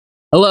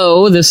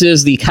Hello, this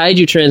is the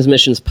Kaiju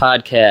Transmissions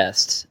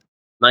podcast.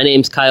 My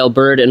name's Kyle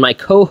Bird, and my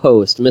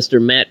co-host,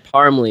 Mr. Matt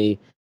Parmley,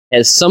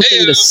 has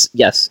something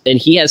and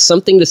he has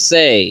something to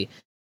say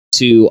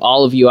to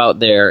all of you out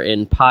there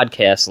in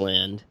podcast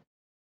land.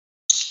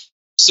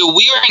 So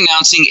we are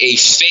announcing a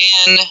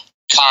fan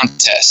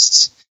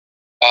contest.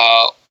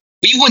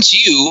 We want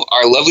you,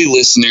 our lovely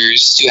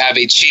listeners, to have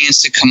a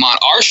chance to come on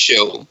our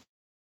show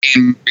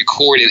and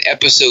record an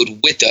episode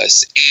with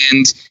us,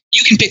 and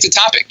you can pick the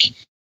topic.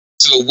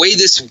 So the way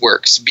this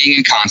works, being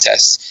a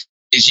contest,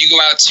 is you go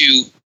out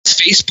to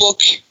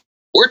Facebook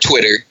or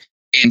Twitter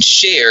and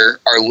share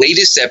our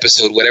latest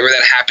episode, whatever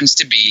that happens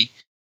to be,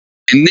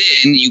 and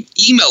then you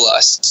email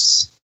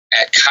us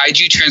at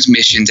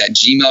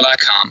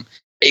kaijutransmissions@gmail.com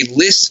a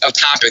list of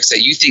topics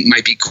that you think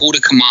might be cool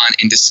to come on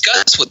and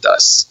discuss with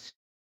us,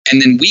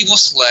 and then we will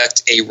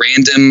select a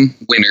random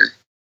winner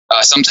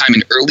sometime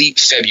in early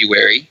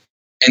February,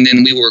 and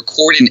then we will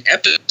record an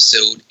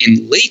episode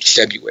in late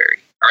February,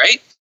 all right?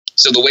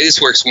 So the way this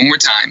works, one more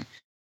time,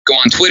 go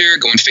on Twitter,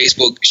 go on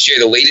Facebook, share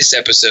the latest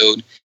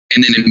episode,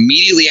 and then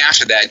immediately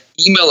after that,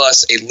 email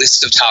us a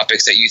list of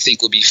topics that you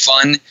think would be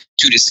fun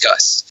to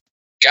discuss.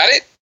 Got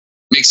it?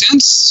 Make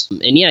sense?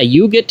 And yeah,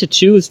 you get to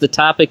choose the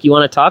topic you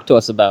want to talk to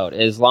us about,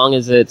 as long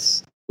as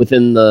it's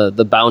within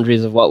the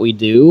boundaries of what we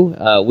do.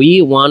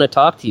 We want to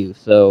talk to you,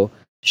 so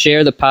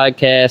share the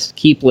podcast,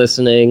 keep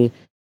listening,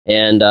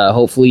 and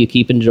hopefully you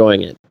keep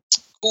enjoying it.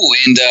 Cool,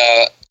 and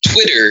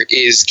Twitter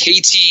is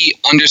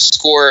KT_podcast.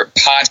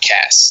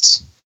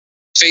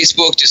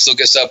 Facebook, just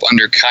look us up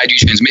under Kaiju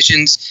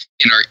Transmissions.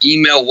 And our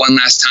email, one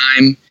last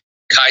time,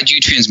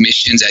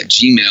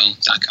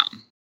 kaijutransmissions@gmail.com.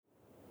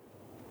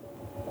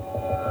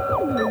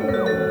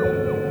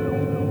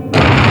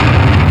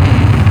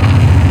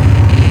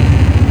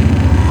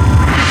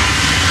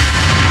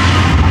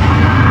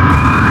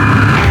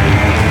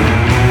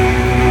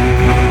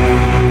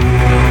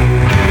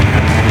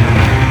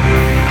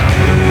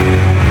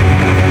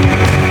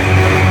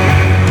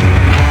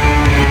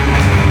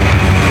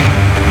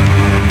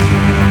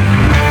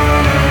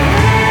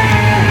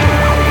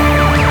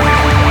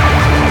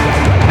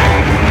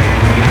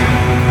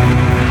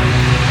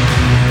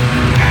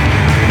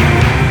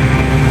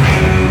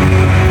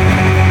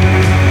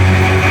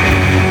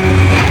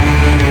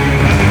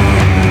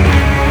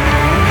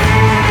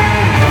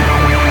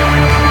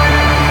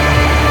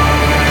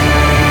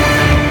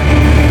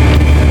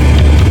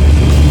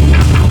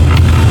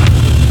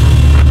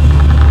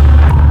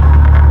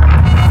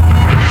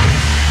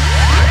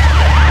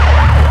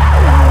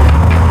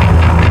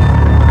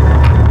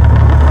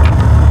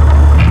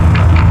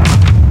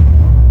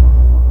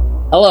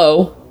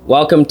 Hello,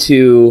 welcome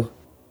to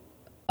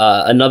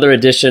another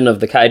edition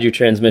of the Kaiju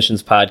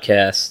Transmissions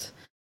podcast.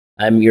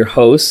 I'm your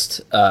host,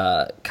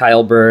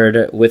 Kyle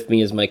Bird. With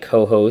me is my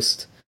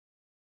co-host,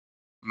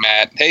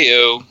 Matt.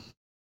 Heyo.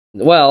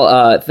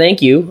 Well,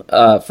 thank you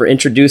for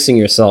introducing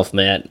yourself,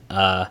 Matt.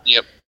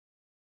 Yep.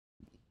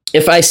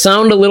 If I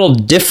sound a little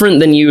different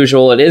than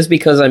usual, it is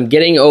because I'm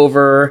getting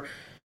over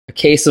a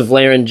case of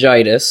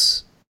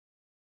laryngitis.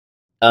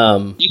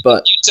 But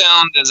you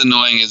sound as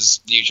annoying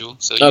as usual.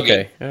 So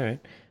okay, all right.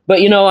 But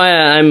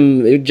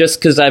I'm just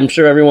because I'm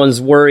sure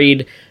everyone's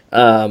worried.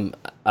 I'm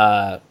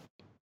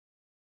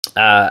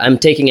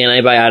taking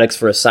antibiotics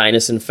for a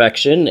sinus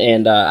infection,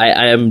 and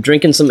I am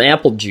drinking some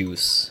apple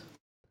juice.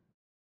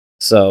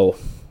 So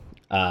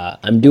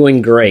I'm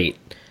doing great.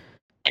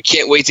 I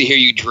can't wait to hear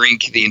you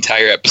drink the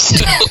entire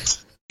episode.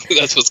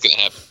 That's what's going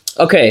to happen.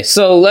 Okay,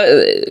 so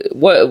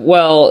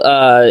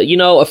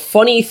a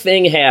funny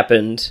thing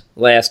happened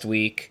last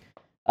week.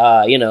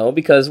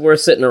 Because we're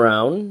sitting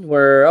around,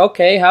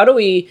 how do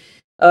we,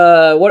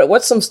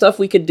 what's some stuff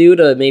we could do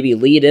to maybe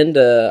lead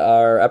into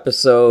our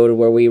episode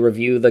where we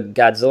review the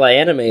Godzilla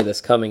anime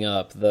that's coming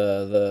up,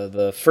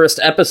 the first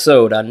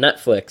episode on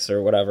Netflix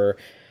or whatever,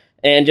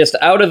 and just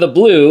out of the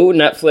blue,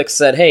 Netflix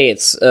said, hey,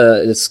 it's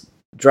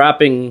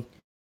dropping,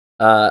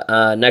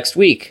 next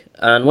week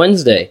on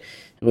Wednesday.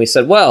 And we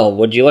said, well,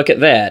 would you look at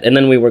that? And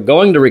then we were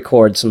going to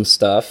record some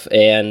stuff,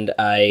 and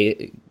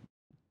I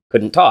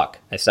couldn't talk.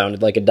 I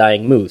sounded like a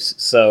dying moose.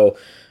 So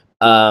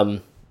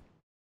it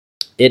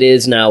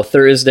is now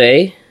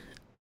Thursday,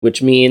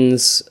 which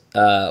means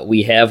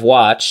we have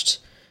watched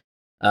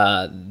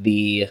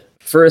the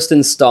first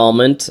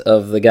installment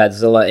of the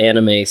Godzilla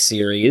anime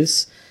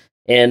series.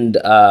 And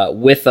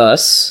with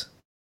us,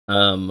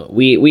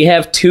 we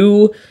have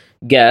two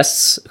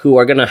guests who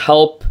are going to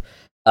help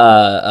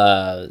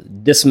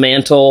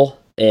dismantle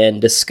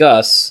and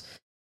discuss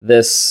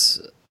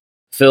this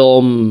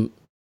film,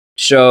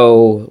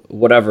 show,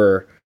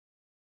 whatever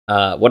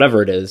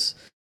it is.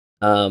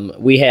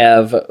 We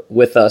have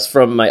with us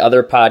from my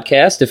other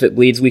podcast, If It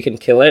Bleeds, We Can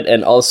Kill It,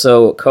 and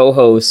also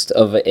co-host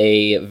of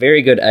a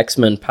very good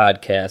X-Men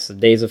podcast, the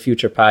Days of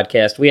Future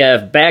podcast. We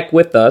have back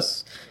with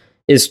us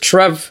is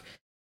Trevor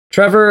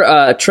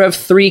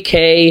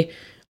 3K,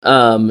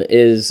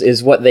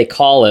 is what they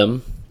call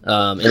him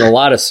in a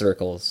lot of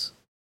circles.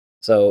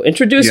 So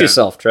introduce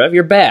yourself, Trev.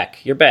 You're back,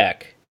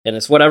 and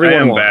it's what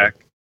everyone wants. Back.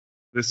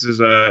 This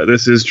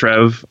is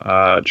Trev.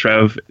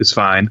 Trev is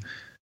fine.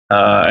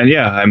 And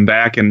yeah, I'm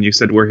back, and you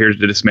said we're here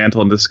to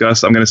dismantle and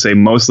discuss. I'm going to say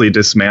mostly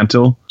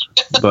dismantle,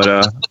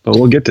 but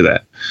we'll get to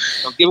that.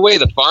 Don't give away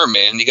the farm,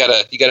 man. You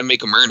gotta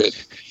make them earn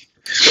it.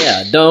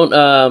 Yeah,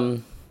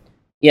 don't.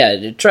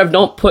 Yeah, Trev,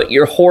 don't put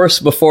your horse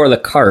before the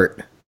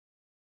cart.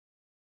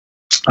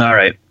 All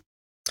right.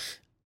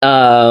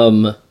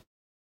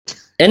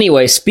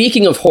 Anyway,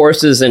 speaking of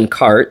horses and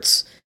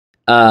carts,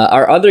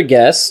 our other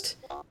guest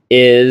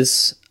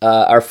is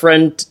our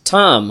friend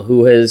Tom,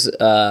 who has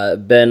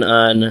been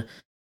on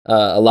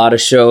a lot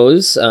of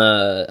shows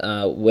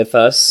with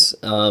us,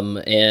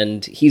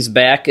 and he's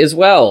back as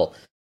well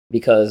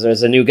because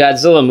there's a new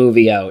Godzilla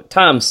movie out.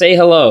 Tom, say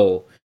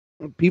hello.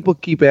 People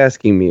keep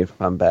asking me if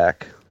I'm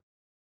back.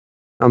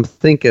 I'm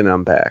thinking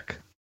I'm back.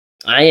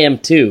 I am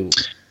too.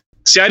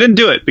 See, I didn't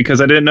do it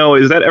because I didn't know.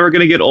 Is that ever going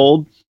to get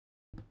old?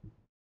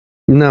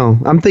 No,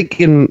 I'm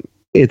thinking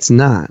it's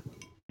not.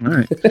 All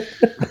right.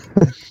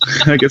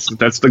 I guess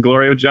that's the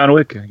glory of John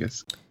Wick, I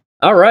guess.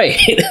 All right.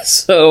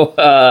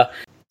 So,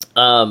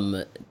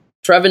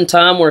 Trev and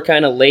Tom were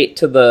kind of late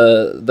to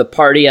the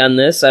party on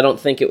this. I don't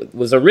think it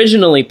was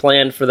originally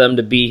planned for them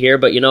to be here,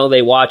 but,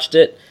 they watched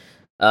it.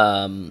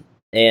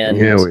 And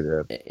yeah, we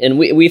did. And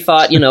we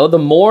thought, the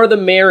more the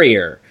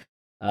merrier.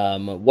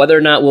 Whether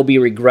or not we'll be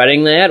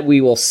regretting that,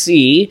 we will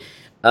see.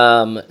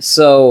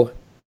 So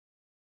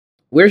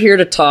we're here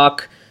to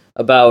talk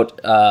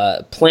about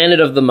Planet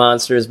of the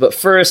Monsters. But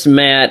first,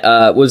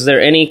 Matt, was there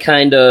any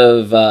kind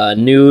of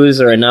news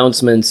or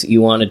announcements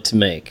you wanted to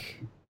make?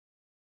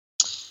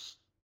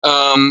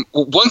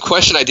 One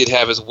question I did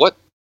have is, what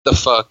the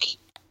fuck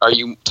are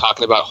you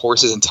talking about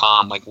horses and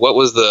Tom? Like, what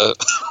was the...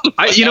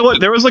 You know what?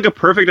 There was like a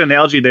perfect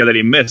analogy there that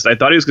he missed. I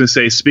thought he was going to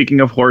say,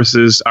 speaking of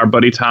horses, our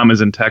buddy Tom is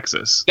in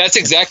Texas. That's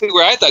exactly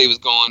where I thought he was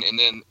going, and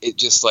then it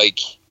just like...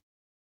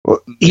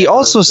 Well, he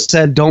also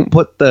said, don't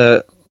put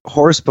the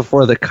horse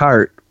before the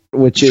cart,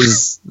 which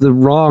is the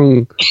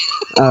wrong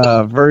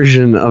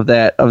version of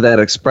that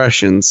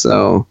expression,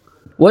 so...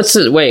 What's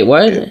it? Wait,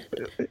 what?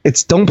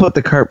 It's don't put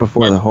the cart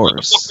before the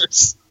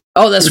horse.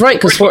 Oh, that's right,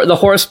 because the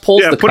horse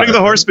pulls the cart. Yeah, putting the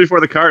horse before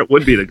the cart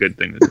would be the good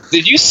thing.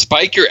 Did you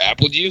spike your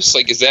apple juice?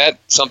 Like, is that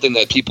something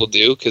that people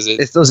do? Because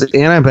it's those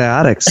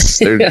antibiotics.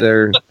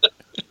 They're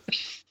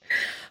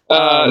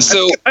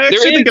so I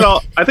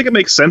think it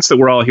makes sense that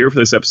we're all here for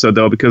this episode,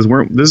 though, because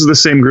this is the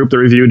same group that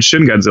reviewed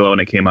Shin Godzilla when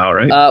it came out,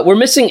 right? We're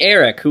missing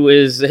Eric, who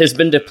has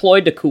been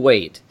deployed to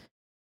Kuwait.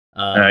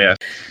 Yeah.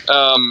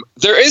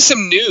 There is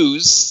some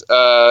news.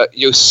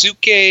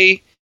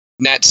 Yosuke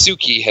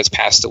Natsuki has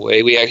passed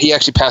away. He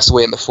actually passed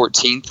away on the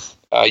 14th.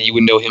 You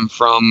would know him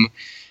from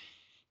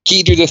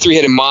Ghidorah the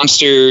Three-Headed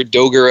Monster,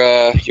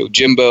 Dogura,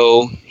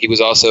 Yojimbo. He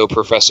was also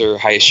Professor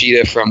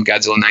Hayashida from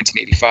Godzilla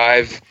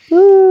 1985.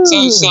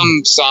 So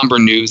some somber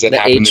news that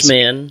happened. The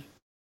H-Man.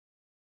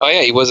 Oh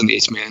yeah, he was in the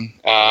H-Man.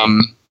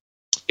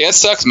 Yeah, it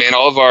sucks, man.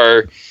 All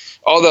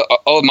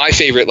of my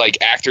favorite like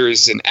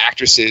actors and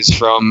actresses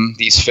from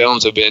these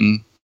films have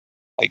been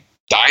like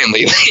dying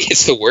lately.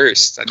 It's the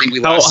worst. I think we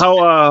lost.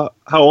 How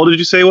old did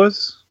you say he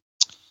was?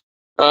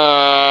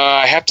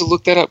 I have to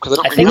look that up because I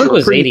don't think remember. it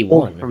was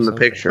 81 from the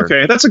picture.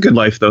 Okay, that's a good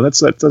life though.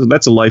 That's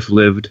a life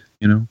lived,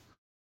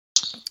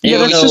 Yeah,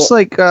 that's just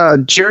like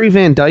Jerry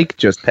Van Dyke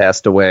just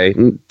passed away.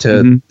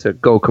 To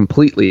go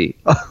completely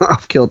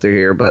off kilter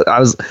here, but I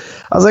was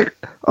like,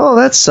 oh,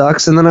 that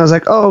sucks, and then I was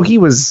like, oh, he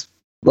was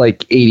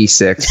like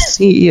 86.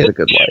 He had a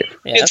good life.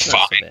 Yeah, it's that's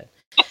fine. not so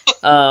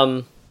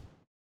bad.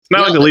 It's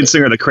not like the lead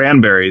singer of the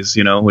Cranberries,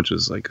 which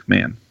was like,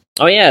 man.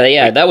 Oh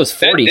yeah, that was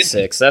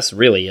 46. That's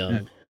really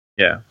young.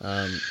 Yeah.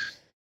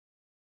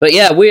 But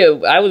yeah,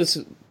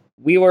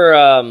 we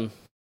were.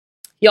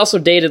 He also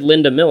dated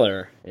Linda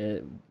Miller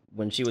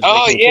when she was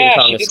making King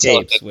Kong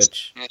Escapes,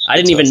 which I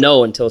didn't even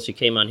know until she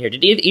came on here.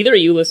 Did either of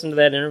you listen to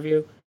that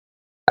interview?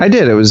 I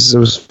did. It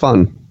was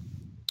fun.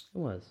 It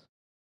was.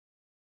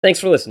 Thanks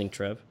for listening,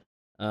 Trev.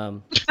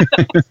 I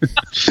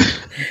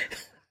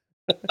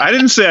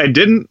didn't say I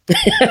didn't.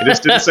 I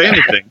just didn't say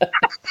anything.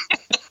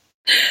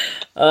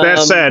 That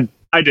said,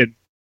 I did.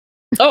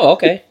 Oh,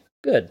 okay.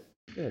 Good.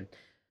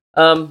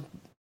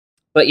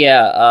 But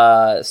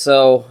yeah,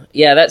 so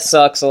yeah, that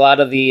sucks. A lot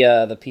of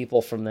the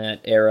people from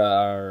that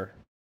era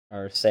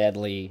are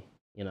sadly,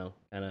 kind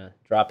of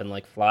dropping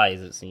like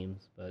flies, it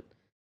seems. But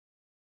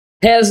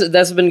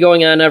that's been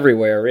going on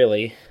everywhere,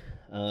 really.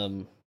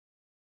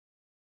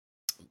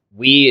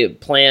 We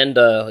planned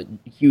a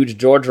huge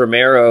George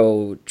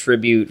Romero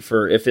tribute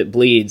for If It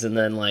Bleeds, and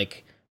then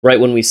like right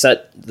when we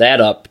set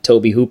that up,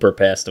 Toby Hooper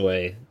passed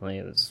away. Like,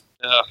 it was...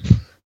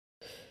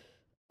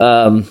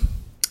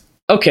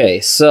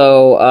 Okay,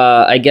 so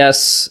I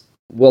guess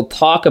we'll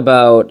talk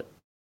about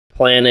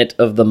Planet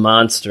of the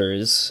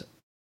Monsters,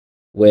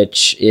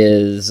 which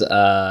is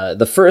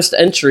the first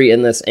entry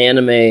in this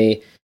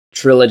anime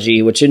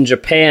trilogy, which in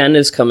Japan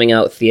is coming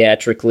out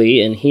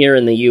theatrically, and here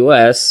in the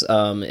US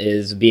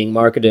is being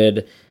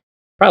marketed,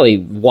 probably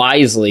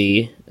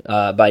wisely,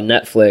 by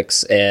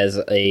Netflix as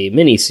a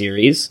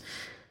miniseries.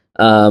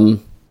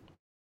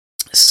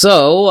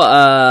 So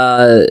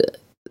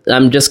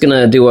I'm just going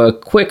to do a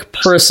quick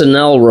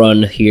personnel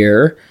run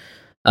here.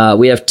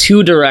 We have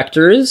 2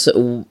 directors.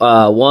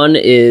 One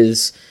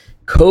is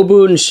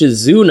Kobun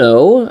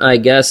Shizuno. I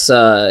guess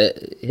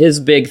his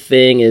big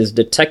thing is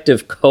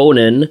Detective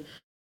Conan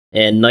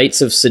and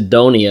Knights of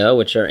Sidonia,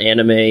 which are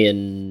anime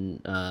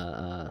and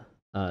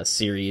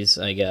series,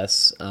 I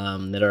guess,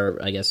 that are,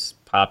 I guess,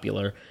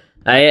 popular.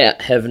 I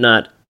have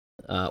not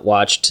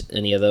watched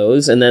any of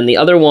those. And then the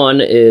other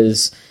one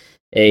is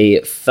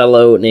a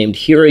fellow named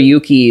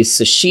Hiroyuki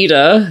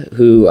Sashida,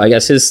 who I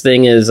guess his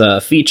thing is a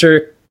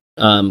feature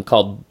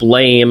called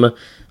Blame,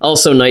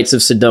 also Knights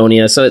of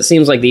Sidonia. So it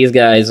seems like these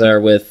guys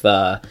are with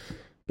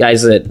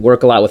guys that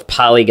work a lot with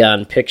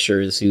Polygon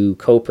Pictures who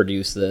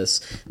co-produce this.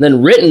 And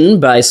then written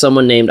by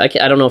someone named, I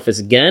don't know if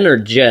it's Gen or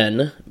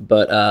Jen,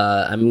 but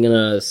I'm going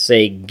to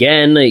say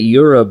Gen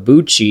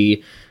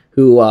Urabuchi,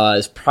 who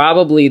is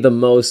probably the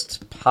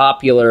most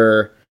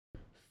popular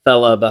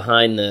fella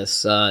behind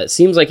this. It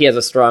seems like he has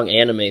a strong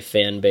anime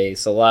fan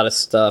base, a lot of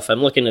stuff.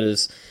 I'm looking at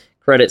his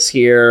credits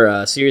here.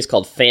 A series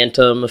called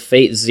Phantom,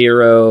 Fate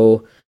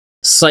Zero,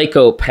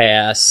 Psycho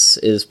Pass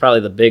is probably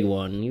the big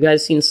one. You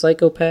guys seen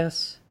Psycho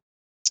Pass?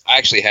 I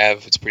actually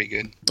have. It's pretty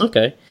good.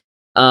 Okay.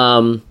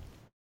 And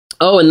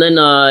then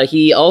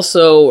he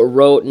also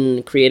wrote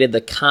and created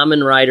the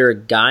Kamen Rider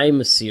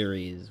Gaim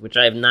series, which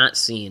I have not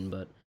seen,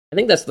 but I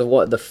think that's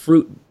the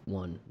fruit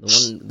one,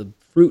 the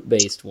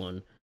fruit-based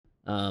one.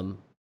 And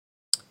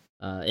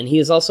he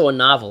is also a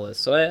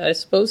novelist, so I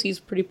suppose he's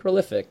pretty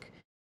prolific.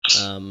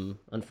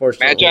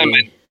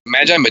 Unfortunately,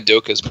 Magi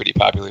Madoka is pretty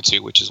popular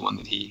too, which is one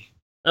that he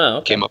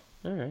came up.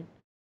 All right.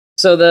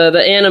 So the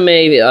anime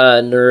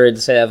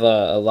nerds have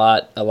a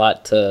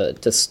lot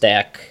to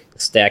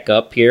stack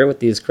up here with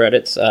these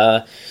credits.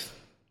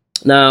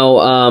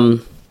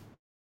 Now,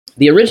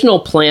 the original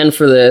plan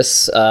for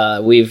this,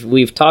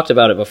 we've talked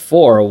about it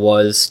before,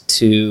 was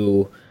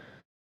to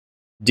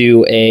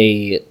do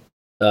a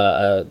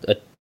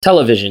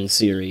television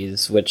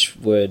series, which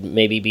would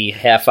maybe be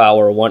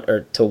half-hour,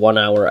 1 to 1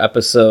 hour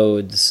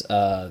episodes,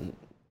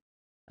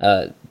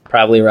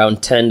 probably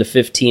around 10 to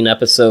 15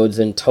 episodes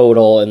in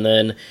total, and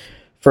then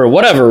for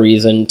whatever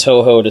reason,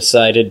 Toho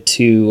decided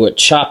to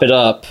chop it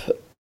up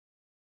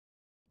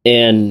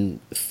and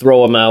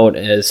throw them out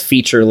as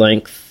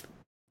feature-length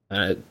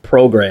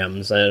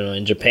programs. I don't know,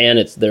 in Japan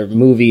it's their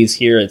movies,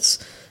 here it's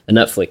a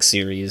Netflix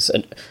series.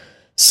 And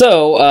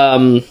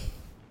so,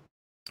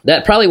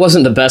 that probably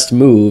wasn't the best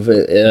move,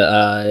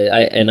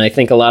 and I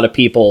think a lot of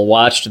people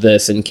watched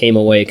this and came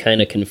away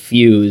kind of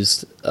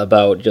confused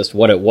about just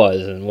what it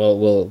was, and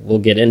we'll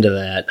get into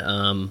that.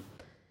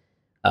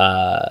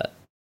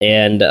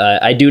 And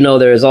I do know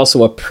there is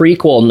also a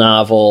prequel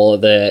novel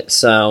that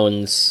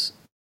sounds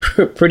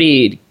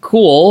pretty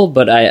cool,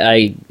 but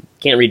I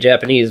can't read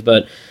Japanese,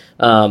 but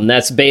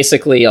that's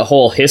basically a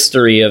whole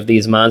history of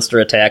these monster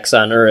attacks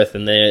on Earth,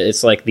 and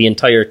it's like the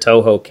entire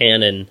Toho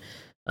canon.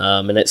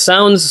 And it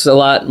sounds a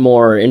lot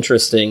more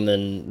interesting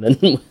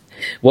than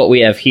what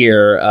we have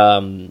here.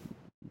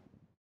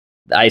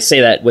 I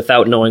say that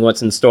without knowing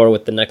what's in store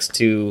with the next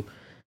 2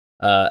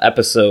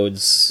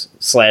 episodes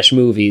 /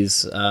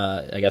 movies,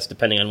 I guess,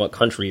 depending on what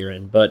country you're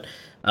in. But,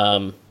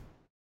 all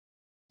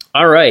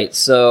right,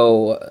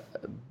 so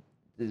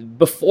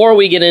before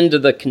we get into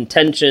the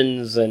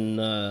contentions and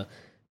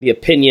the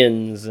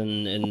opinions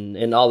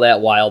and all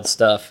that wild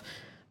stuff,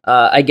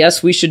 I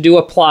guess we should do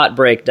a plot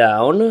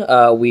breakdown.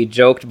 We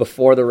joked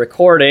before the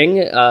recording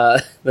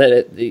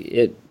that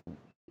it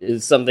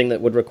is something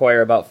that would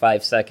require about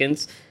 5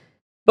 seconds.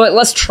 But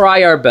let's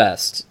try our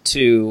best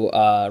to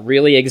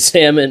really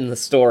examine the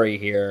story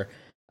here.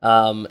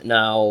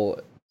 Now,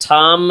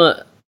 Tom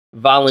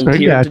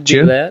volunteered to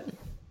do that.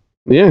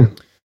 Yeah.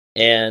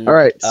 And all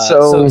right,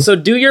 so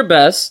do your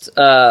best.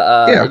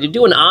 You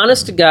do an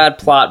honest-to-God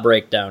plot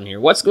breakdown here.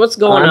 What's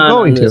going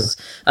on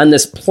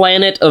this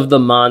planet of the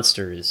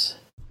monsters?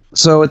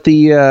 So at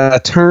the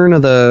at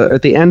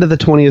the end of the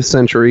 20th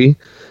century,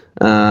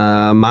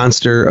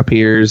 monster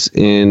appears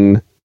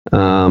in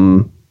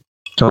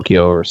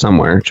Tokyo or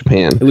somewhere,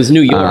 Japan. It was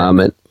New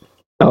York.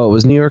 It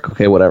was New York.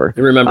 Okay, whatever.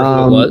 You remember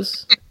who it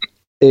was?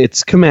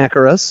 It's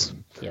Kamacuras.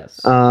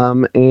 Yes.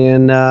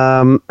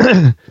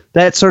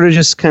 That sort of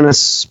just kind of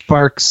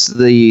sparks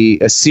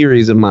a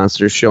series of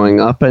monsters showing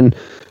up, and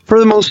for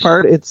the most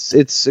part,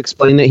 it's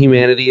explained that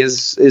humanity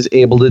is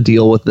able to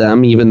deal with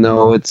them, even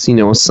though it's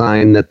a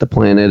sign that the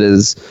planet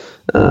is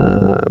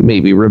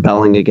maybe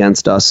rebelling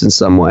against us in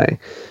some way.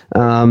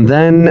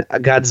 Then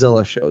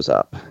Godzilla shows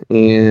up,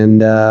 and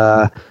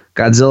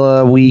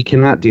Godzilla we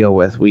cannot deal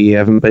with. We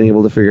haven't been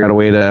able to figure out a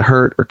way to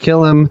hurt or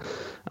kill him.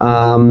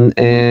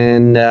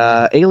 And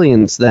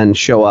aliens then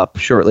show up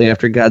shortly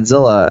after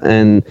Godzilla,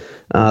 and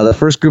the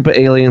first group of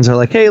aliens are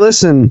like, hey,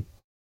 listen,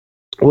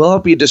 we'll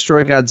help you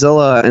destroy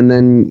Godzilla, and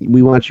then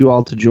we want you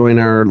all to join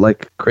our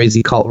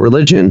crazy cult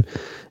religion.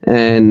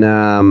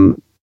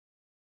 And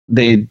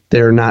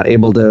they're not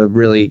able to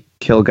really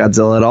kill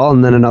Godzilla at all.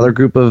 And then another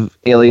group of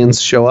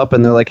aliens show up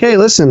and they're like, hey,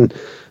 listen,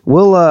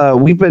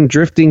 we've been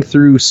drifting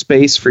through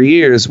space for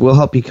years. We'll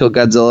help you kill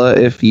Godzilla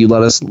if you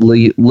let us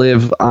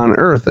live on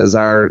Earth as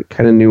our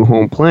kind of new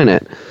home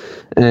planet.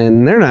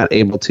 And they're not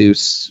able to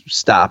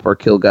stop or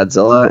kill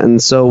Godzilla. And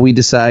so we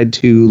decide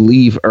to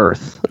leave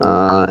Earth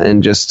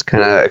and just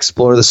kind of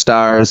explore the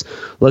stars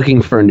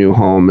looking for a new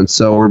home. And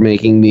so we're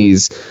making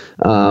these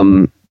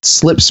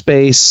slip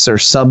space or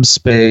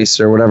subspace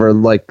or whatever,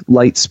 like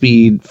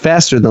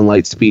faster than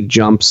light speed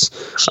jumps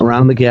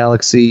around the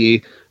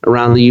galaxy,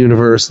 around the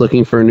universe,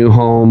 looking for a new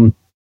home.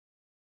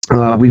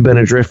 We've been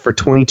adrift for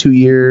 22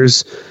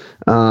 years,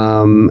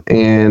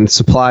 and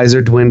supplies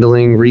are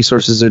dwindling,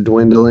 resources are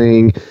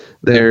dwindling.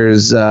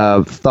 There's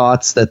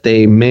thoughts that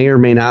they may or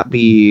may not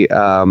be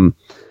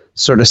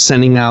sort of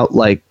sending out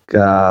like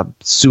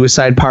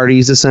suicide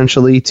parties,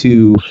 essentially,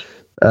 to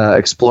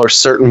explore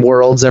certain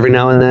worlds every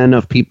now and then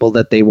of people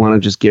that they want to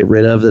just get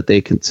rid of, that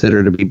they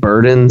consider to be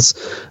burdens.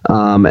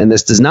 And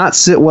this does not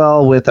sit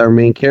well with our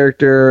main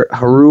character,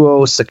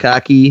 Haruo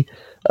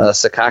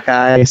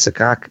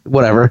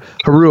whatever.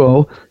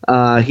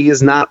 Haruo. He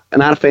is not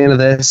a fan of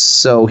this,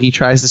 so he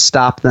tries to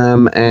stop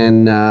them,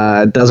 and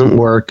it doesn't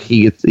work.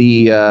 He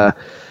kind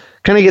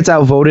of gets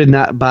outvoted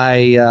not by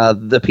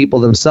the people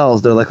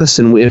themselves. They're like,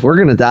 listen, if we're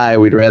gonna die,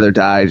 we'd rather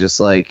die just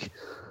like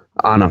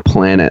on a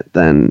planet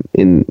than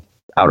in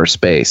outer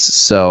space.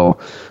 So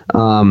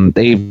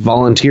they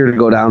volunteer to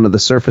go down to the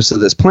surface of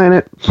this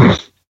planet.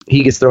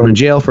 He gets thrown in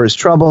jail for his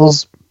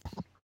troubles,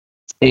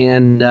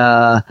 and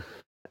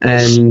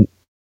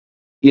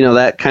you know,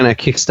 that kind of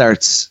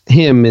kickstarts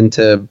him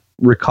into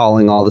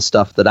recalling all the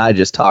stuff that I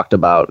just talked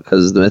about,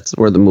 because that's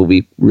where the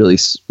movie really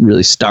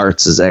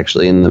starts, is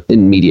actually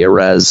in media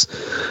res.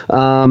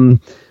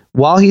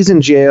 While he's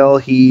in jail,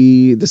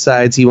 he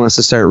decides he wants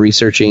to start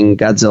researching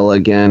Godzilla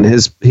again.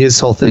 His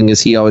whole thing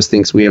is he always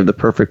thinks we have the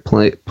perfect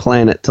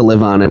planet to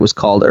live on. It was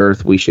called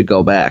Earth. We should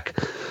go back.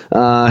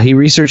 He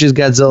researches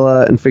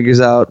Godzilla and figures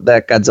out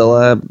that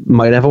Godzilla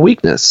might have a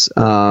weakness.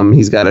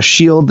 He's got a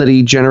shield that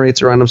he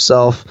generates around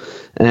himself,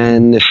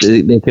 and if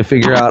they can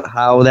figure out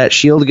how that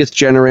shield gets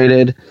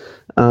generated,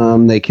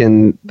 they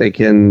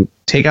can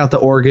take out the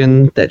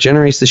organ that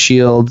generates the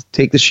shield,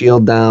 take the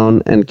shield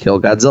down, and kill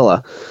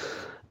Godzilla.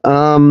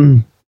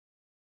 And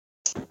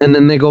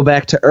then they go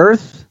back to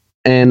Earth,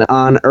 and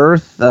on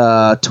Earth,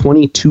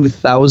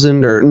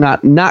 22,000 or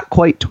not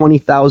quite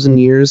 20,000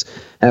 years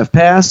have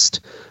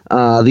passed.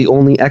 The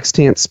only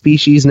extant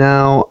species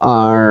now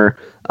are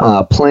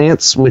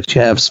plants, which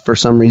have for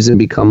some reason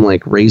become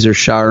like razor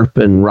sharp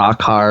and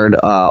rock hard,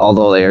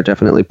 although they are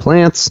definitely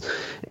plants.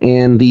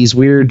 And these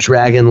weird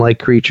dragon-like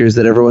creatures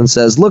that everyone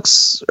says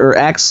looks or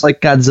acts like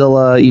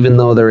Godzilla, even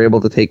though they're able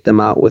to take them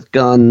out with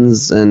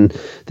guns, and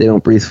they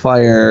don't breathe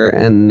fire,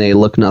 and they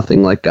look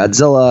nothing like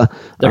Godzilla.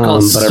 They're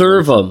called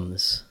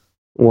servums.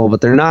 Well, but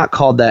they're not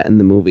called that in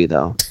the movie,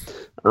 though.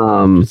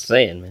 Just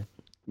saying, man.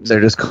 They're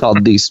just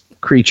called these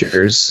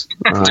creatures.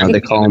 They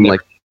call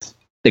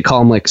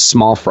them like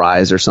small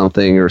fries or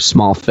something, or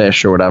small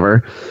fish or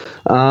whatever.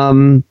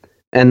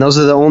 And those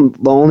are the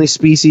only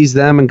species.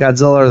 Them and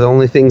Godzilla are the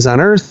only things on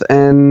Earth,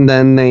 and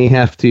then they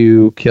have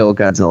to kill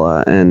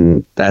Godzilla,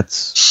 and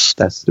that's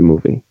the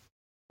movie.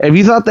 If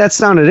you thought that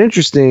sounded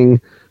interesting,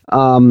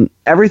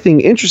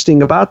 everything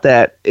interesting about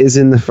that is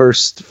in the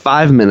first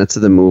 5 minutes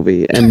of the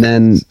movie, and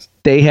then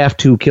they have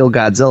to kill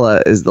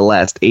Godzilla is the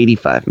last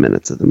 85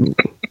 minutes of the movie.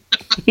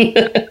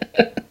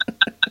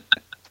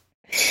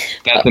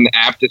 That's an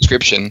apt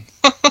description.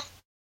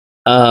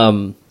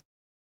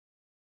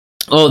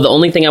 The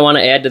only thing I want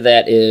to add to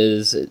that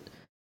is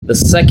the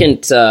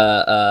second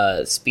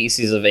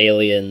species of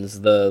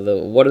aliens.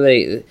 The what are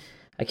they?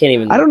 I can't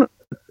even. I don't know.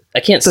 I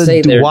can't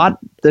say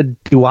the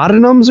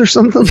duodenums or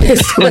something.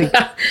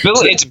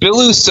 It's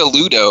Bilu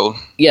Saludo.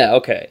 Yeah.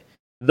 Okay.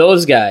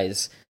 Those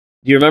guys.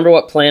 Do you remember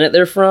what planet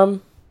they're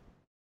from?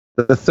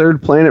 The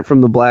third planet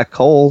from the black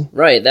hole.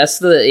 Right. That's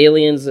the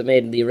aliens that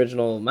made the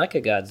original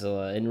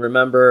Mechagodzilla. And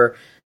remember,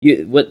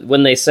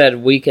 when they said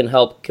we can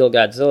help kill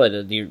Godzilla,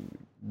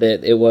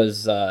 that it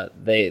was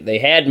they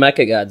had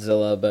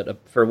Mechagodzilla, but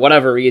for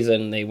whatever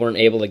reason they weren't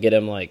able to get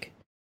him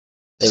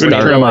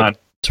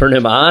turn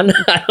him on.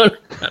 I don't.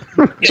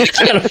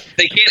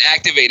 They can't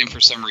activate him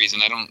for some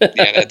reason. I don't.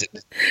 Yeah, that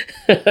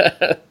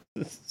did.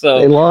 So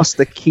they lost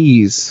the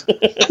keys.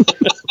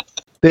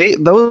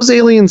 Those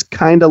aliens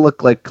kind of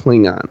look like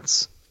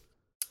Klingons.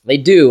 They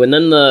do, and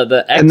then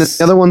the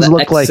other ones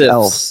look like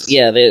elves.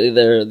 Yeah,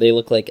 they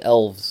look like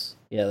elves.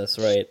 Yeah, that's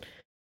right.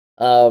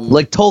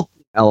 Like Tolkien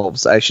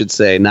elves, I should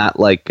say, not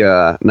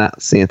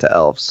Santa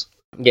elves.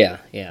 Yeah.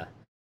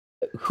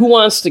 Who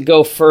wants to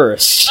go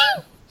first?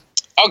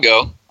 I'll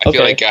go. I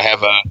feel like I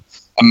have a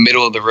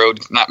middle of the road,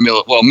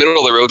 middle of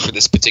the road for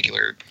this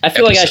particular. I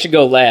feel like I should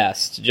go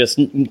last, just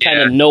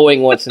kind of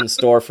knowing what's in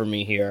store for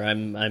me here.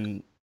 I'm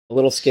a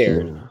little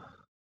scared.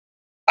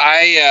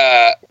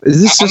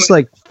 Is this just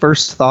like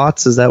first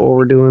thoughts? Is that what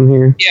we're doing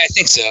here? Yeah, I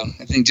think so.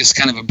 I think just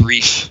kind of a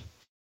brief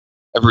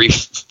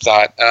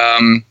thought.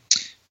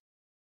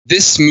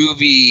 this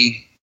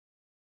movie,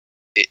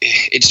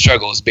 it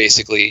struggles,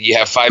 basically. You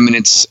have 5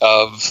 minutes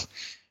of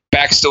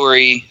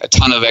backstory, a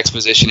ton of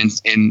exposition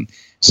and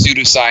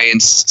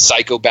pseudoscience,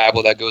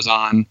 psychobabble that goes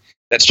on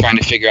that's trying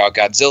to figure out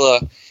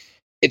Godzilla.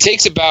 It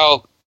takes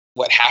about,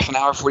 half an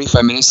hour,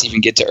 45 minutes to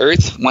even get to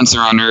Earth. Once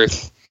they're on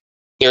Earth,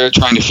 they're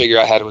trying to figure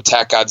out how to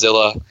attack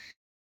Godzilla.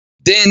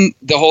 Then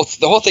the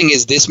whole thing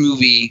is this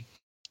movie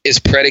is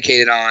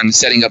predicated on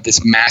setting up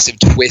this massive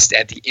twist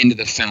at the end of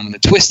the film. And the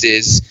twist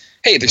is,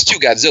 hey, there's two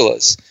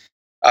Godzillas.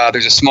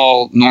 There's a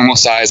small, normal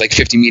size, like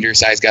 50-meter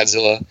size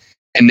Godzilla.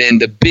 And then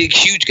the big,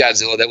 huge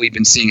Godzilla that we've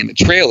been seeing in the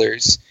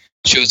trailers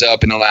shows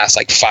up in the last,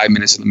 5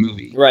 minutes of the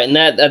movie. Right, and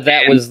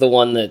that was the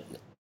one that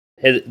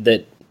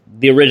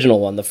the original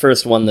one, the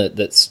first one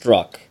that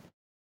struck.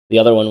 The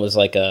other one was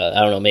like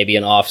maybe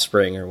an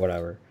offspring or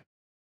whatever.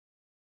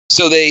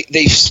 So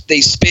they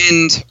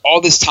spend all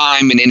this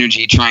time and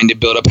energy trying to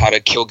build up how to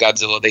kill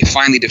Godzilla. They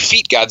finally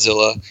defeat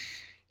Godzilla,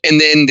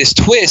 and then this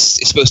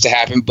twist is supposed to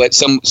happen. But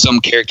some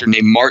character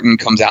named Martin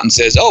comes out and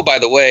says, "Oh, by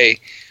the way,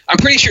 I'm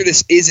pretty sure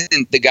this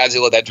isn't the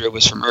Godzilla that drove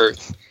us from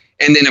Earth."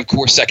 And then, of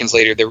course, seconds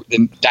later,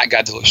 that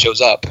Godzilla shows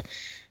up.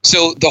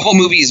 So the whole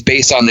movie is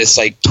based on this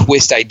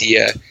twist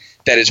idea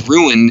that is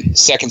ruined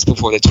seconds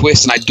before the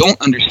twist, and I don't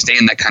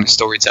understand that kind of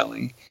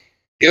storytelling.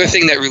 The other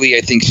thing that really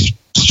I think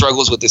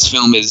struggles with this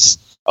film is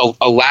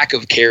a lack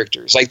of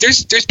characters.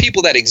 There's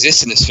people that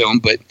exist in this film,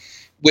 but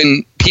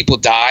when people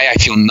die, I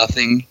feel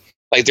nothing.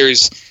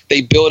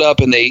 They build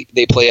up and they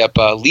play up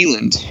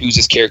Leland, who's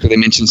this character they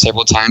mentioned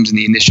several times in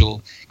the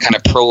initial kind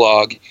of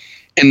prologue.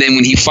 And then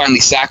when he finally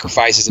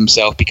sacrifices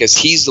himself, because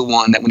he's the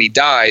one that when he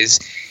dies,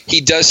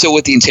 he does so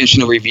with the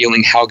intention of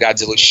revealing how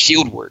Godzilla's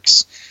shield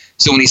works.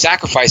 So when he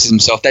sacrifices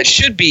himself, that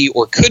should be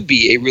or could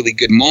be a really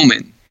good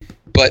moment.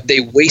 But they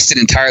waste it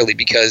entirely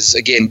because,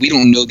 again, we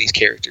don't know these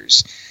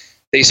characters.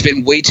 They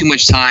spent way too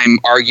much time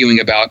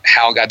arguing about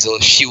how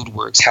Godzilla's shield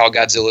works, how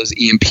Godzilla's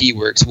EMP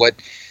works, what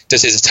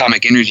does his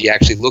atomic energy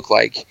actually look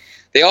like.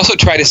 They also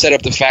try to set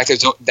up the fact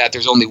that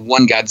there's only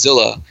one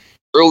Godzilla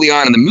early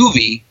on in the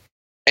movie,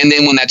 and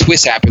then when that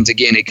twist happens,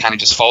 again, it kind of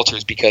just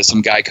falters because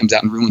some guy comes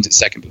out and ruins it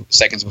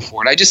seconds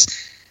before. And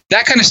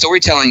that kind of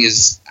storytelling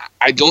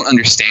I don't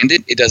understand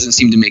it. It doesn't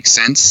seem to make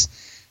sense.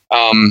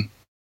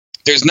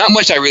 There's not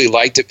much I really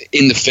liked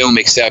in the film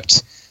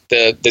except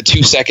the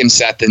 2 seconds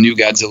that the new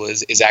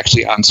Godzilla is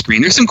actually on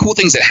screen. There's some cool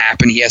things that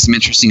happen. He has some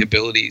interesting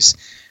abilities,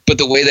 but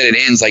the way that it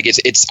ends,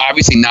 it's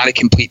obviously not a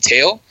complete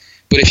tale.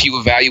 But if you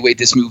evaluate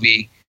this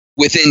movie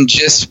within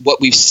just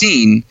what we've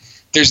seen,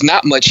 there's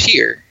not much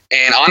here.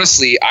 And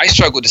honestly, I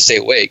struggled to stay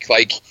awake.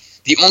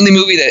 The only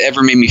movie that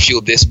ever made me feel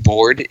this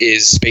bored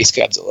is Space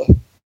Godzilla.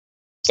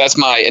 So that's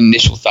my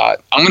initial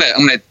thought. I'm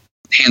gonna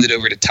hand it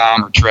over to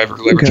Tom or Trevor,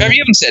 whoever. Okay. Trevor,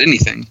 you haven't said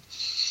anything.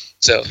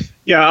 So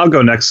yeah, I'll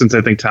go next since I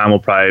think Tom will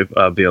probably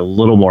be a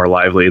little more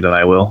lively than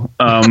I will.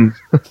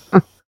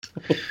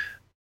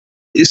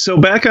 So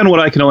back on what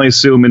I can only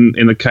assume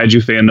in the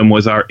kaiju fandom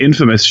was our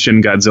infamous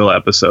Shin Godzilla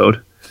episode.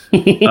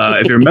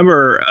 If you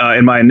remember,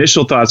 in my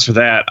initial thoughts for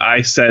that,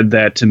 I said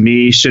that to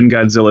me, Shin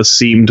Godzilla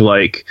seemed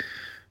like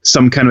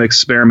some kind of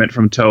experiment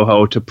from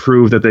Toho to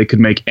prove that they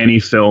could make any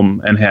film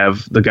and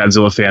have the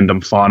Godzilla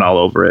fandom fawn all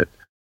over it.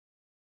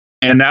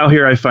 And now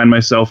here I find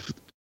myself,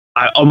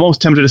 I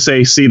almost tempted to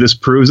say, see, this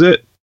proves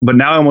it. But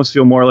now I almost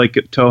feel more like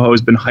Toho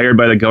has been hired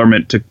by the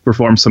government to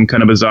perform some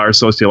kind of bizarre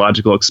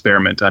sociological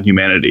experiment on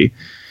humanity.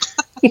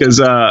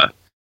 Because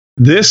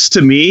this,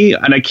 to me,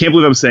 and I can't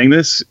believe I'm saying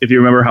this, if you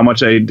remember how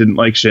much I didn't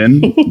like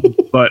Shin,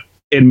 but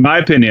in my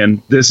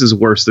opinion, this is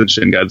worse than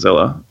Shin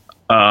Godzilla.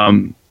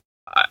 I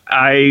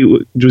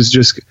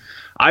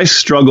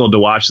struggled to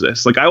watch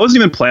this. I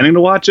wasn't even planning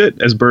to watch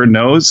it, as Bird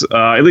knows,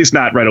 at least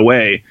not right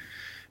away.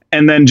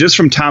 And then just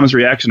from Tom's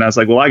reaction, I was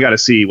like, well, I got to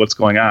see what's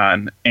going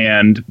on.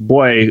 And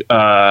boy,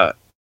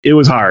 it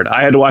was hard.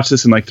 I had to watch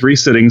this in 3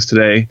 sittings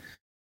today.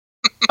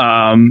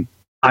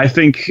 I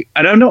think,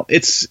 I don't know.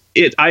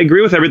 I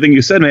agree with everything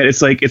you said, man.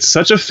 It's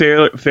such a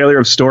failure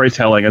of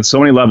storytelling on so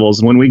many levels.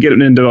 And when we get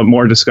into a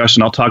more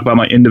discussion, I'll talk about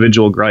my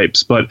individual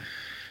gripes, but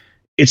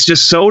it's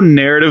just so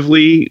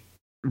narratively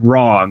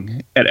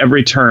wrong at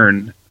every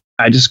turn.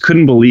 I just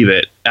couldn't believe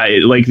it.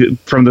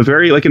 From the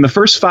very, in the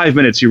first 5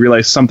 minutes, you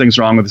realize something's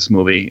wrong with this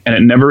movie, and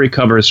it never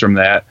recovers from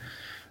that.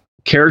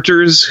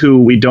 Characters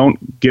who we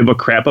don't give a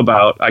crap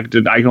about. I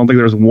don't think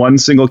there was one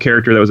single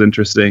character that was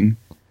interesting.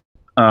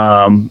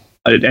 And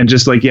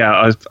just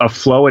a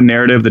flow and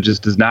narrative that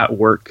just does not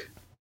work.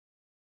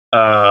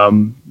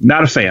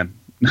 Not a fan.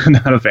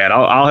 Not a fan.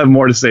 I'll have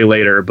more to say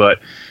later, but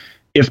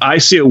if I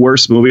see a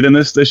worse movie than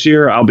this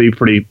year, I'll be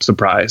pretty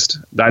surprised.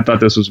 I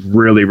thought this was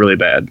really, really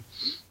bad.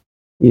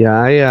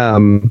 Yeah,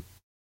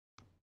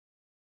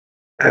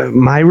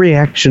 my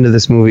reaction to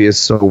this movie is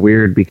so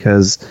weird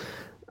because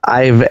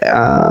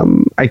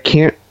I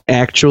can't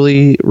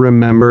actually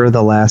remember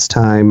the last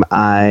time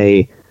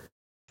I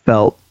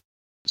felt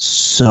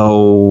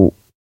so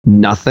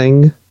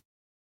nothing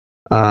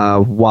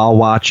while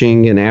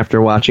watching and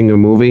after watching a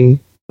movie,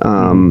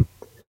 to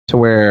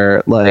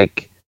where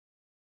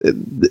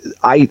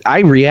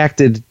I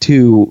reacted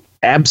to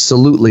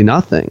absolutely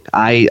nothing.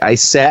 I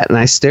sat and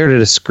I stared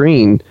at a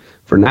screen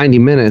for 90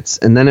 minutes,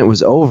 and then it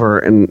was over,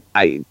 and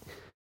I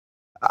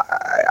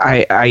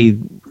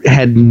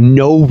had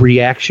no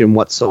reaction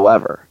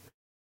whatsoever.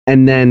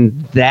 And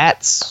then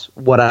that's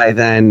what I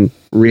then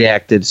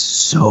reacted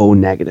so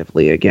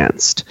negatively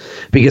against.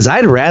 Because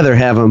I'd rather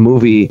have a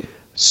movie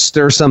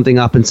stir something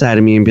up inside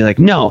of me and be like,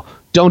 no,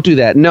 don't do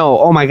that. No,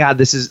 oh my God,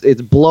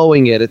 it's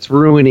blowing it, it's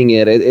ruining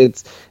it,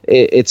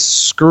 it's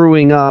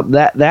screwing up,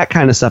 that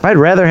kind of stuff. I'd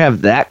rather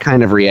have that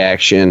kind of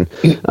reaction.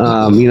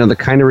 The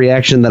kind of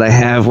reaction that I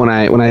have when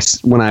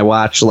I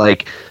watch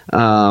like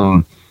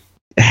Hedorah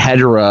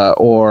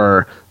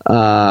or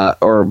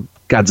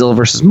Godzilla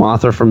versus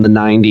Mothra from the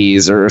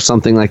 90s or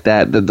something like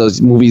that, those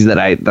movies that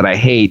I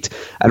hate.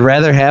 I'd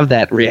rather have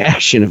that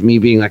reaction of me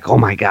being like, oh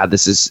my God,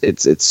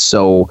 it's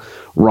so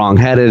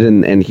wrongheaded,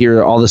 and here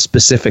are all the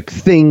specific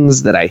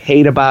things that I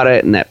hate about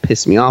it and that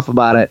piss me off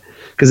about it,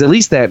 because at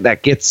least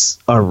that gets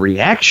a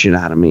reaction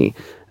out of me.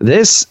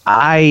 This,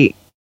 I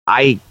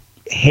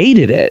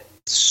hated it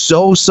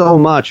so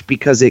much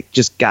because it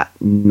just got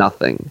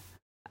nothing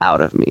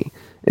out of me.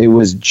 It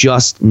was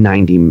just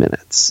 90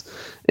 minutes.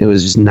 It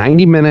was just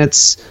 90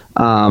 minutes.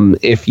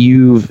 If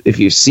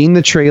you've seen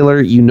the trailer,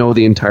 you know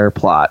the entire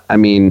plot. I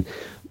mean,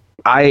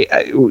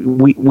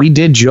 we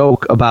did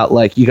joke about,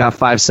 like, you got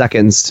 5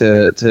 seconds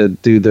to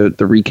do the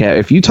recap.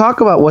 If you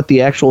talk about what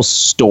the actual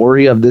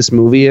story of this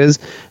movie is,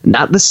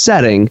 not the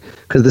setting,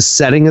 because the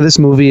setting of this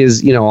movie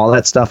is, all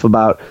that stuff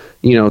about,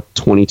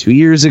 22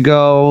 years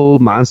ago,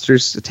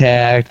 monsters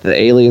attacked, the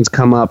aliens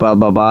come up, blah,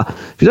 blah, blah.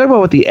 If you talk about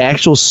what the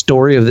actual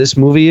story of this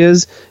movie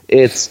is,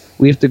 it's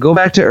we have to go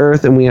back to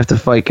Earth and we have to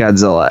fight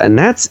Godzilla, and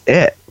that's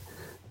it.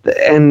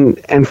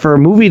 And for a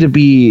movie to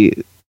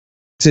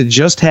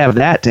just have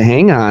that to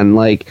hang on,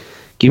 like,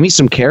 give me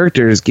some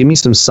characters, give me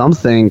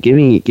something, give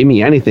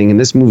me anything, and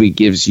this movie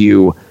gives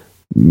you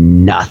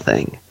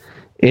nothing.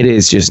 It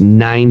is just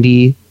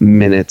 90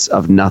 minutes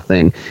of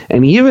nothing.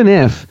 And even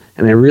if,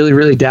 and I really,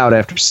 really doubt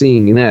after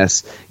seeing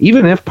this,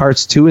 even if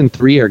parts 2 and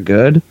 3 are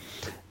good,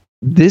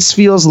 this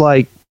feels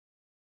like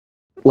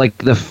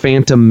the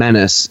Phantom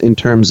Menace in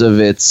terms of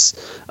its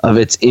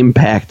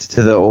impact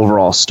to the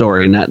overall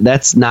story.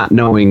 That's not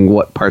knowing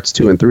what parts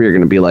 2 and 3 are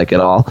going to be like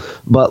at all.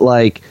 But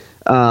like,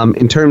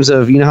 in terms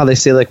of, how they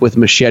say, like, with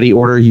Machete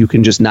Order, you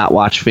can just not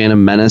watch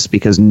Phantom Menace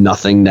because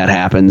nothing that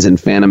happens in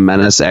Phantom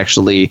Menace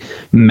actually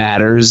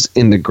matters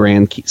in the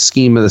grand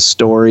scheme of the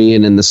story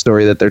and in the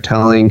story that they're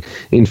telling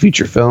in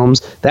future films.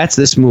 That's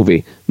this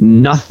movie.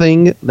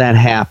 Nothing that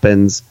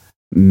happens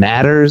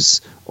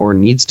matters or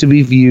needs to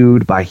be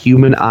viewed by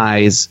human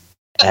eyes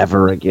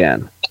ever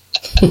again.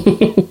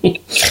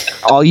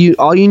 All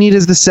you need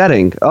is the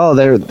setting. Oh,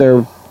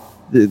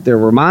 there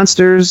were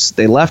monsters.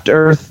 They left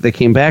Earth. They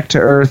came back to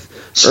Earth.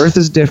 Earth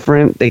is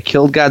different. They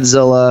killed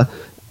Godzilla.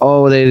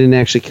 Oh, they didn't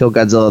actually kill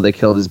Godzilla. They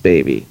killed his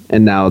baby.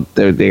 And now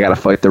they got to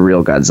fight the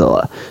real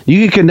Godzilla.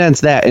 You could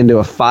condense that into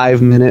a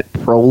 5-minute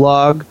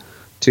prologue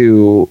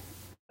to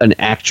an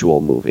actual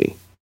movie.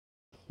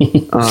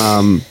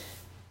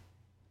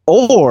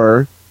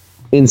 Or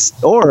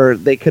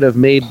they could have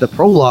made the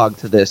prologue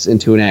to this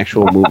into an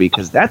actual movie,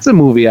 because that's a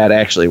movie I'd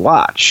actually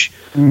watch.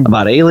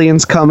 About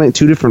aliens coming,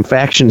 2 different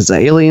factions of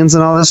aliens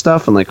and all this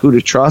stuff, and like who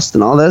to trust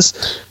and all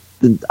this.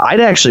 I'd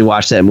actually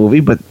watch that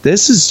movie, but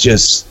this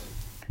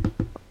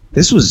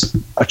was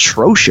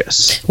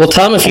atrocious. Well,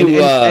 Tom, if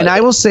you and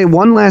I will say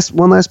one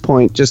last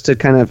point, just to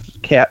kind of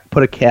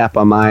put a cap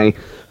on my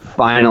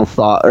final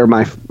thought, or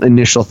my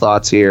initial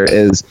thoughts here,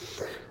 is,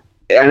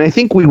 and I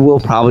think we will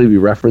probably be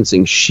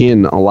referencing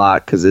Shin a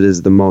lot because it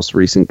is the most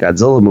recent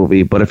Godzilla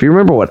movie. But if you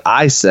remember what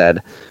I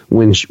said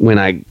when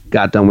I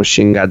got done with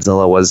Shin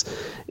Godzilla was,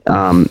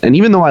 and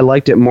even though I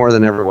liked it more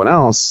than everyone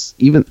else,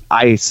 even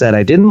I said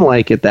I didn't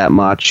like it that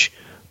much.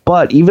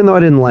 But even though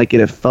I didn't like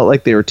it, it felt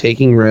like they were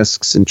taking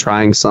risks and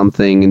trying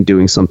something and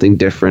doing something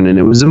different. And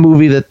it was a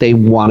movie that they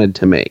wanted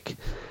to make.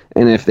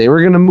 And if they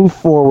were going to move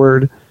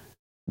forward,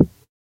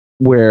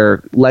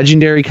 where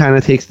Legendary kind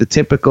of takes the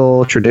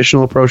typical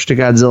traditional approach to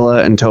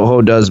Godzilla and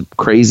Toho does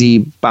crazy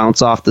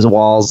bounce off the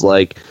walls,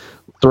 like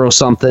throw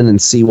something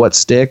and see what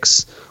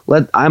sticks.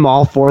 I'm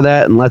all for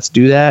that, and let's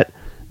do that.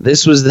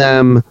 This was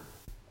them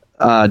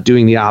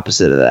doing the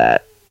opposite of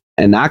that.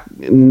 And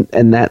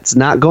that's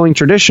not going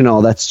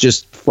traditional. That's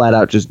just flat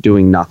out just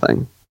doing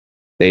nothing.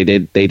 They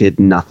did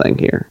nothing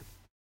here.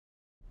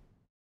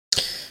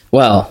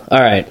 Well,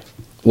 all right.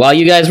 While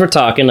you guys were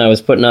talking, I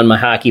was putting on my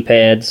hockey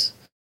pads.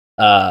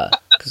 I'm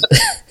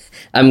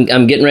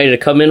getting ready to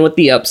come in with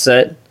the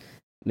upset,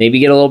 maybe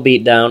get a little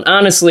beat down.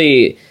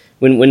 Honestly,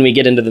 when we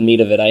get into the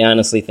meat of it, I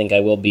honestly think I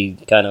will be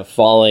kind of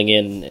falling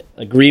in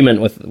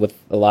agreement with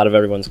a lot of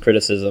everyone's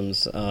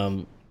criticisms.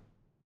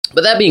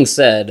 But that being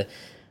said,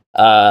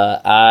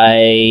 I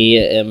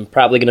am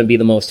probably going to be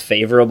the most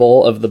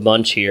favorable of the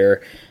bunch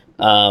here.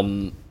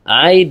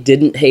 I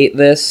didn't hate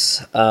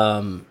this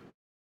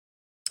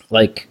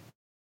like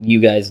you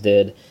guys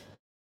did.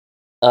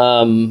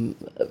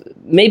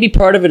 Maybe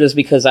part of it is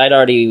because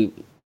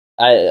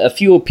a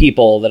few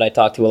people that I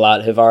talked to a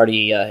lot have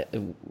already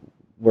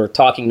were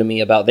talking to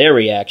me about their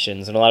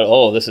reactions, and a lot of,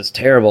 oh, this is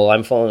terrible,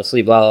 I'm falling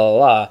asleep, blah, blah,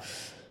 blah.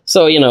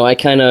 So, I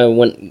kind of,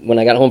 when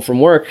I got home from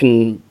work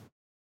and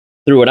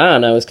threw it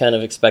on, I was kind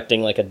of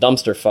expecting like a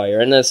dumpster fire,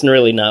 and that's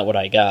really not what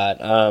I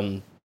got.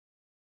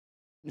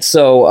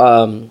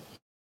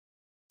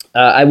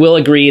 I will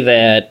agree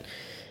that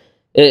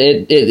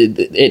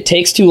it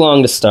takes too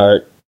long to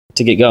start,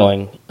 to get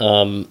going.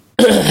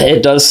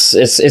 It does.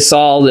 It's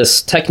all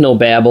this techno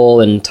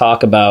babble and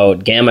talk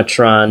about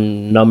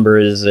Gamatron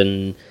numbers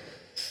and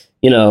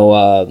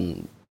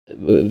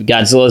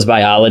Godzilla's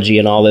biology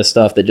and all this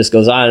stuff that just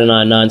goes on and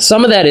on and on.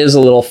 Some of that is a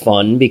little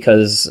fun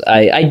because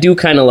I do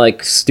kind of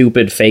like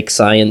stupid fake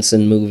science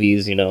in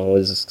movies.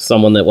 As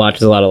someone that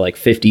watches a lot of like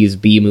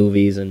 50s B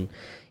movies, and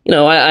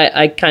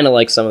I kind of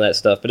like some of that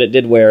stuff. But it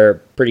did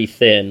wear pretty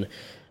thin.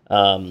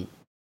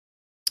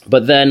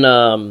 But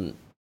then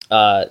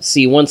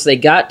see, once they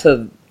got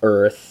to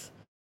Earth,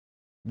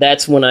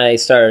 that's when I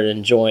started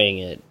enjoying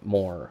it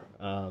more.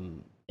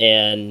 And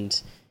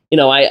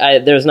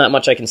there's not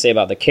much I can say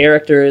about the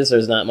characters.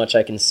 There's not much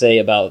I can say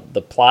about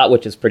the plot,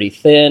 which is pretty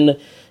thin.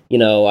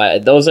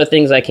 Those are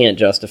things I can't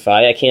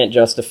justify. I can't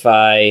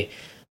justify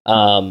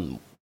why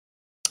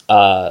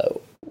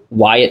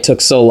it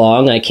took so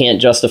long. I can't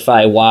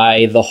justify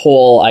why the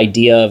whole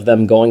idea of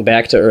them going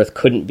back to Earth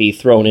couldn't be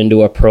thrown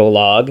into a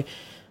prologue.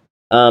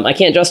 I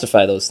can't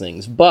justify those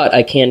things, but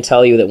I can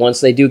tell you that once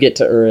they do get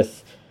to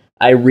Earth,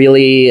 I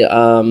really,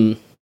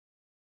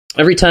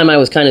 every time I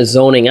was kind of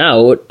zoning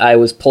out, I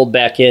was pulled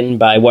back in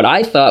by what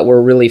I thought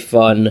were really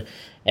fun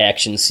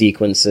action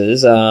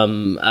sequences,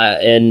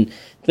 and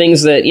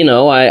things that,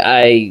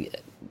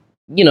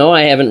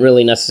 I haven't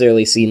really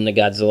necessarily seen the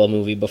Godzilla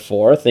movie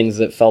before, things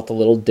that felt a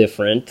little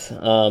different.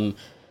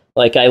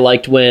 Like I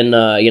liked when,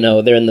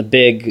 they're in the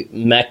big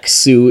mech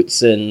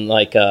suits and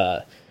like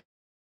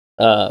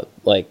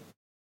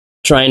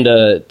trying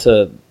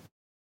to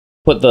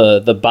put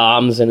the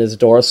bombs in his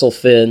dorsal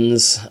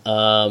fins,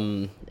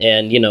 and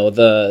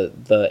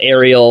the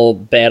aerial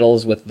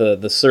battles with the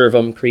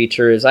servum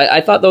creatures. I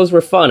thought those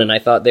were fun, and I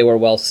thought they were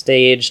well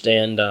staged,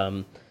 and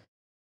I'm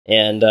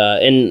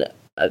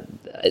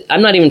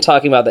not even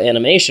talking about the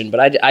animation,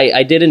 but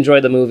I did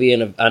enjoy the movie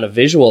on a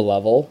visual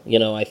level.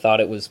 I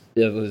thought it was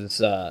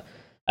I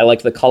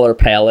liked the color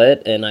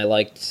palette, and I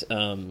liked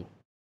a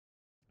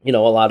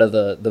lot of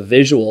the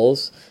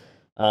visuals.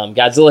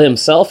 Godzilla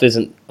himself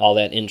isn't all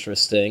that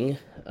interesting,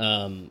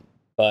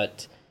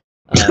 but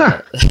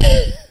don't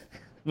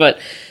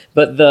laugh.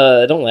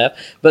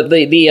 But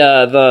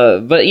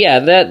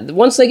that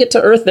once they get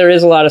to Earth, there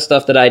is a lot of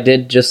stuff that I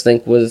did just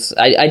think was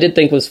I did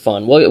think was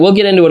fun. We'll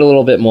get into it a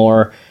little bit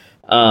more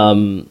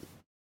when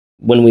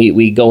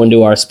we go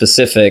into our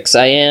specifics.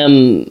 I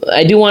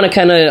do want to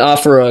kind of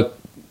offer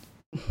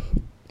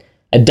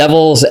a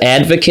devil's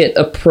advocate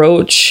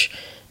approach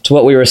to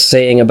what we were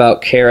saying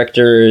about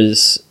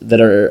characters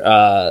that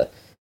are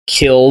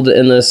killed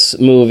in this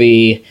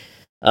movie.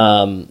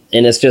 And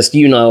it's just,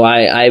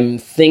 I'm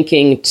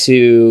thinking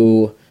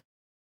to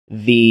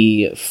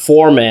the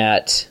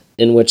format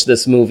in which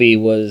this movie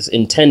was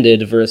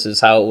intended versus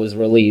how it was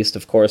released,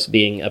 of course,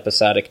 being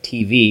episodic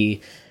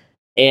TV.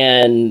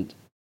 And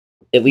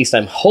at least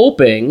I'm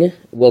hoping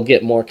we'll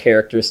get more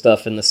character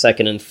stuff in the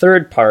second and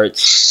third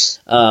parts,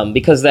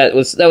 because that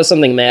was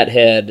something Matt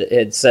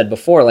had said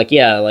before. Like,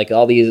 yeah, like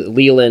all these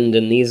Leland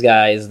and these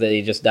guys,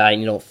 they just die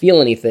and you don't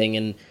feel anything.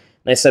 And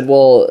I said,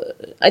 well,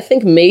 I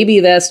think maybe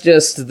that's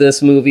just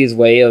this movie's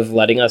way of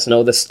letting us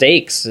know the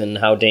stakes and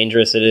how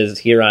dangerous it is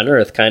here on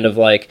Earth. Kind of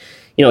like,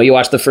 you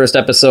watch the first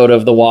episode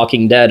of The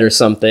Walking Dead or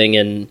something,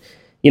 and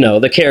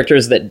the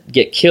characters that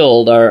get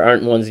killed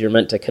aren't ones you're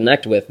meant to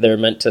connect with. They're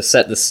meant to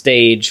set the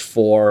stage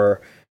for,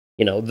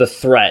 the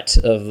threat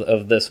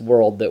of this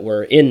world that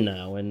we're in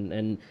now.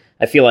 And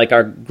I feel like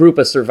our group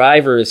of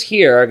survivors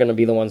here are going to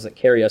be the ones that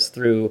carry us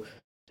through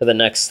to the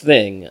next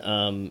thing.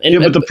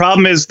 But the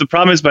problem is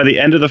by the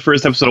end of the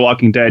first episode of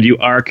Walking Dead, you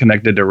are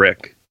connected to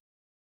Rick.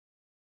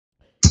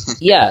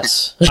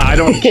 Yes. I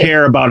don't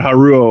care about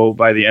Haruo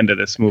by the end of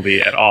this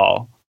movie at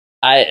all.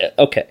 I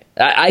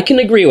can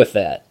agree with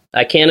that.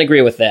 I can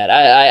agree with that.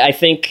 I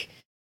think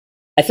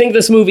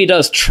this movie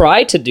does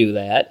try to do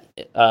that,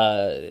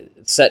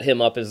 set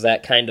him up as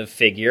that kind of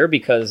figure,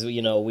 because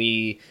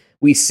we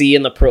see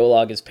in the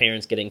prologue his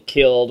parents getting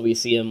killed. We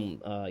see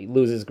him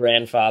lose his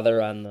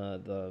grandfather on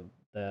the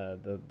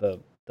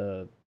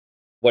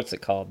what's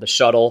it called, the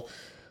shuttle.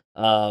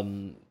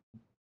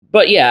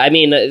 But yeah, I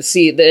mean,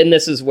 see, and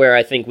this is where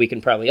I think we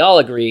can probably all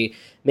agree.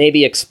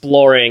 Maybe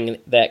exploring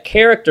that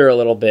character a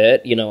little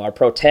bit. Our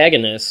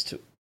protagonist.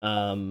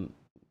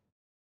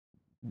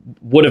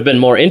 Would have been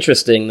more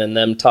interesting than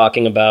them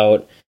talking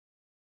about,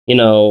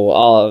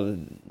 all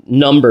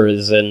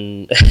numbers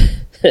and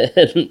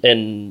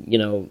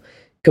and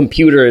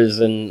computers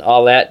and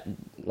all that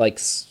like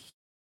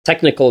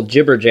technical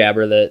jibber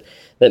jabber that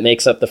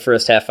makes up the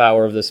first half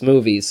hour of this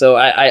movie. So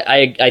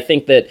I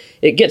think that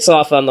it gets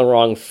off on the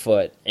wrong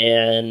foot,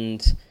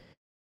 and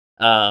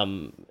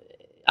I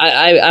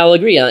I'll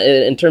agree.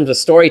 In terms of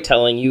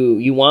storytelling,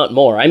 you want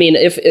more. I mean,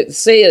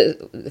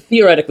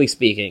 theoretically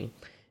speaking,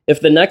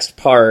 if the next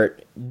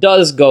part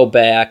does go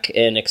back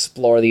and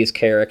explore these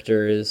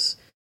characters,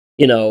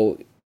 even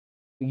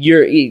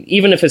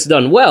if it's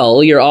done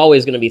well, you're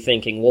always going to be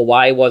thinking, well,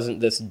 why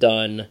wasn't this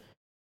done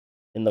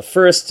in the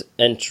first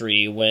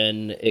entry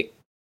when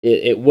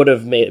it would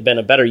have been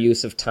a better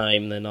use of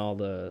time than all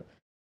the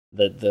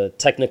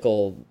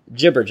technical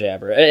jibber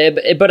jabber.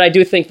 But I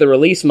do think the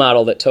release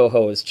model that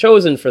Toho has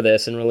chosen for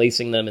this and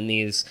releasing them in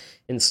these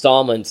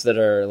installments that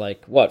are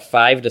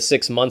 5 to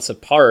 6 months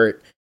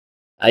apart,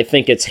 I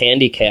think it's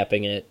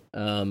handicapping it.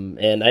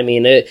 And I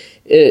mean,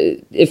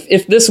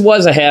 if this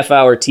was a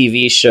half-hour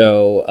TV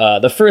show,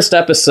 the first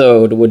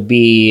episode would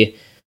be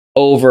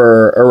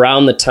over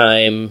around the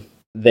time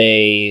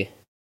they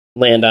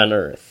land on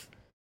Earth.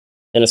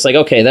 And it's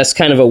okay, that's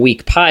kind of a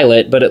weak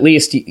pilot, but at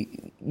least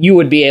you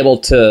would be able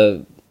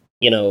to,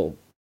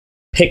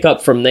 pick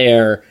up from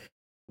there,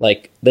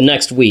 the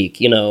next week,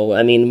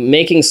 I mean,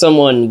 making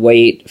someone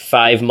wait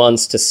 5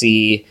 months to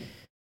see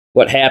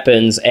what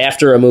happens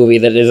after a movie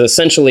that is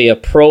essentially a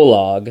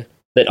prologue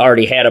that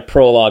already had a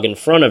prologue in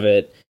front of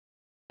it.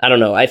 I don't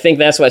know. I think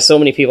that's why so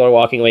many people are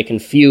walking away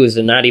confused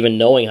and not even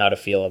knowing how to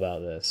feel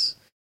about this.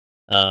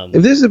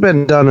 If this had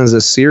been done as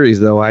a series,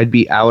 though, I'd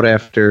be out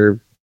after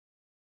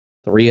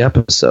 3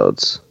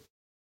 episodes.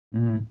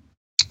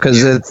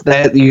 Because it's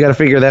that you got to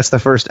figure that's the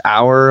first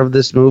hour of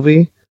this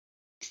movie.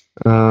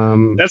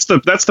 That's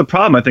the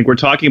problem. I think we're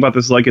talking about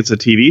this like it's a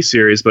TV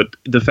series, but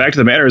the fact of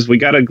the matter is we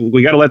gotta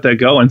let that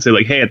go and say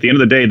hey, at the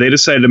end of the day, they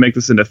decided to make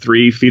this into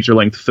 3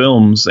 feature-length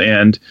films,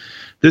 and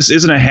this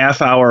isn't a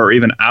half hour or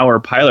even hour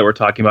pilot we're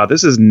talking about.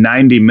 This is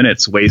 90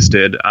 minutes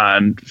wasted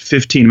on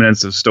 15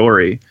 minutes of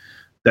story.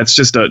 That's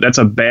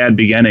a bad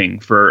beginning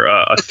for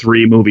a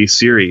 3-movie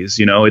series.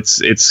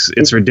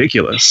 It's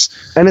ridiculous.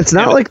 And it's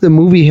not like the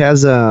movie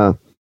has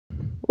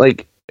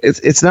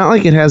it's not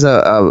like it has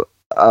a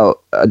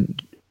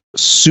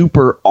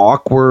super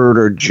awkward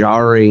or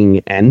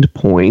jarring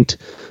endpoint.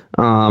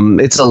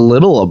 It's a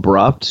little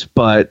abrupt,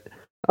 but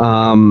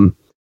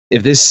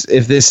if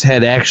this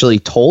had actually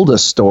told a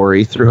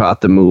story throughout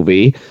the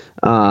movie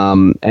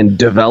and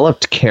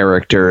developed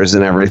characters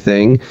and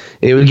everything,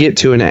 it would get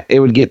to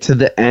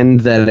the end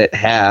that it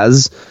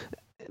has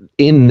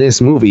in this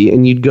movie,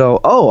 and you'd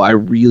go, oh, I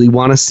really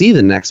want to see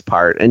the next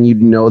part, and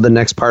you'd know the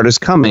next part is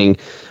coming.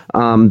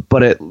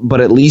 But at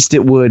least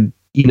it would,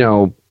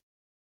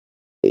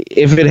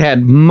 if it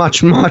had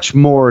much, much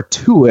more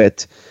to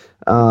it,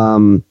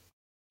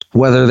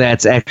 whether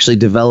that's actually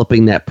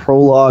developing that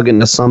prologue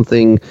into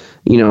something,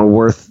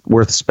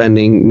 worth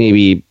spending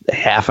maybe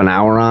half an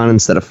hour on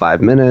instead of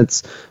 5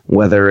 minutes,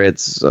 whether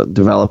it's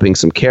developing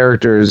some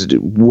characters,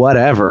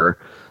 whatever.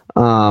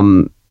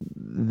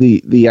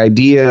 The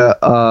idea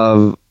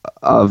of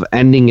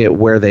ending it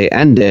where they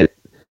end it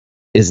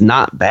is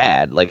not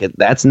bad.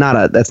 That's not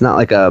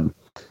like an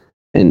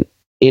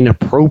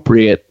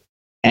inappropriate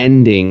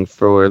ending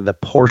for the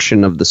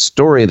portion of the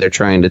story they're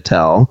trying to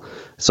tell.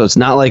 So it's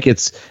not like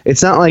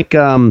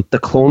the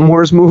Clone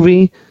Wars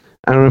movie.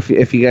 I don't know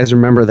if you guys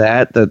remember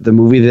that the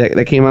movie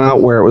that came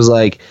out where it was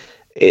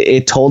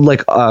it told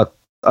a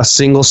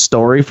single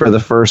story for the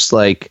first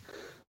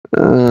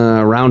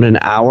around an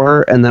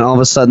hour, and then all of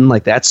a sudden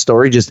that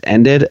story just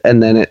ended,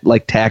 and then it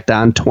tacked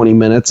on 20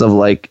 minutes of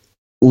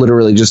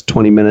literally just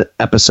 20-minute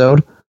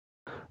episode.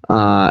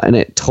 And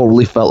it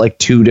totally felt like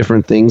 2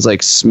 different things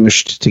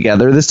smushed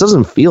together. This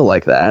doesn't feel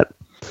like that.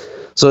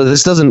 So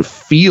this doesn't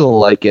feel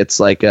like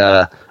it's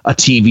a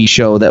TV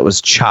show that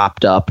was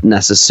chopped up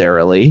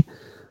necessarily.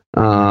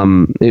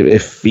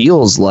 It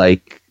feels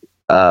like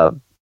a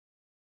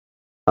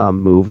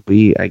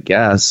movie, I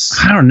guess.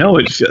 I don't know.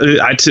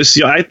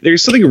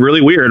 There's something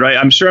really weird, right?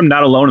 I'm sure I'm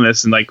not alone in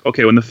this. And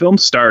okay, when the film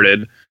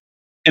started,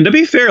 and to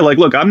be fair,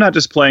 look, I'm not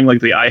just playing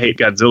the I hate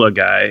Godzilla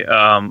guy.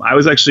 I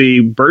was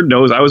actually, Bird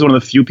knows, I was one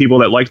of the few people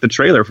that liked the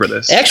trailer for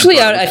this. Actually,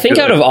 I think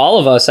out of all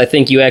of us, I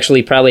think you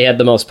actually probably had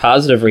the most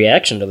positive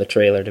reaction to the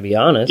trailer, to be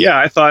honest. Yeah,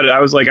 I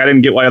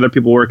didn't get why other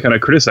people were kind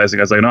of criticizing.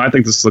 I was no, I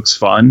think this looks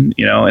fun,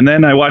 And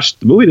then I watched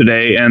the movie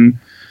today, and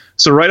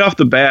so right off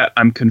the bat,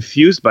 I'm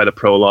confused by the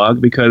prologue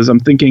because I'm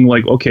thinking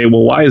okay,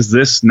 well, why is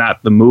this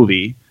not the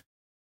movie?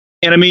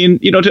 And I mean,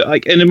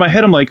 and in my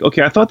head, I'm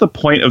okay, I thought the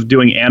point of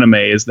doing anime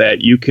is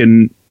that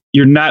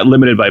you're not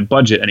limited by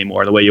budget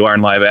anymore the way you are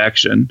in live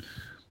action.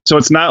 So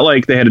it's not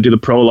like they had to do the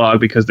prologue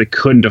because they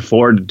couldn't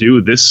afford to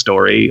do this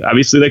story.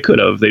 Obviously they could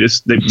have.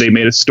 They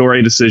made a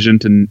story decision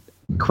to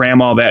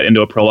cram all that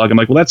into a prologue. I'm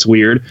well, that's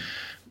weird.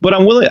 But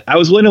I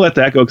was willing to let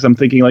that go because I'm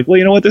thinking well,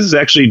 you know what? This is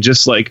actually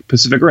just like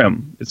Pacific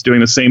Rim. It's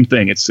doing the same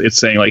thing. It's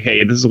saying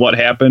hey, this is what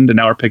happened, and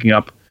now we're picking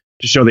up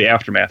to show the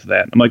aftermath of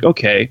that. I'm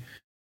okay.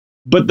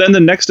 But then the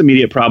next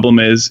immediate problem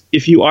is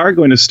if you are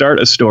going to start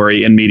a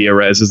story in media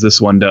res, as this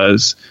one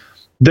does,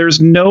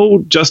 there's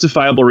no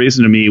justifiable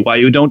reason to me why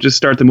you don't just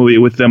start the movie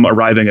with them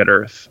arriving at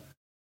Earth.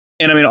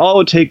 And I mean, all it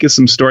would take is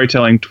some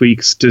storytelling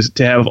tweaks to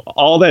have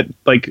all that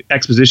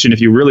exposition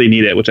if you really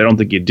need it, which I don't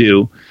think you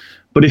do.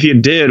 But if you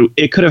did,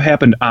 it could have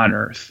happened on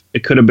Earth.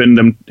 It could have been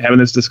them having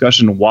this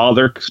discussion while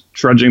they're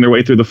trudging their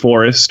way through the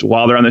forest,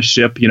 while they're on the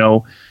ship,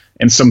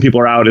 and some people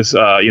are out as,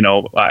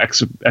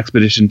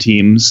 expedition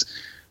teams.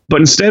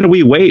 But instead,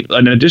 we wait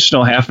an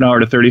additional half an hour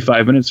to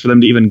 35 minutes for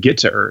them to even get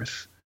to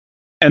Earth.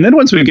 And then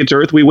once we get to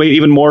Earth, we wait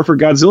even more for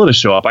Godzilla to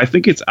show up. I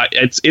think it's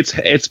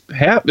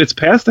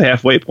past the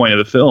halfway point of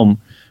the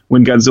film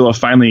when Godzilla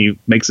finally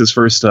makes his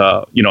first,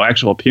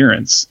 actual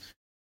appearance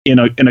in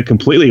a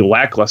completely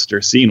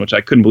lackluster scene, which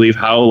I couldn't believe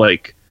how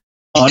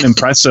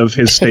unimpressive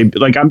his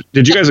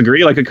did you guys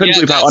agree? I couldn't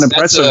believe how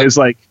unimpressive his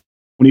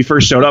when he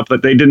first showed up,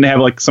 that they didn't have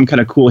some kind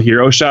of cool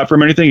hero shot from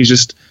him or anything. He's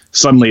just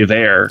suddenly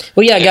there.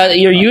 Well, yeah,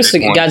 you're used to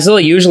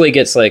Godzilla usually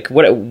gets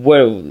what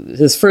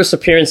his first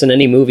appearance in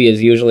any movie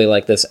is usually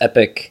this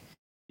epic.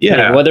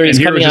 Yeah, whether he's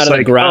coming out of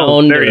the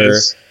ground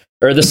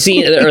or the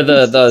scene or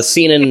the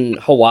scene in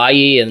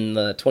Hawaii in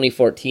the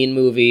 2014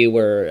 movie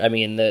where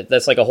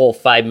that's a whole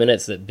 5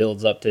 minutes that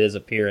builds up to his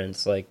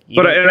appearance. I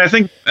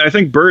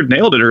think Bird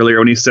nailed it earlier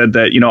when he said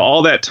that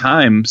all that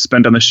time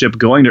spent on the ship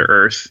going to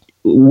Earth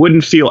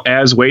wouldn't feel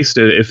as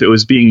wasted if it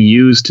was being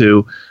used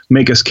to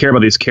make us care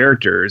about these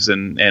characters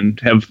and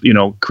have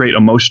create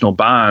emotional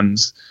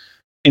bonds.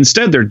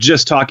 Instead, they're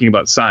just talking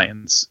about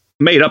science.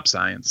 Made up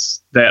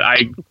science that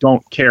I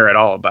don't care at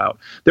all about.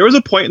 There was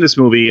a point in this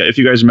movie, if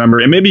you guys remember,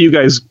 and maybe you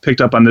guys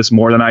picked up on this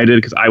more than I did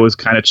because I was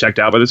kind of checked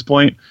out by this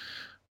point.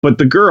 But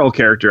the girl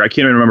character, I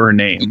can't even remember her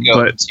name.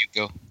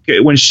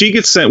 When she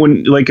gets sent,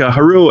 when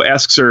Haru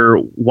asks her,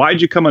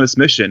 "Why'd you come on this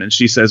mission?" and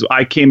she says,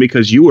 "I came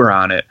because you were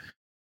on it."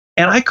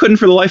 And I couldn't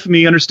for the life of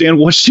me understand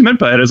what she meant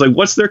by it. I was like,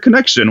 "What's their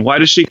connection? Why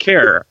does she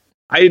care?"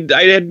 I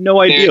had no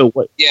idea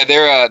what. Yeah,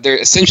 they're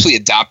essentially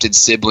adopted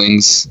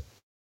siblings.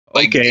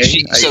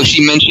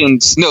 She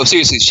mentions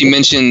she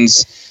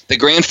mentions the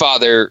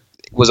grandfather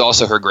was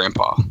also her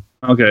grandpa.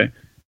 Okay.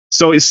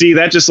 So see,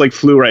 that just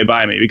flew right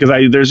by me because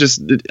I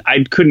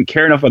couldn't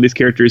care enough about these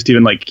characters to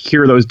even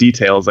hear those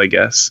details, I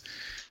guess.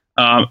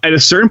 At a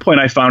certain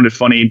point I found it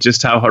funny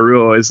just how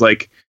Haruo is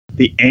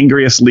the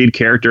angriest lead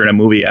character in a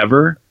movie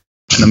ever.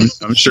 And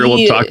I'm sure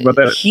we'll talk about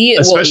that.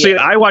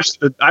 I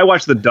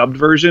watched the dubbed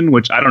version,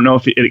 which I don't know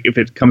if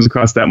it comes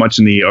across that much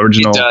in the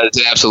original. It does.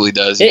 It absolutely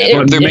does.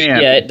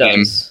 It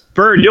does.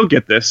 Bird, you'll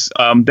get this.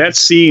 That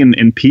scene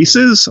in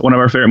Pieces, one of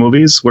our favorite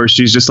movies, where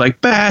she's just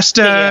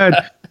bastard.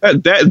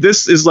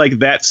 This is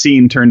that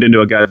scene turned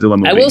into a Godzilla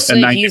movie. I will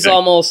say he's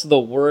almost the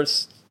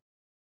worst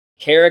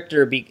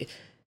character.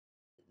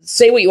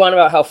 Say what you want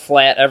about how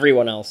flat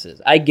everyone else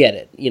is. I get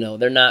it.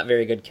 They're not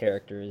very good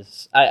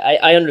characters.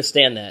 I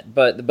understand that.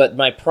 But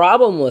my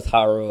problem with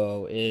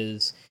Haruo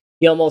is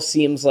he almost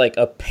seems like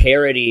a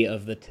parody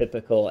of the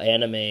typical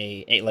anime,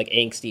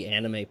 angsty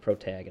anime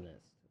protagonist.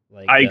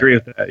 I agree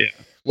with that, yeah.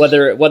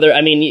 Whether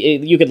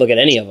you could look at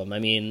any of them.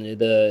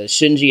 The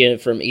Shinji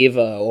from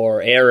Eva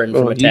or Eren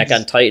from Attack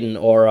on Titan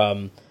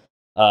or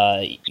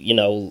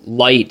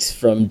Light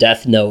from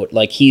Death Note.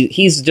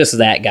 He's just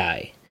that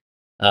guy.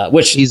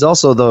 Which he's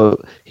also the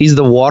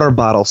water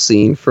bottle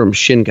scene from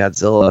Shin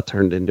Godzilla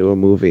turned into a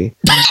movie.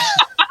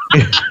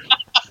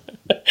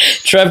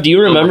 Trev, do you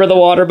remember the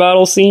water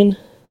bottle scene?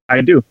 I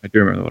do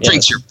remember the water.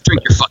 Drink your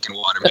fucking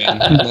water, man.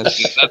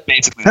 That's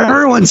basically.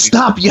 Everyone,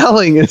 stop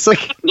yelling! It's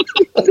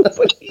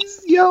but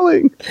he's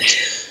yelling.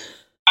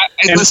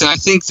 Listen, I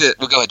think that.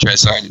 Well, go ahead, Trev.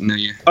 Sorry, I didn't know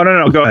you. Oh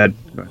no, go ahead.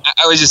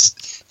 I was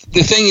just.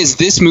 The thing is,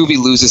 this movie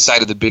loses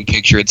sight of the big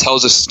picture. It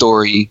tells a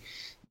story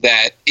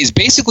that is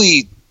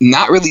basically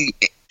not really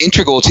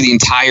integral to the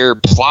entire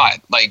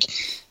plot.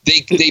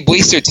 They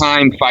waste their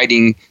time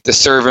fighting the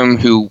Servum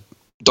who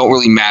don't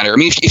really matter.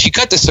 If you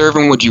cut the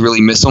Servum, would you really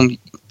miss them?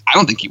 I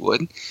don't think you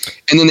would.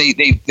 And then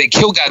they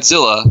kill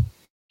Godzilla,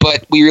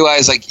 but we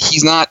realize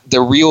he's not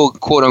the real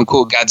quote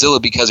unquote Godzilla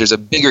because there's a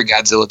bigger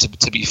Godzilla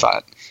to be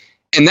fought.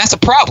 And that's a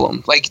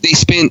problem. They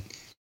spent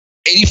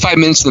 85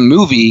 minutes of the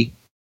movie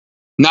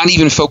not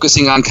even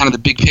focusing on kind of the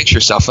big picture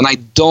stuff, and I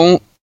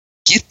don't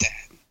get that.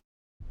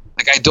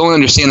 I don't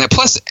understand that.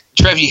 Plus,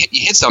 Trev, you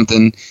hit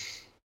something.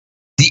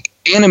 The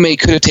anime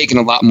could have taken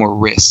a lot more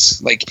risks.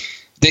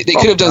 They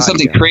could have done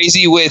something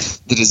crazy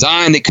with the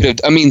design. They could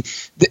have.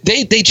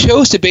 They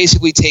chose to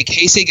basically take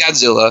Heisei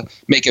Godzilla,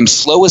 make him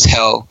slow as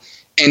hell,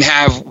 and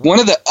have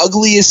one of the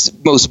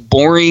ugliest, most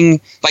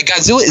boring.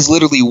 Godzilla is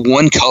literally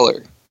one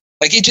color.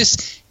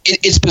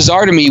 It's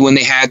bizarre to me when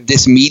they had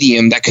this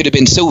medium that could have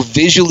been so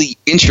visually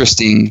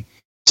interesting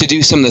to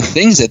do some of the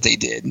things that they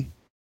did.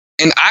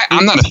 And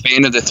I'm not a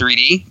fan of the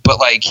 3D, but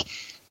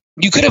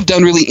you could have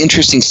done really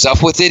interesting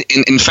stuff with it.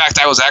 And in fact,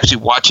 I was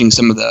actually watching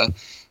some of the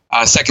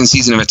second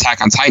season of Attack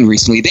on Titan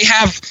recently. They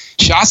have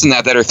shots in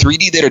that are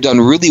 3D that are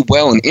done really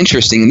well and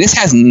interesting. And this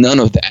has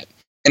none of that.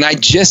 And I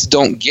just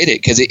don't get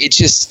it because it's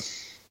just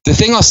the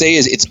thing I'll say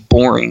is it's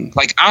boring.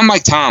 I'm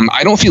like Tom.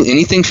 I don't feel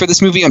anything for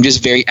this movie. I'm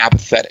just very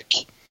apathetic.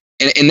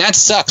 And that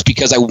sucks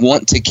because I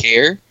want to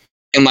care.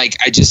 And I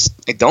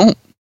don't.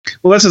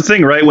 Well, that's the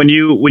thing, right? When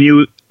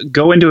you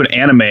go into an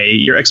anime,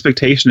 your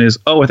expectation is,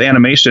 with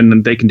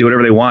animation, they can do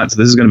whatever they want. So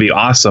this is going to be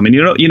awesome. And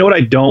you know what I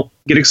don't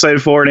get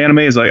excited for in anime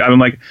is I'm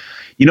what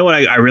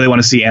I really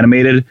want to see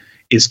animated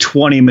is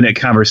 20-minute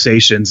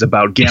conversations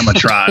about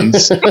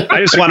Gamatrons. I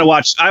just want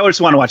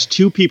to watch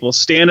two people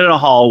stand in a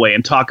hallway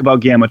and talk about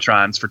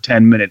Gamatrons for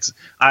 10 minutes.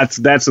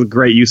 That's a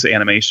great use of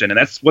animation, and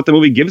that's what the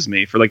movie gives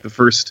me for like the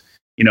first,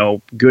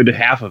 good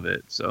half of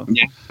it. So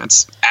yeah,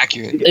 that's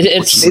accurate.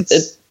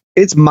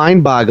 It's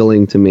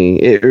mind-boggling to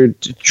me.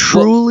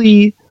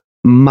 Truly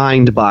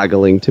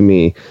mind-boggling to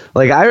me.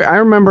 Like I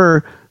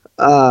remember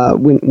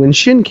when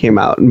Shin came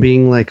out and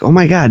being like, oh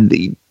my god,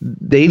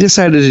 they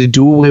decided to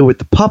do away with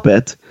the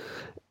puppet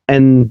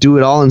and do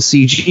it all in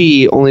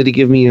CG, only to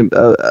give me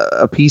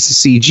a piece of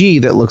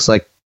CG that looks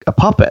like a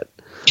puppet.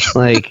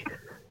 Like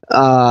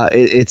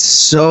it's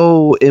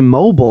so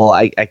immobile.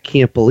 I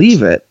can't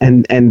believe it.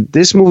 And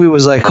this movie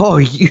was like, oh,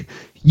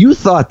 you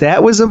thought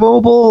that was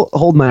immobile?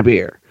 Hold my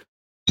beer.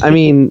 I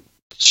mean,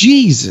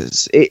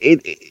 Jesus,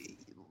 it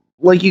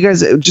like you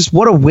guys, just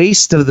what a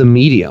waste of the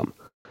medium.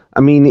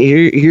 I mean,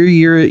 here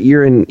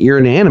you're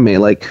an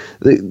anime. Like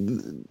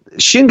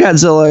Shin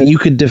Godzilla, you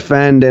could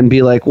defend and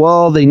be like,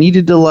 well, they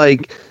needed to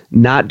like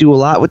not do a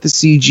lot with the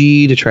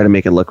CG to try to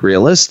make it look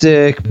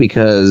realistic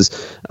because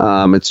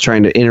it's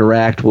trying to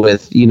interact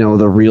with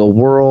the real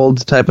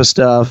world type of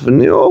stuff.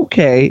 And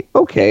okay,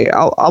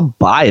 I'll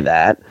buy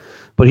that.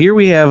 But here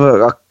we have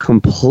a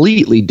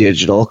completely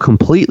digital,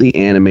 completely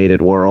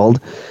animated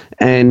world,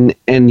 and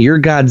your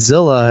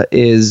Godzilla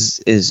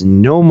is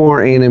no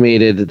more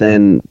animated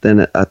than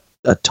a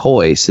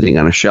toy sitting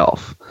on a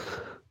shelf.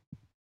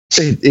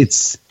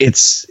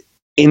 It's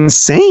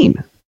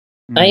insane.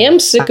 I am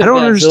sick of I don't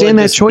Godzilla understand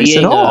that just choice being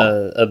at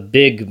all. A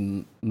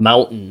big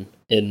mountain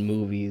in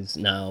movies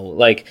now.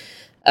 Like,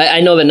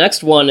 I know the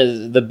next one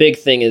is the big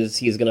thing is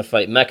he's going to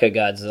fight Mecha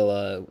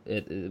Godzilla.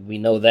 We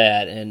know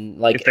that, and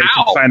like if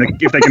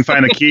they can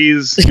find the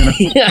keys,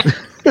 yeah,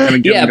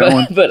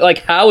 but like,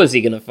 how is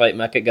he going to fight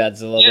Mecha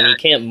Godzilla when he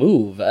can't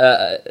move? Do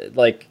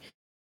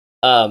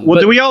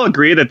we all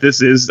agree that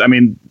this is? I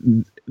mean,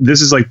 this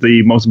is like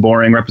the most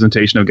boring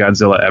representation of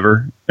Godzilla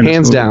ever,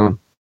 hands down.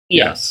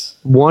 Yes,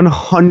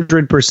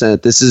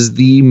 100%. This is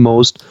the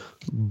most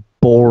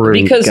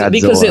boring because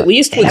Godzilla at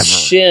least with ever.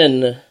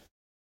 Shin.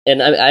 And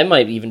I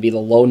might even be the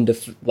lone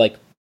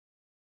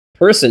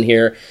person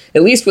here.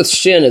 At least with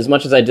Shin, as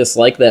much as I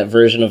dislike that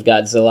version of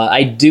Godzilla,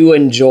 I do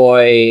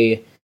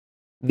enjoy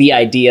the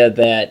idea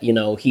that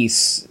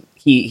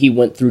he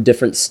went through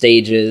different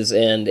stages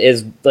and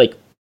is like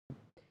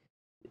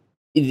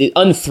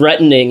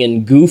unthreatening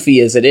and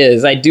goofy as it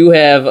is. I do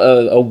have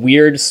a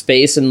weird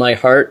space in my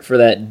heart for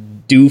that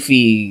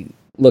doofy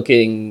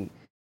looking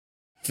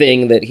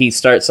thing that he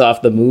starts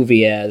off the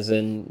movie as.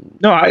 And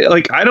no, I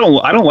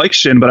don't like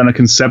Shin, but on a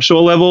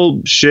conceptual level,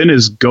 Shin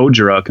is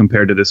Gojira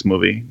compared to this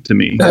movie to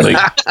me. Like,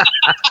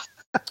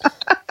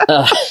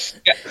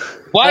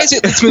 why is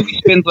it this movie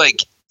spends like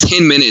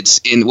 10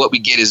 minutes and what we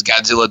get is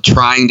Godzilla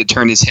trying to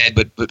turn his head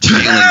but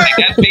failing? Like,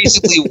 that's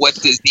basically what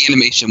the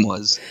animation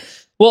was.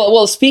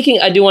 Well, speaking,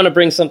 I do want to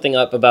bring something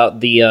up about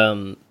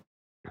the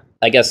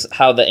I guess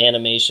how the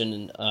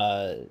animation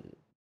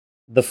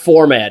the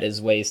format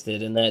is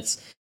wasted, and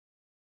that's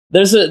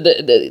there's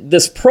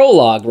this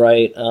prologue,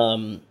 right?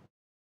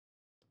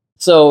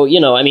 So,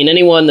 I mean,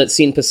 anyone that's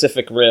seen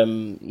Pacific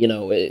Rim,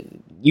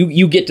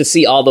 you get to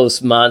see all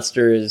those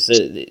monsters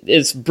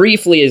as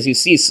briefly as you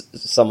see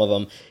some of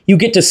them. You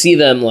get to see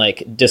them,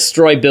 like,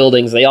 destroy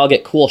buildings. They all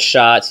get cool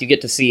shots. You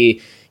get to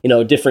see,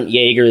 different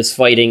Jaegers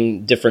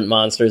fighting different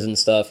monsters and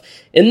stuff.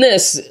 In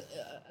this,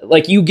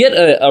 like, you get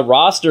a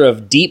roster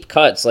of deep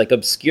cuts, like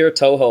obscure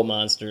Toho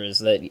monsters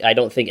that I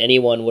don't think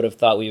anyone would have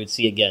thought we would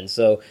see again.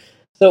 So,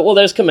 well,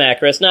 there's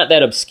Kamakura. Not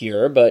that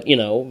obscure, but,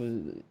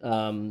 and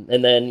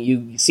then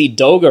you see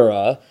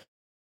Dogora,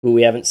 who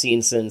we haven't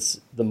seen since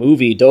the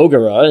movie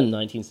Dogora in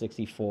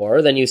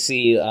 1964. Then you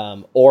see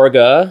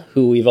Orga,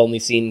 who we've only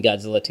seen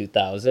Godzilla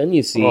 2000.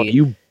 You see... Oh,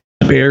 you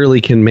barely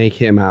can make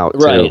him out,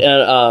 right,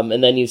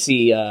 and then you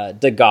see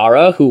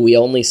Dagara, who we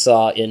only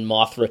saw in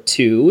Mothra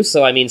 2.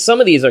 So, I mean, some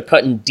of these are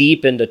cutting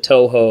deep into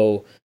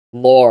Toho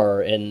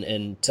lore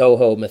and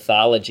Toho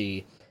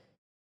mythology.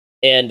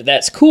 And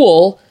that's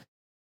cool,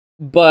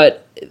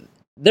 but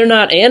they're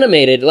not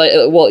animated. Like,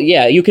 well,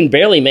 yeah, you can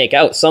barely make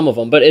out some of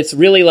them, but it's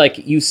really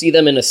like you see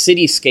them in a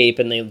cityscape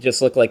and they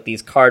just look like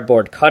these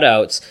cardboard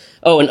cutouts.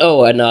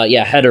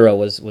 Hedera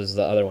was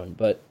the other one,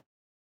 but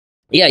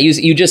yeah,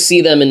 you just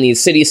see them in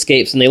these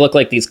cityscapes and they look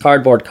like these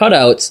cardboard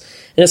cutouts,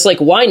 and it's like,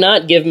 why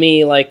not give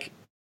me like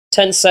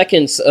 10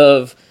 seconds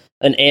of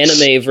an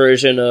anime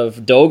version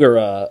of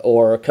Dogora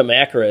or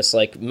Kamakura,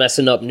 like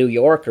messing up New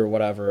York or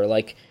whatever?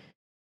 Like,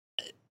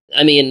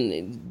 I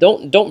mean,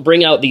 don't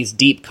bring out these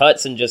deep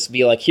cuts and just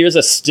be like, here's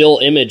a still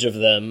image of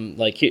them,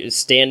 like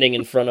standing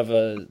in front of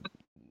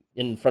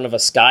a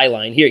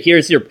skyline.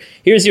 Here's your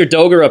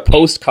Dogora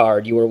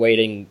postcard you were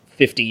waiting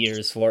 50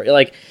 years for.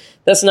 Like,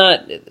 that's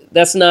not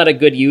a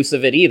good use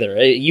of it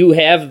either. You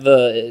have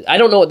I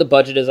don't know what the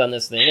budget is on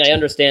this thing. I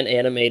understand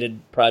animated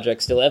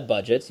projects still have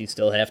budgets. You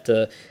still have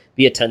to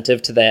be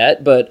attentive to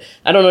that, but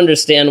I don't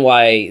understand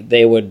why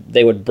they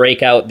would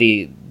break out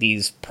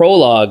these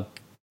prologue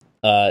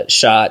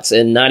shots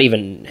and not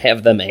even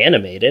have them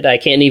animated. I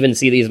can't even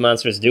see these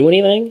monsters do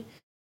anything.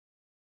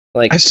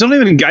 Like,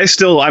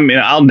 I mean,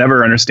 I'll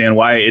never understand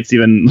why it's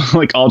even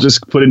like all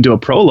just put into a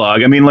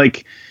prologue. I mean,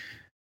 like,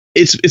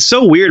 it's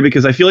so weird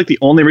because I feel like the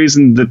only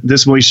reason that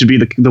this movie should be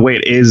the way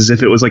it is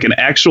if it was like an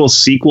actual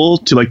sequel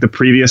to like the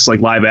previous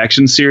like live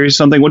action series or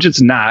something, which it's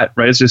not,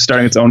 right? It's just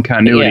starting its own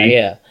continuity.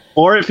 Yeah.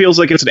 Or it feels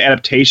like it's an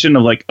adaptation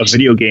of like a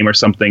video game or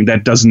something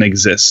that doesn't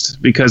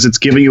exist because it's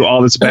giving you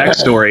all this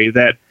backstory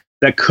that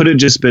could have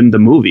just been the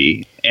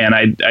movie, and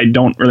I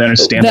don't really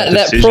understand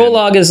that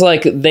prologue is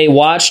like they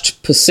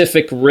watched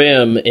Pacific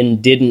Rim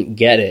and didn't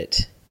get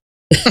it.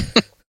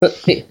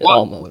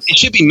 Almost. It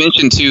should be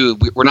mentioned too.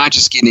 We're not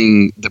just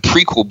getting the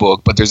prequel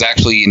book, but there's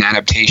actually an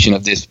adaptation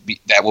of this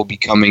that will be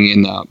coming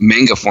in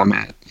manga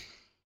format.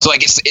 So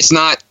like it's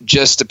not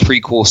just the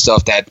prequel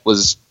stuff that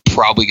was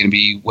probably going to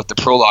be what the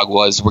prologue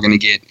was. We're going to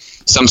get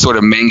some sort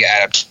of manga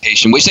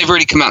adaptation, which they've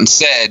already come out and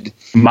said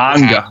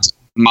manga,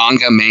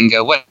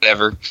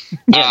 whatever.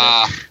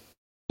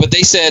 But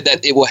they said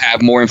that it will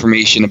have more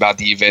information about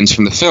the events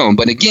from the film.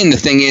 But again, the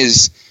thing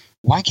is,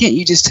 why can't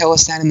you just tell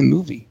us that in the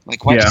movie?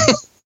 Like, why? Yeah.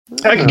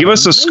 Heck, give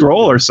us a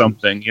scroll or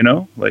something, you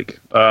know? Like,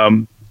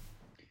 and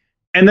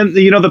then,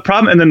 you know, the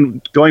problem, and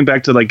then going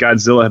back to like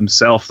Godzilla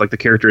himself, like the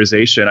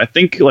characterization, I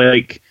think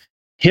like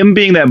him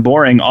being that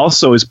boring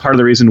also is part of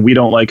the reason we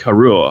don't like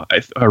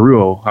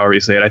Haruo, however you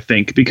say it, I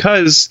think,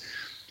 because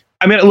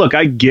I mean, look,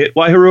 I get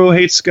why Haruo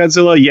hates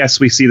Godzilla. Yes,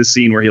 we see the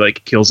scene where he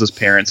like kills his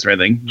parents and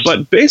everything.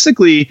 But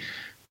basically,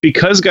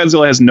 because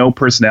Godzilla has no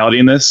personality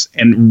in this,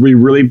 and we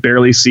really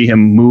barely see him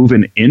move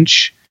an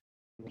inch,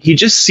 he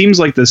just seems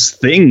like this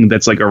thing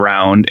that's like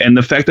around. And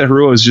the fact that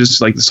Haruo is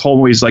just like this whole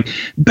movie is like,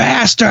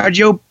 bastard,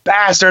 you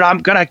bastard, I'm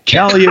gonna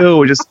kill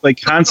you. Just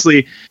like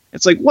constantly.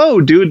 It's like,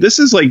 whoa, dude, this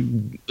is like,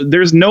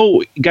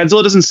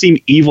 Godzilla doesn't seem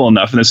evil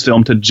enough in this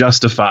film to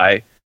justify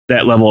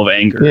that level of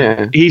anger.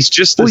 Yeah. He's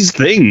just this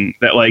thing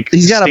that like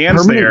he's got a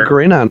permanent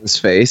grin on his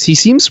face. He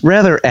seems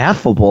rather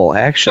affable,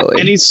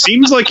 actually. And he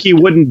seems like he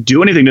wouldn't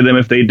do anything to them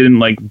if they didn't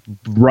like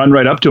run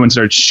right up to him and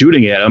start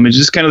shooting at him. It's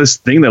just kind of this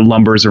thing that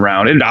lumbers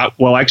around. And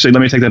well, actually,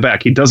 let me take that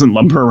back. He doesn't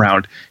lumber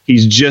around.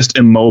 He's just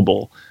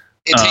immobile.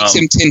 It takes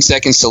him 10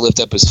 seconds to lift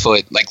up his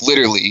foot. Like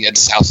literally,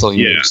 that's how slow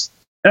he moves.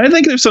 And I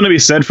think there's something to be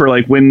said for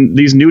like when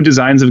these new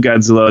designs of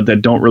Godzilla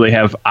that don't really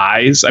have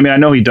eyes. I mean, I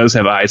know he does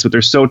have eyes, but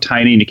they're so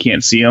tiny and you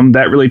can't see them.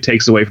 That really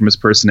takes away from his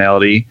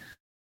personality.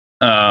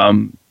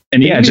 And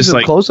yeah, just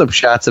like close-up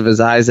shots of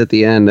his eyes at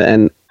the end.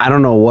 And I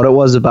don't know what it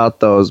was about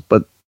those,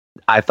 but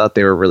I thought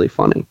they were really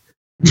funny.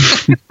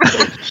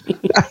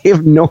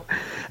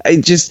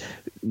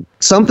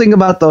 Something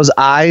about those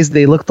eyes.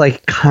 They looked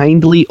like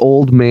kindly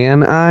old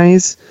man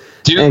eyes.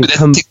 Dude,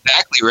 that's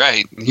exactly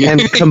right.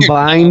 And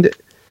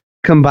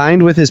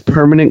combined with his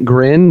permanent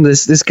grin,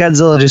 this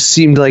Godzilla just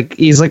seemed like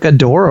he's like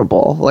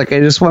adorable. Like I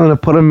just wanted to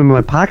put him in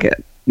my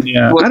pocket.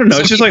 Yeah, I don't know.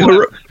 It's just like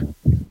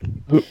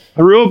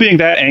Haruo being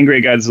that angry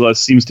at Godzilla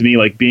seems to me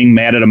like being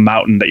mad at a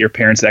mountain that your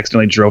parents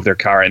accidentally drove their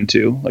car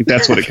into. Like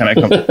that's what it kind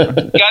of comes from.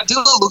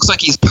 Godzilla looks like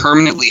he's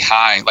permanently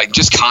high, like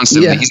just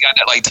constantly. Yeah. He's got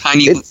that like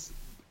tiny.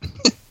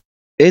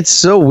 It's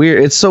so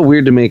weird. It's so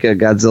weird to make a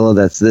Godzilla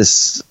that's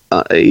this,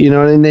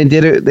 and they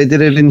did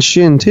it in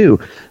Shin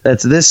too.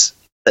 That's this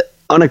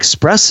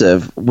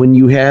unexpressive when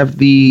you have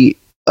the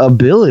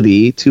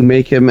ability to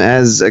make him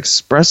as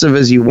expressive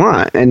as you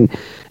want. And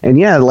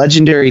yeah,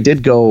 Legendary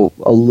did go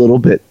a little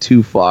bit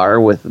too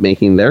far with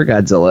making their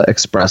Godzilla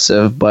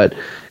expressive, but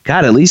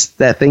God, at least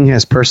that thing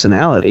has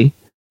personality.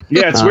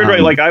 Yeah, it's weird,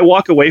 right? Like I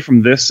walk away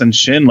from this and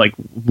Shin like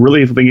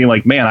really thinking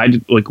like,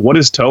 man, what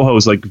is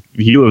Toho's like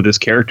view of this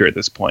character at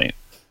this point?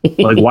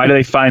 Like, why do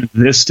they find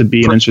this to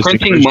be an interesting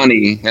printing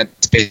money?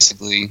 That's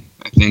basically,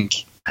 I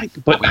think. I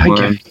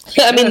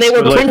mean, they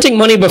were printing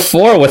money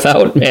before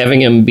without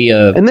having him be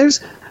a. And there's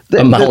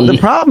the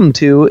problem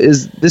too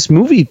is this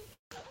movie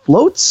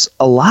floats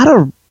a lot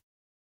of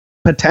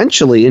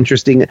potentially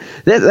interesting.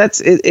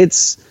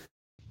 It's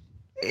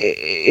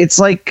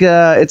like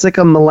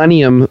a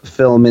Millennium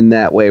film in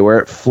that way, where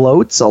it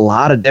floats a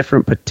lot of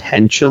different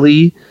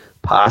potentially,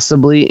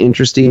 possibly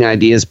interesting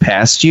ideas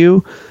past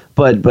you.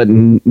 But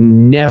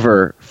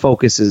never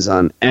focuses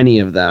on any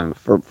of them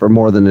for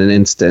more than an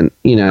instant.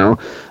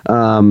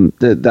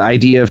 The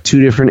idea of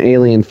two different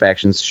alien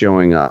factions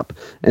showing up,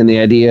 and the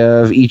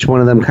idea of each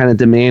one of them kind of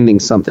demanding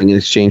something in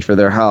exchange for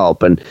their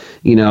help, and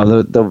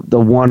the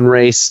one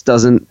race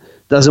doesn't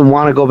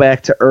want to go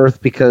back to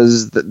Earth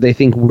because they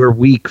think we're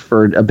weak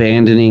for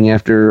abandoning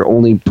after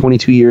only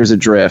 22 years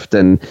adrift,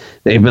 and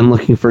they've been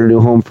looking for a new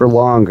home for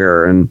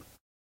longer. And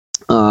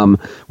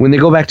when they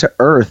go back to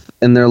Earth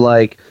and they're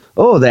like,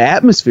 oh, the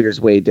atmosphere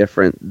is way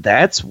different.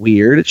 That's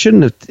weird. It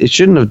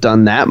shouldn't have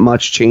done that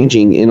much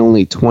changing in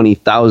only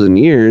 20,000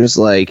 years.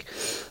 Like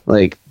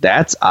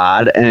that's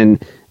odd.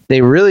 And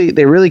they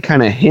really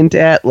kind of hint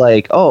at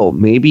like, oh,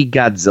 maybe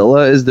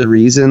Godzilla is the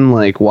reason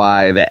like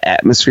why the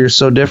atmosphere is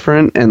so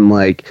different, and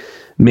like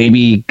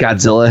maybe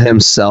Godzilla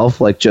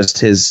himself, like just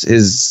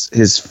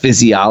his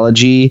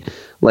physiology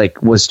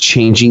like was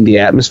changing the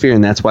atmosphere,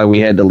 and that's why we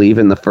had to leave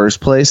in the first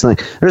place. And,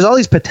 like, there's all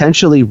these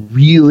potentially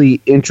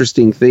really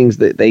interesting things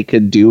that they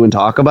could do and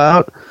talk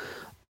about,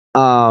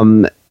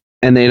 and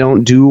they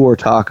don't do or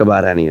talk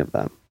about any of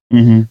them.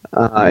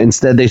 Mm-hmm.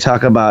 Instead, they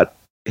talk about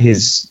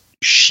his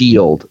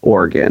shield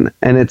organ,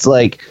 and it's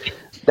like,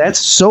 that's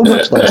so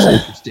much less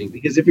interesting,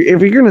 because if you're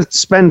going to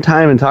spend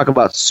time and talk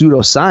about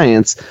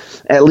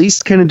pseudoscience, at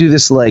least kind of do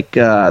this like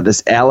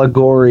this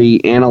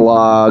allegory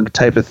analog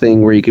type of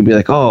thing where you could be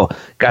like, oh,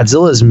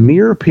 Godzilla's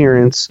mere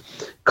appearance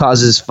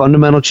causes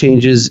fundamental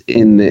changes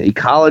in the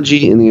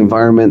ecology and the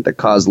environment that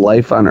cause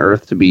life on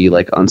Earth to be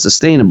like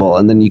unsustainable.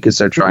 And then you could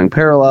start drawing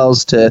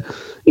parallels to,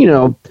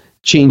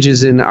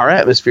 changes in our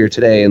atmosphere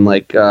today, and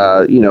like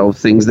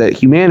things that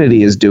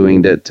humanity is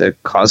doing to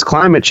cause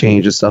climate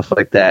change and stuff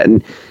like that.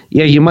 And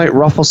yeah, you might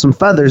ruffle some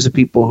feathers of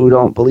people who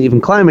don't believe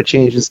in climate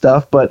change and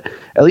stuff, but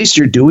at least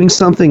you're doing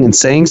something and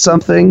saying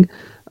something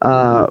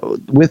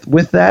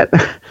with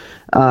that.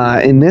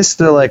 In this,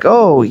 they're like,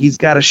 oh, he's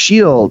got a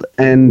shield,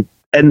 and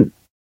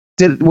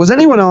was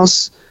anyone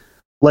else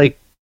like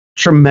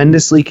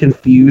tremendously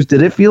confused?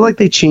 Did it feel like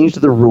they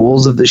changed the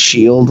rules of the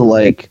shield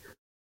like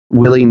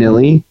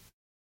willy-nilly?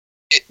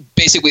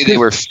 Basically, they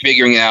were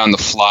figuring it out on the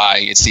fly,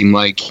 it seemed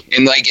like.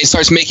 And like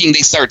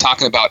they start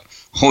talking about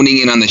honing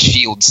in on the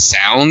shield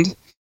sound.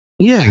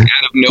 Yeah. Like,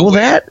 out of nowhere.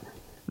 Well,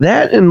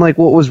 that and like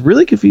what was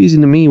really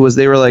confusing to me was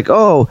they were like,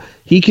 oh,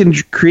 he can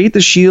create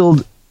the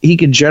shield, he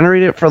could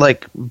generate it for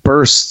like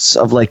bursts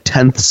of like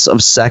tenths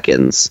of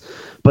seconds.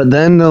 But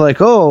then they're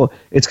like, oh,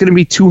 it's going to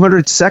be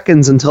 200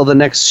 seconds until the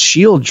next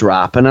shield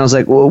drop. And I was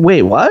like, well,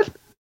 wait, what?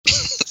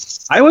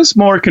 I was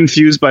more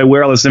confused by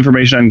where all this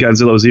information on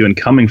Godzilla was even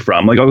coming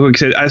from. Like,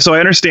 okay, so I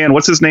understand,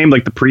 what's his name?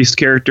 Like the priest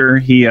character,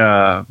 he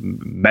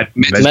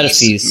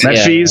Metaphys.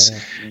 Yeah.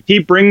 He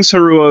brings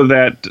Haruo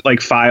that like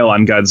file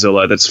on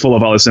Godzilla that's full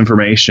of all this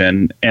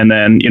information, and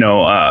then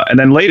and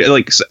then later,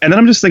 and then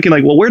I'm just thinking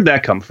like, well, where'd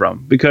that come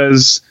from?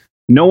 Because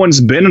no one's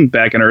been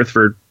back on Earth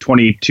for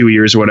 22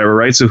 years or whatever,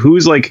 right? So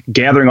who's like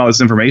gathering all this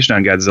information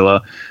on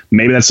Godzilla?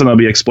 Maybe that's something that'll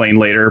be explained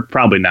later.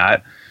 Probably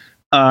not.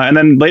 And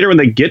then later when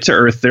they get to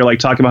Earth, they're like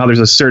talking about how there's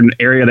a certain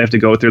area they have to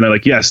go through. And they're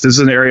like, yes, this is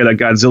an area that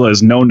Godzilla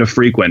is known to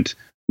frequent.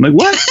 I'm like,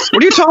 what?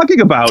 What are you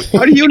talking about?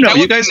 How do you know?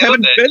 You guys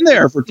haven't been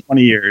there for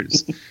 20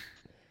 years.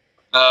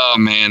 Oh,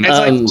 man. It's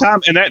like,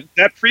 Tom, and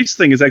that priest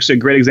thing is actually a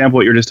great example of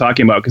what you're just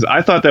talking about, because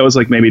I thought that was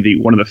like maybe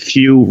one of the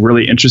few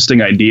really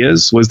interesting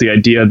ideas, was the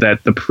idea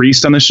that the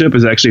priest on the ship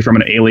is actually from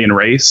an alien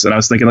race. And I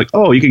was thinking like,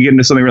 oh, you could get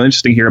into something really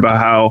interesting here about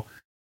how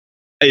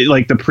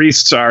like the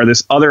priests are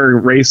this other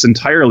race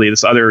entirely,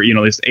 this other,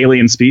 this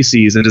alien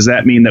species. And does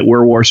that mean that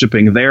we're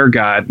worshiping their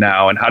god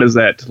now? And how does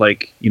that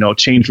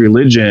change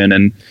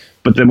religion?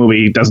 But the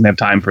movie doesn't have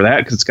time for that,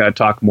 because it's got to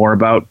talk more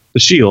about the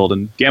shield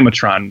and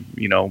Gamatron,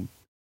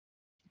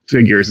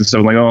 figures and stuff.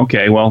 I'm like, oh,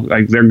 okay, well,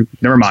 they're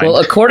never mind. Well,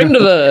 according to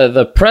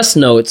the press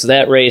notes,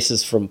 that race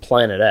is from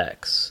Planet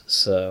X.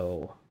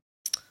 So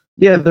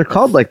yeah, they're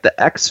called like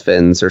the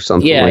X-Fins or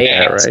something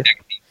that, right?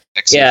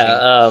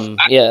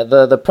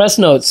 The press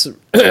notes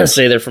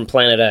say they're from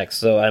Planet X,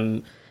 so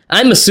I'm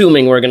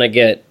assuming we're gonna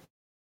get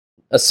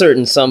a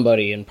certain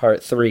somebody in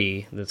part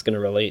 3 that's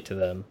gonna relate to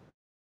them.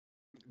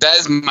 That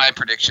is my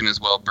prediction as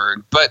well,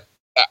 Bird. But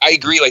I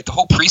agree, like the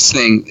whole priest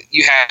thing,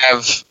 you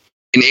have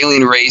an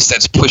alien race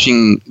that's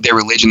pushing their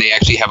religion. They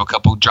actually have a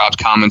couple dropped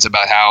comments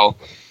about how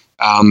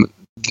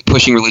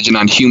pushing religion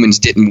on humans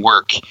didn't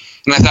work.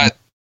 And I thought,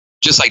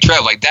 just like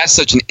Trev, like that's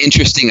such an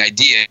interesting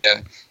idea.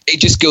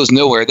 It just goes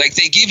nowhere. Like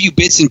they give you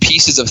bits and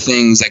pieces of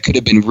things that could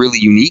have been really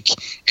unique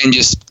and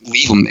just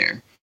leave them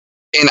there.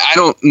 And I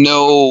don't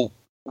know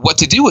what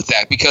to do with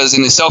that, because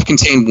in a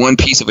self-contained one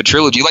piece of a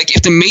trilogy, like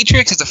if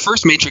the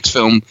first Matrix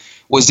film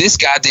was this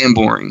goddamn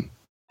boring,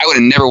 I would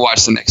have never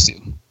watched the next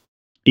two.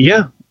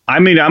 Yeah. I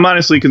mean, I'm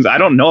honestly, because I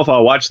don't know if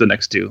I'll watch the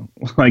next two,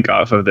 like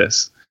off of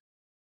this.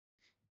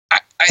 I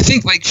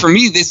think like for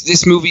me,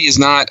 this movie is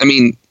not, I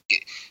mean,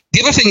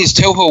 the other thing is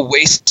Toho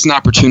wastes an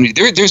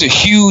opportunity. There's a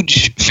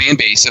huge fan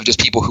base of just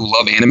people who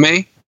love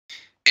anime.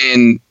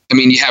 And I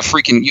mean, you have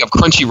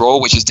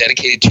Crunchyroll, which is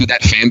dedicated to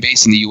that fan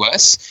base in the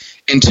US,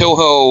 and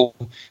Toho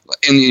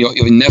and you have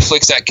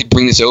Netflix that could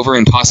bring this over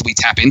and possibly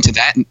tap into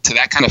that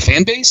kind of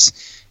fan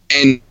base.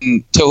 And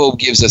Toho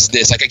gives us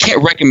this. Like I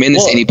can't recommend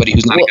this to anybody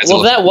who's not a Godzilla fan.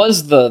 Well, that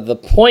was the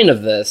point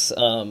of this.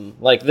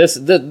 Like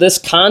this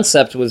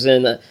concept was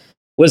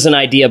an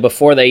idea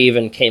before they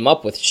even came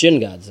up with Shin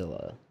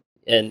Godzilla.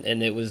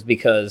 And it was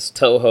because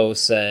Toho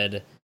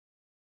said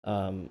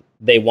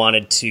they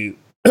wanted to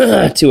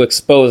to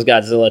expose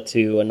Godzilla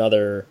to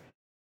another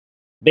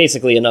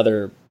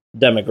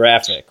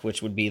demographic,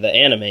 which would be the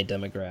anime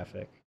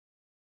demographic.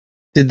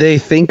 Did they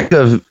think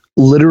of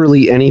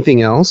literally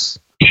anything else?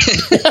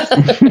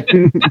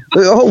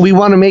 Oh, we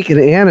want to make an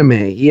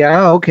anime.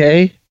 Yeah,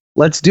 okay.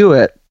 Let's do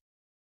it.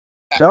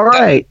 All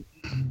right.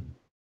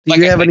 Do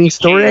you have any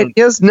story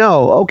ideas?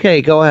 No.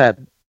 Okay, go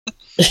ahead.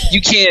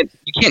 You can't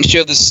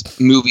show this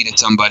movie to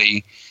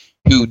somebody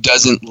who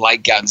doesn't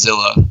like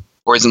Godzilla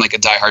or isn't like a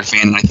diehard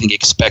fan, and I think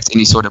expects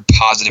any sort of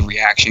positive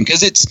reaction,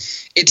 because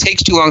it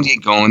takes too long to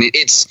get going.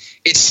 It's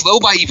slow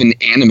by even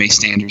anime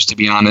standards, to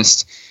be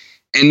honest.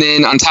 And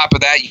then on top of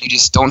that, you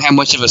just don't have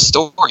much of a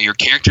story or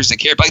characters that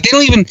care. Like, they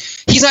don't even.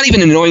 He's not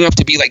even annoying enough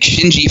to be like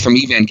Shinji from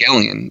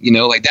Evangelion. You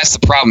know, like, that's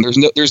the problem.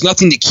 There's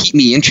nothing to keep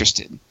me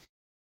interested.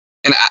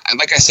 And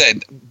like I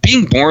said,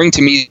 being boring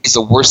to me is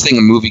the worst thing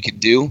a movie could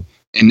do,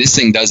 and this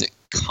thing does it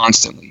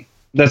constantly.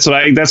 That's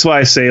why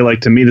I say,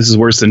 like, to me this is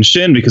worse than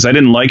Shin, because I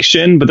didn't like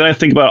Shin, but then I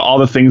think about all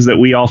the things that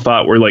we all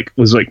thought were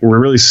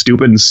really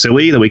stupid and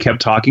silly that we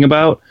kept talking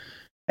about.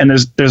 And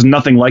there's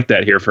nothing like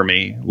that here for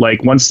me.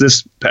 Like, once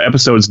this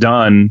episode's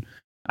done,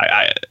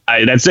 I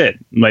that's it.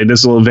 Like,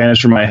 this will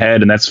vanish from my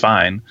head, and that's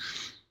fine.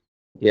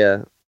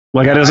 Yeah.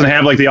 Like, it doesn't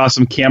have like the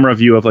awesome camera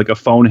view of like a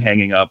phone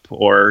hanging up,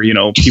 or, you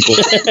know, people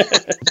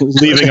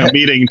leaving a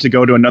meeting to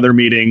go to another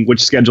meeting,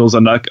 which schedules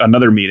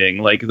another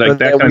meeting. Like that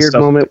kind of weird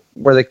stuff. Moment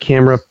where the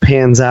camera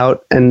pans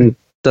out and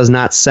does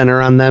not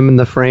center on them in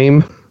the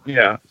frame.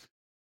 Yeah.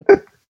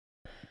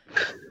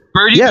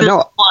 Bird, quiet.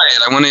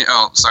 I want to.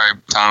 Oh, sorry,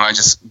 Tom.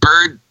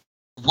 Bird.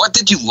 What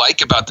did you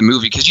like about the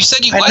movie? Because you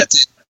said you liked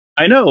it.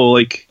 I know,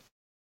 like.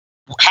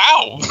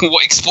 How?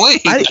 Explain.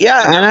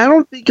 And I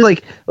don't think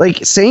like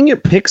saying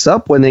it picks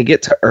up when they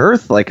get to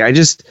Earth. Like, I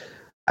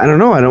don't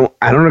know.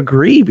 I don't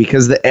agree,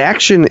 because the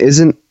action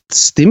isn't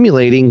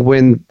stimulating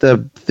when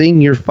the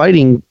thing you're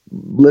fighting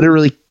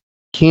literally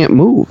can't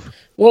move.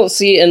 Well,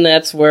 see, and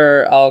that's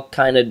where I'll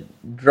kind of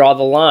draw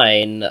the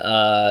line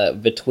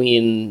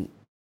between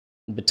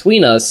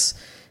us.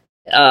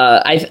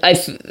 I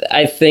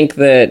think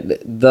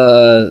that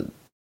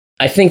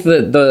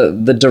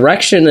the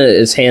direction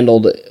is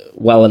handled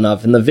well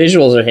enough, and the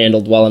visuals are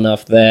handled well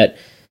enough that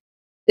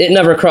it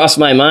never crossed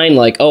my mind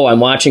like, oh, I'm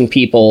watching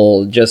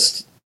people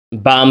just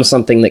bomb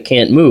something that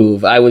can't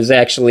move. I was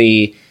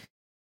actually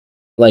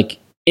like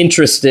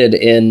interested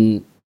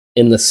in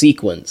the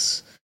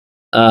sequence.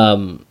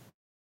 And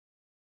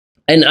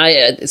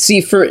I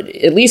see, for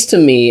at least to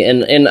me,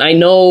 and I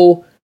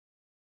know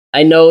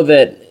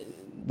that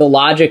the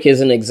logic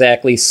isn't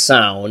exactly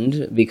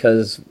sound,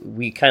 because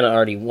we kind of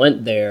already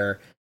went there.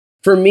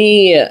 For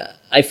me,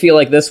 I feel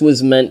like this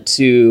was meant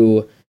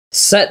to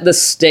set the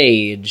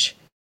stage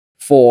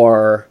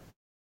for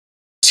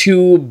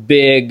two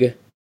big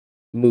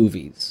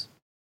movies.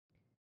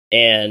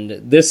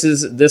 And this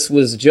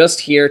was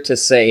just here to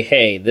say,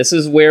 hey, this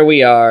is where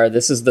we are,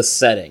 this is the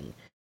setting.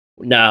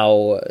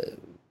 Now,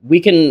 we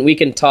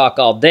can talk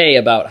all day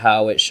about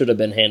how it should have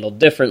been handled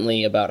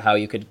differently, about how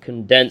you could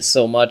condense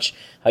so much,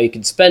 how you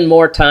could spend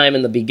more time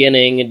in the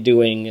beginning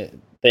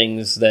doing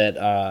things that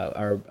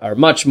are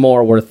much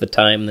more worth the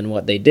time than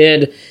what they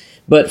did.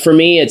 But for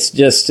me, it's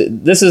just,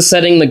 this is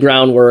setting the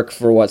groundwork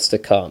for what's to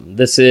come.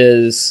 This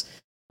is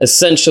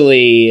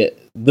essentially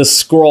the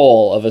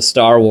scroll of a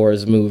Star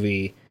Wars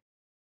movie,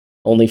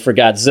 only for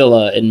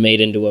Godzilla and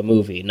made into a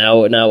movie.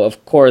 Now,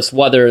 of course,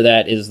 whether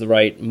that is the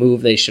right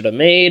move they should have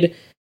made,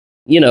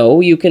 you know,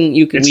 you can.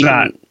 It's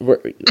not.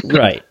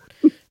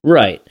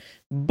 Right.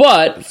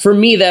 But for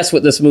me, that's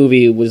what this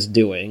movie was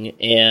doing,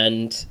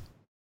 and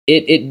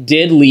it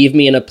did leave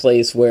me in a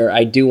place where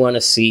I do want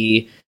to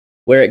see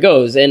where it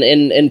goes,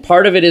 and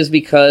part of it is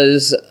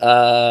because,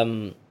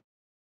 on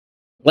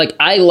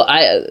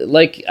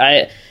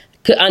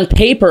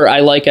paper, I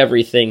like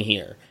everything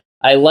here.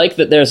 I like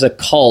that there's a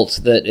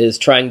cult that is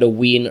trying to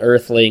wean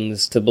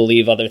Earthlings to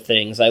believe other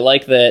things. I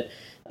like that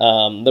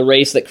the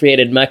race that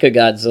created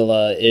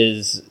Mechagodzilla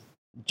is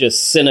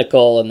just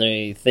cynical, and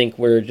they think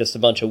we're just a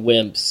bunch of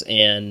wimps,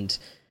 and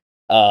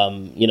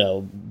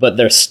but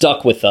they're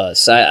stuck with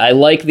us. I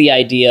like the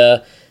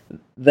idea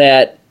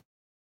that,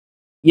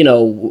 you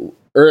know,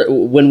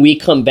 when we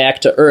come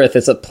back to Earth,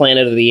 it's a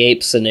Planet of the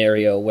Apes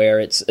scenario where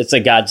it's a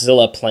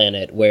Godzilla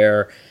planet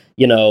where,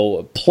 you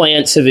know,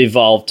 plants have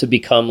evolved to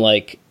become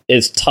like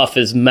as tough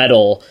as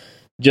metal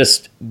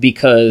just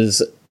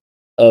because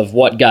of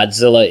what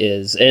Godzilla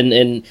is.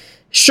 And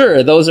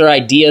sure, those are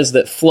ideas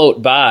that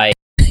float by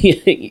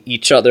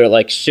each other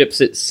like ships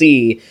at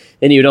sea,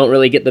 and you don't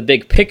really get the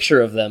big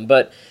picture of them.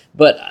 But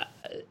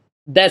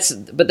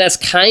that's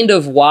kind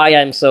of why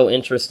I'm so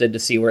interested to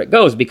see where it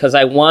goes, because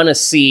I want to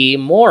see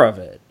more of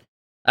it.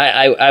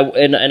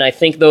 I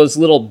think those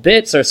little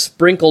bits are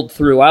sprinkled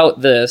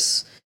throughout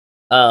this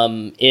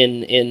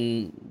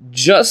in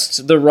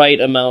just the right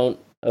amount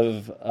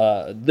of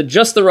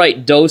just the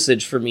right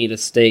dosage for me to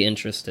stay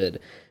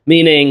interested.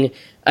 Meaning,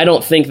 I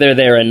don't think they're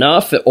there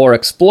enough or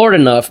explored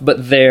enough,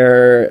 but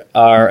there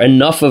are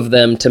enough of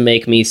them to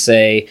make me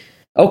say,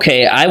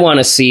 okay, I want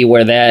to see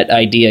where that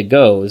idea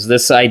goes.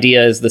 This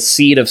idea is the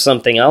seed of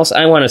something else.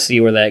 I want to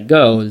see where that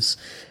goes.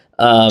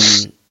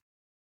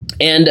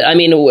 And I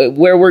mean,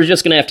 where we're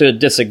just going to have to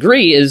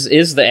disagree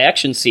is the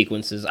action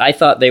sequences. I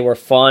thought they were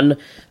fun.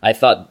 I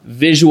thought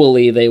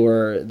visually they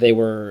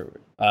were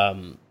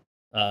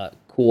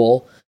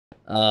cool.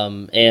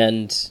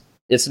 And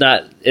it's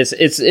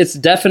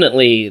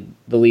definitely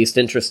the least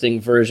interesting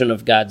version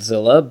of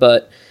Godzilla,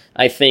 but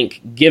I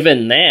think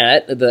given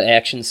that, the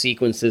action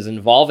sequences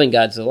involving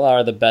Godzilla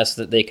are the best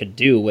that they could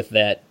do with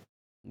that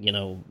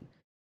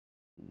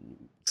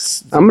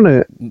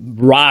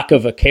rock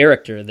of a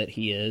character that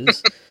he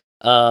is.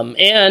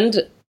 And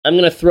I'm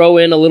going to throw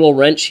in a little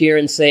wrench here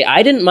and say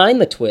I didn't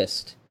mind the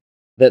twist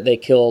that they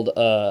killed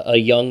a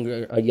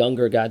younger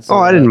Godzilla. Oh,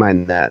 I didn't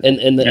mind that.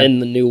 In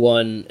the new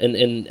one,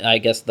 and I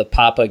guess the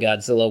Papa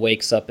Godzilla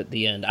wakes up at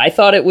the end. I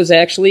thought it was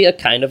actually a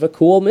kind of a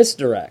cool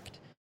misdirect.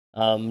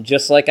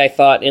 Just like I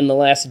thought in The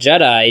Last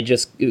Jedi,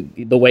 just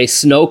the way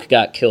Snoke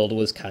got killed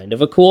was kind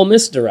of a cool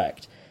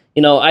misdirect.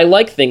 I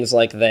like things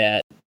like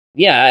that.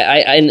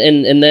 Yeah,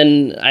 and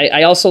then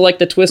I also like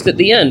the twist at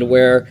the end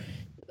where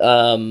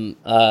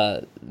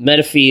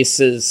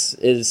Metaphys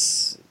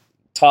is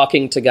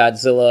talking to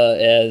Godzilla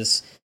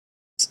as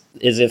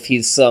if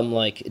he's some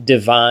like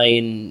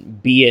divine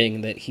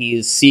being that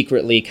he's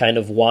secretly kind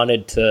of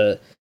wanted to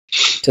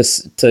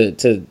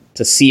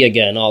see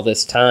again all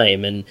this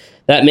time, and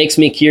that makes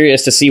me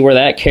curious to see where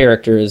that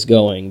character is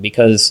going,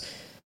 because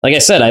like I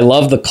said, I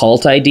love the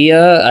cult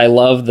idea. I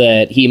love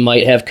that he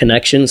might have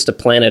connections to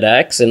Planet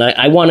X, and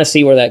I want to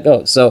see where that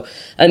goes. So,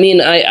 I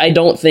mean, I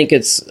don't think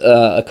it's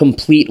a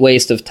complete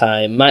waste of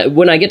time.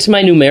 When I get to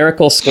my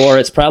numerical score,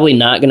 it's probably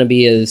not going to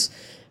be as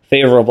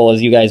favorable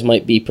as you guys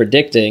might be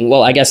predicting.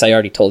 Well, I guess I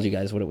already told you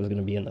guys what it was going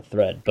to be in the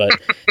thread, but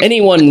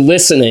anyone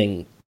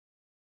listening,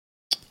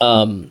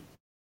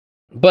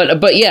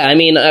 but yeah, I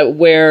mean, I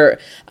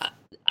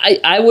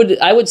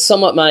would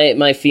sum up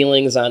my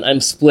feelings on, I'm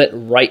split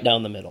right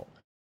down the middle.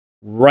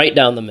 Right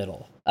down the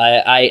middle.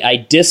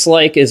 I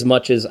dislike as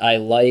much as I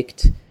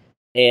liked,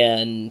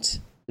 and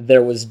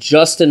there was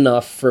just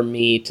enough for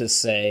me to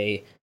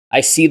say,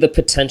 I see the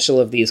potential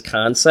of these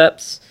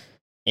concepts,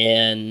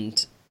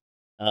 and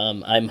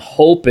I'm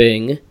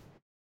hoping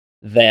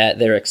that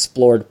they're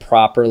explored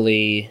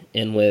properly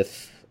and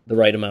with the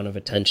right amount of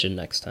attention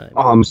next time.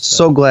 Oh, I'm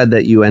so glad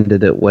that you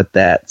ended it with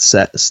that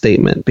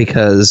statement,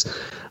 because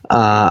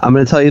I'm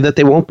going to tell you that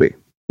they won't be,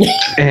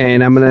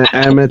 and I'm going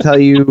to tell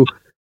you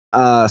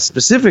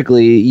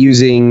specifically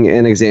using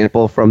an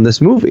example from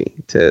this movie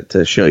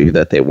to show you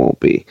that they won't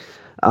be.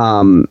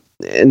 And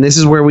this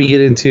is where we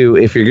get into,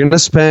 if you're going to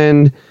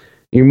spend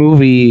your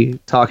movie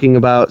talking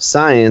about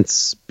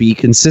science, be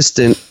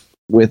consistent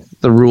with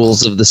the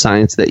rules of the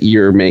science that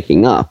you're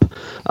making up.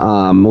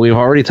 We've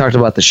already talked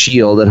about the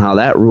shield and how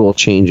that rule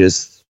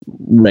changes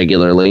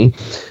regularly.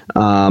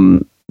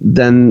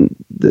 Then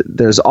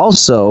there's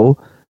also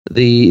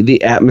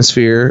the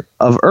atmosphere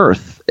of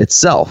Earth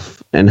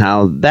itself and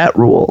how that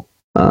rule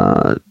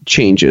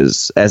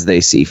changes as they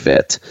see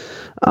fit.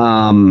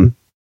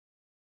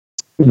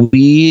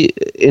 We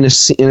in a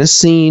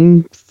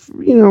scene,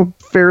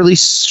 fairly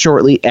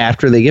shortly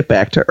after they get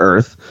back to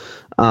Earth,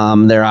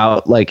 they're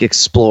out like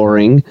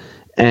exploring,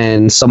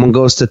 and someone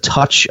goes to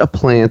touch a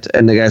plant,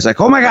 and the guy's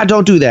like, "Oh my God,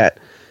 don't do that!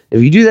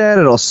 If you do that,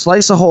 it'll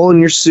slice a hole in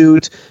your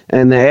suit,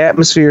 and the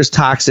atmosphere is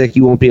toxic.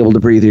 You won't be able to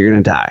breathe. You're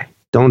gonna die.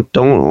 Don't.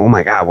 Oh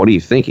my God, what are you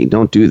thinking?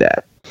 Don't do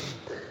that."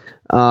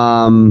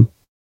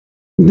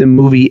 The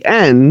movie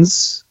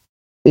ends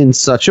in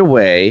such a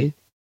way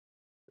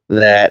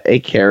that a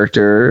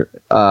character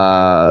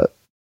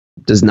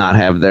does not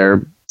have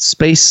their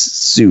space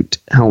suit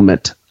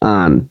helmet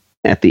on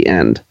at the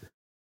end,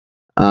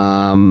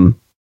 and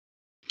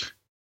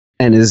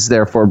is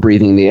therefore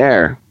breathing the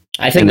air.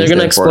 I think they're going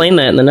to explain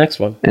that in the next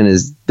one, and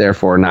is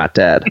therefore not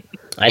dead.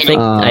 I think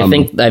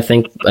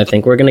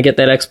we're going to get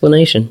that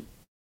explanation.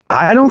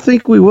 I don't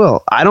think we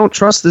will. I don't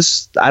trust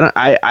this.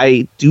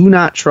 I do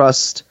not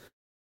trust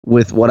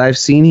with what I've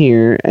seen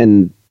here,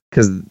 and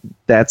because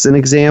that's an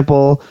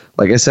example.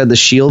 Like I said, the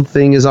shield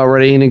thing is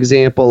already an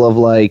example of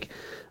like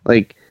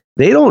they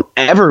don't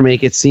ever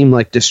make it seem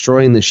like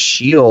destroying the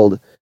shield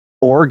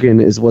organ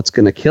is what's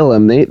going to kill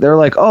him. They're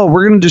like, oh,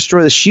 we're going to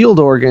destroy the shield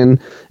organ,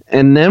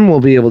 and then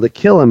we'll be able to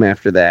kill him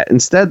after that.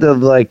 Instead of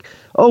like,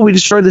 oh, we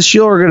destroyed the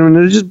shield organ and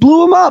it just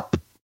blew him up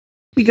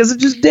because it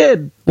just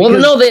did. Well,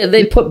 no,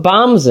 they put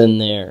bombs in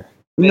there.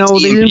 No,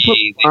 they didn't put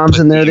bombs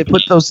in there.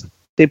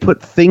 They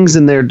put things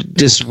in there to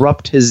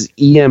disrupt his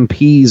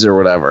EMPs or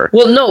whatever.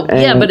 Well, no,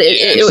 yeah, but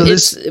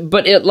this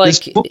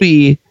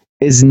movie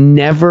is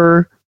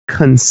never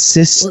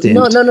consistent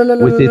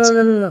with its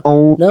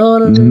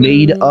own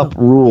made up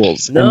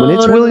rules. And when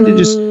it's willing to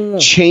just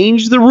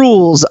change the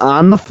rules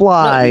on the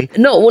fly.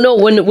 No,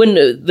 when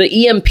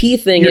the EMP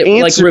thing,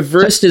 it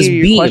reversed his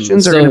beam.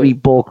 Questions are going to be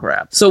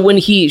bullcrap. So when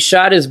he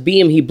shot his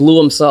beam, he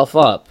blew himself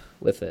up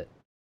with it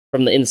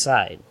from the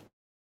inside.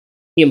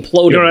 He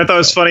imploded. What I thought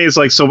was funny is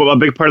so a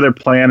big part of their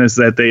plan is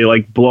that they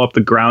blow up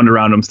the ground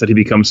around him so that he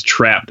becomes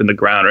trapped in the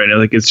ground, right?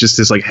 And it's just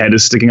his head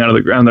is sticking out of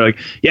the ground. They're like,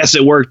 yes,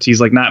 it worked. He's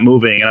not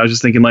moving. And I was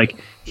just thinking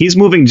he's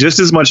moving just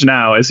as much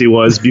now as he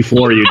was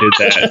before you did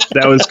that.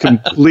 That was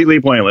completely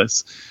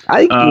pointless.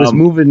 I think he was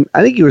moving.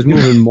 I think he was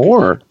moving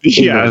more.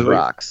 Yeah, those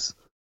rocks.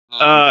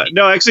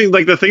 No, actually,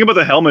 the thing about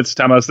the helmets,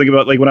 Tom, I was thinking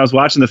about when I was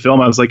watching the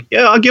film, I was like,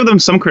 yeah, I'll give them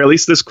some credit. At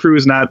least this crew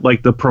is not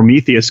like the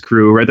Prometheus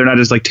crew, right? They're not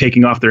just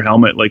taking off their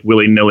helmet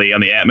willy nilly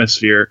on the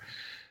atmosphere.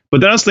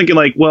 But then I was thinking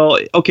well,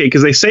 okay,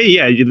 because they say,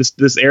 yeah,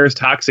 this air is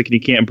toxic and you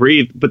can't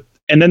breathe.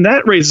 And then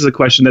that raises a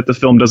question that the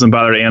film doesn't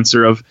bother to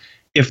answer of,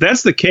 if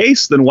that's the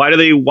case, then why do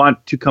they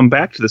want to come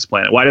back to this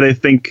planet? Why do they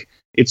think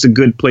it's a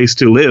good place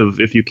to live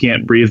if you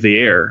can't breathe the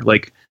air?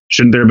 Like,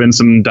 shouldn't there have been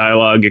some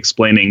dialogue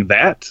explaining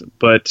that?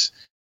 But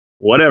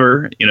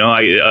whatever,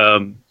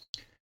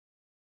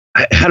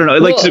 I don't know.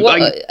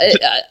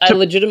 I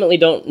legitimately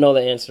don't know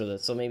the answer to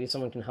this, so maybe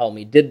someone can help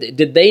me.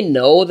 Did they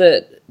know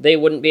that they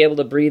wouldn't be able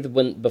to breathe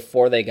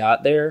before they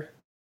got there?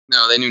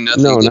 No, they knew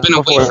nothing. No, They've been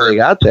not before they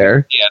got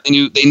there. Yeah, they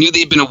knew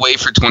they'd been away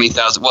for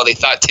 20,000. Well, they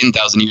thought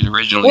 10,000 years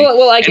originally.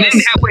 Well, I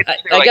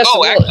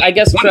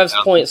guess Trev's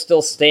point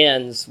still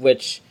stands.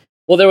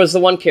 There was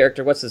the one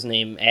character. What's his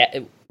name?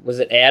 Was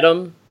it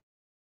Adam,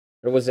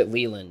 or was it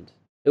Leland?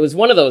 It was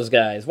one of those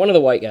guys, one of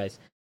the white guys.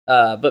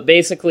 But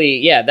basically,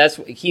 yeah, that's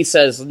what he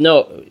says.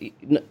 No,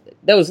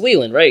 that was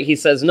Leland, right? He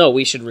says, no,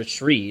 we should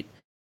retreat.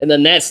 And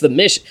then that's the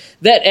mission.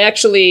 That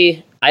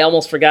actually, I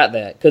almost forgot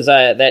that, because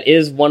that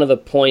is one of the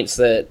points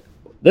that,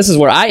 this is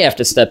where I have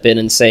to step in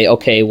and say,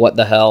 okay, what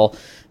the hell?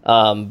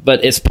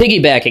 But it's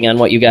piggybacking on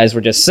what you guys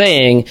were just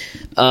saying.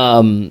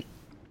 So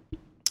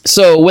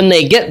when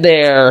they get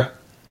there,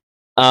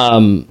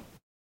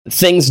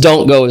 things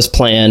don't go as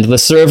planned. The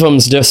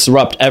servums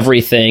disrupt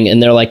everything,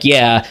 and they're like,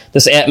 yeah,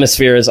 this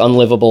atmosphere is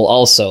unlivable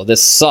also.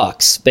 This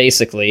sucks,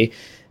 basically.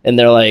 And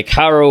they're like,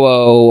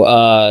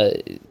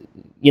 Haruo,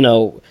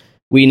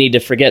 we need to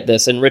forget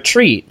this and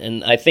retreat.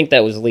 And I think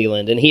that was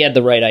Leland, and he had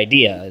the right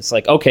idea. It's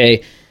like,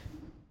 okay,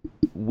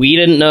 we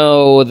didn't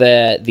know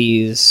that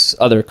these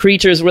other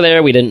creatures were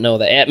there. We didn't know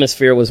the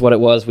atmosphere was what it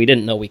was. We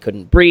didn't know we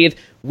couldn't breathe.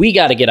 We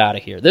got to get out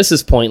of here. This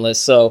is pointless.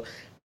 So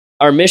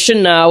our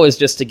mission now is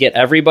just to get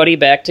everybody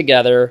back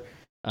together.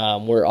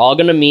 We're all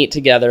going to meet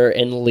together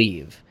and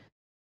leave.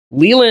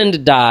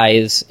 Leland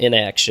dies in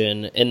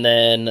action, and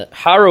then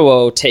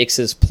Haruo takes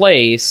his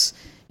place,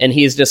 and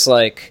he's just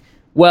like,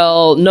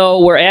 well, no,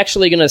 we're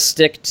actually going to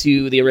stick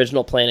to the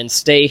original plan and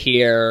stay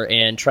here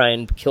and try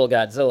and kill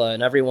Godzilla.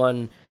 And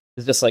everyone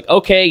is just like,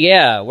 okay,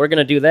 yeah, we're going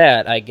to do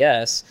that, I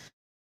guess.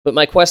 But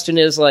my question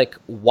is, like,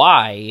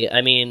 why?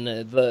 I mean,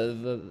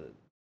 the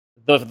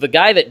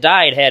guy that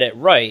died had it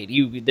right.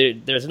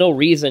 There's no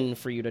reason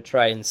for you to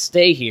try and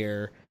stay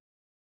here.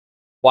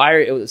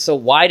 Why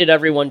did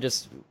everyone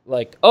just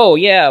like, oh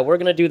yeah, we're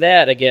gonna do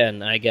that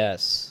again, I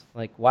guess?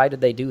 Like, why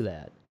did they do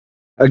that?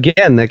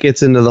 Again, that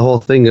gets into the whole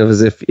thing of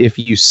as if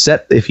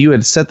you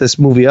had set this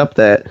movie up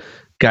that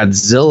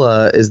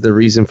Godzilla is the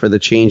reason for the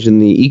change in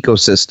the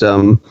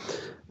ecosystem,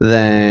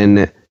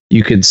 then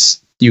you could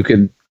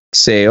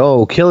say,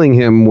 oh, killing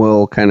him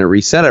will kind of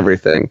reset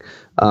everything.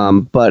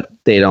 But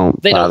they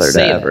don't bother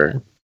to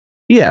ever.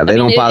 Yeah, they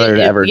don't bother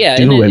to ever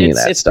do any of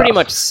that stuff. It's pretty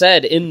much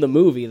said in the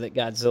movie that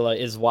Godzilla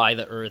is why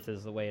the Earth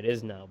is the way it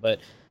is now. But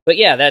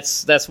yeah,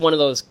 that's one of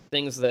those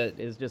things that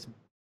is just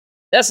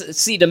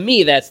to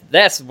me that's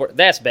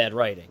bad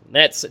writing.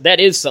 That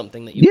is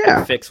something that you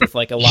can fix with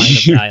like a line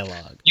of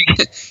dialogue. You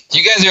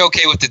guys are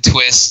okay with the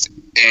twist,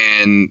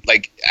 and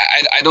like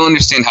I don't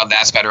understand how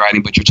that's bad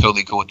writing, but you're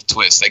totally cool with the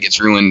twist that gets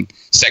ruined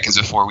seconds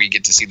before we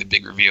get to see the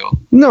big reveal.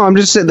 No, I'm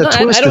just saying the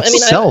twist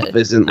itself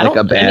isn't like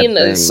a bad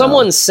thing.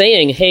 Someone's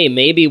saying, hey,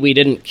 maybe we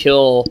didn't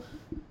kill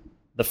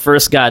the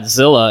first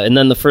Godzilla, and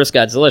then the first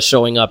Godzilla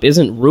showing up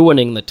isn't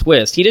ruining the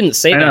twist. He didn't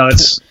say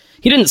that.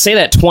 He didn't say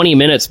that 20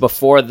 minutes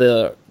before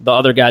the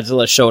other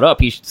Godzilla showed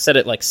up. He said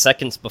it like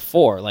seconds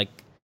before. Like,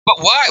 but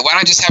why? Why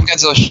not just have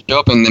Godzilla show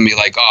up and then be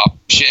like, oh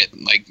shit?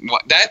 Like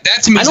what? That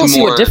to me. I don't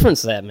see what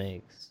difference that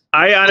makes.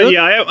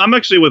 I'm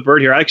actually with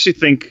Bert here. I actually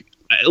think.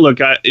 Look,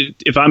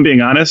 if I'm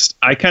being honest,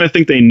 I kind of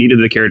think they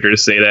needed the character to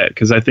say that,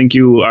 because I think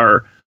you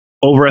are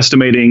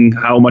overestimating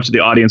how much the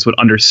audience would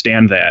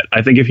understand that.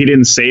 I think if he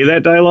didn't say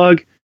that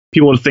dialogue,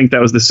 people would think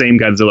that was the same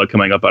Godzilla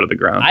coming up out of the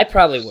ground. I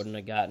probably wouldn't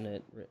have gotten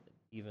it.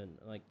 Even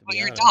like,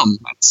 you're dumb.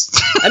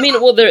 I mean,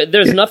 well,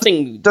 there's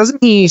nothing.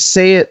 Doesn't he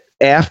say it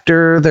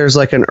after there's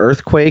like an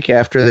earthquake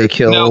after they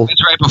kill? No,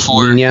 it's right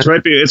before.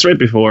 It's right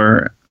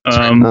before.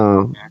 I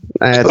don't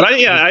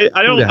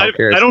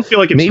feel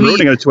like it's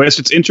ruining a twist.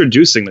 It's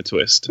introducing the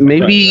twist.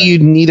 Maybe you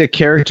need a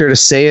character to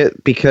say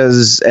it,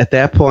 because at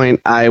that point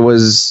I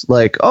was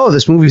like, oh,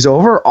 this movie's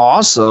over.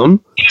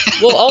 Awesome.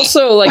 Well,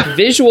 also, like,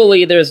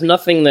 visually, there's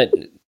nothing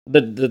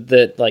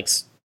that like.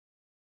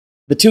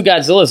 The two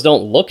Godzillas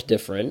don't look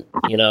different,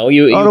 you know.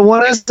 The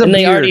one has the and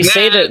they beard. already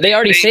say that they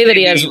already say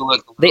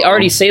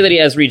that he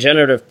has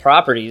regenerative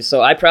properties.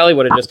 So I probably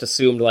would have just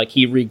assumed like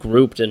he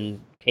regrouped and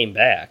came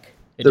back.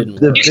 It didn't.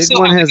 The big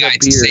one has a beard.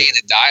 To say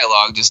the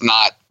dialogue, just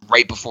not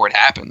right before it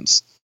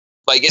happens.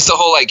 Like, it's the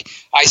whole like,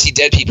 I see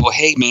dead people.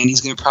 Hey man, he's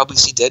gonna probably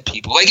see dead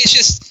people. Like, it's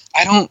just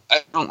I don't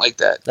like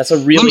that. That's a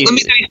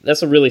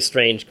really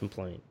strange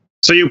complaint.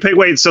 So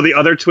so the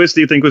other twist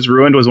that you think was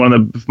ruined was one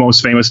of the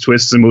most famous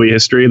twists in movie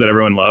history that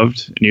everyone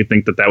loved, and you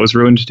think that was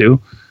ruined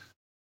too?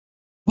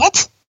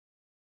 What?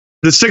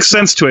 The Sixth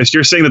Sense twist.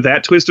 You're saying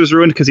that twist was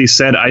ruined because he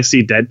said, I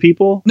see dead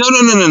people? No.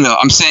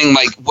 I'm saying,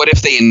 like, what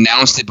if they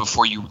announced it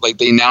before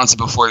they announced it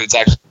before it's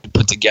actually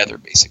put together,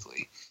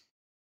 basically?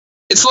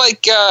 It's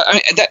like,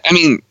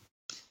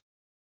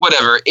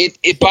 whatever.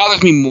 It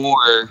bothers me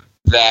more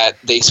that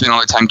they spend all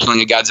their time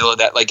killing a Godzilla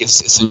that like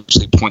it's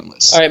essentially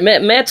pointless. All right,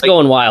 Matt's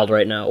going wild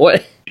right now.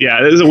 What?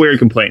 Yeah, this is a weird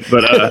complaint,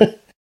 but all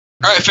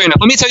right, fair enough.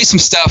 Let me tell you some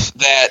stuff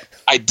that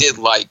I did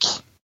like.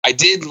 I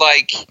did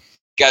like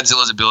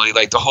Godzilla's ability,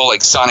 like the whole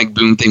like sonic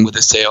boom thing with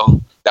the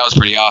sail. That was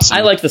pretty awesome.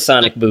 I like the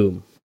sonic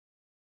boom.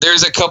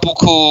 There's a couple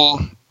cool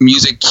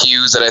music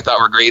cues that I thought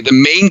were great. The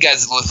main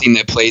Godzilla theme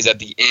that plays at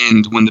the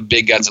end when the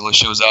big Godzilla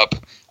shows up,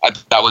 I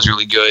thought that was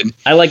really good.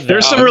 I like that.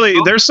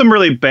 There's some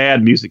really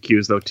bad music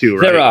cues though too,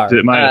 right? There are.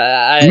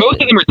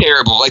 Most of them are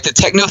terrible. Like the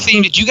techno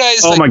theme. Did you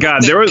guys? Oh my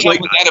god, there was like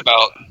that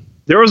about.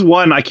 There was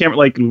one I can't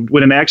like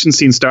when an action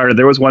scene started.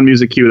 There was one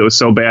music cue that was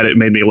so bad it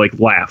made me like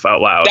laugh out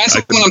loud. That's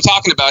what I'm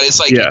talking about. It's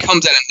like it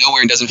comes out of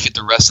nowhere and doesn't fit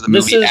the rest of the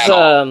movie at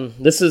all.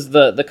 This is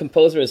the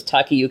composer is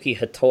Takayuki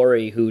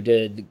Hattori, who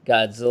did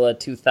Godzilla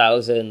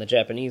 2000, the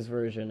Japanese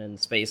version, and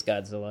Space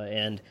Godzilla,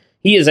 and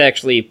he is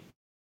actually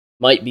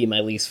might be my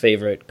least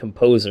favorite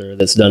composer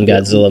that's done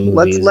Godzilla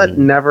movies.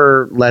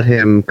 Never let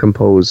him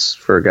compose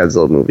for a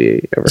Godzilla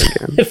movie ever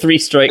again. 3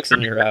 strikes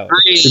and you're out.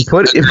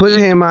 Put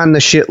him on the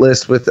shit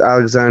list with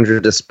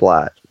Alexandre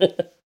Desplat.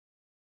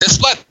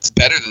 Desplat's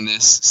better than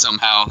this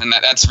somehow, and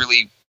that's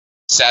really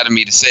sad of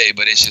me to say,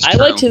 but it's just I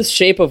liked his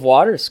Shape of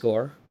Water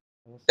score.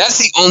 That's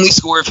the only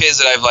score of his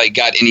that I've like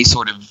got any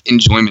sort of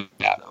enjoyment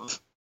out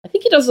of. I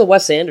think he does the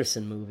Wes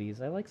Anderson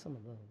movies. I like some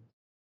of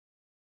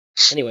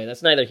those. Anyway,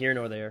 that's neither here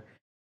nor there.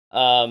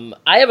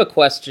 I have a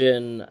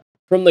question.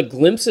 From the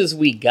glimpses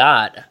we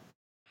got,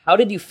 how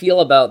did you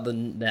feel about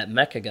that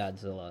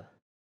Mechagodzilla?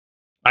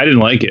 I didn't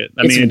like it.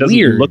 I mean, it doesn't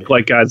weird. look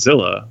like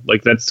Godzilla.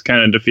 Like that's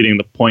kind of defeating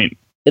the point.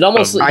 He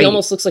almost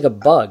looks like a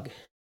bug.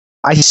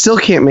 I still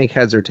can't make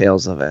heads or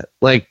tails of it.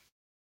 Like,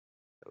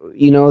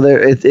 you know,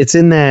 it's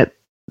in that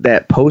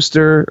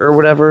poster or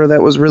whatever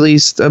that was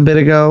released a bit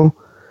ago,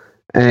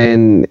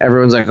 and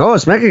everyone's like, "Oh,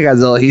 it's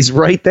Mechagodzilla. He's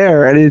right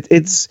there," and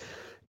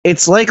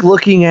it's like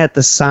looking at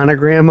the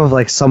sonogram of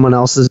like someone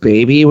else's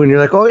baby when you're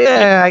like, oh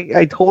yeah,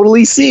 I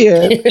totally see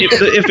it.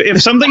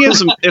 if something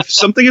is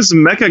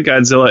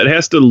Mechagodzilla, it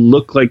has to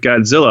look like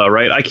Godzilla,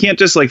 right? I can't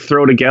just like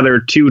throw together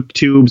 2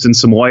 tubes and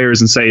some wires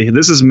and say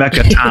this is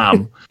Mecha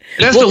Tom.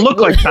 It has to look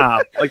like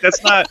Tom. Like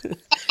that's not.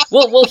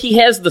 Well, he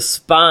has the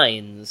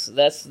spines.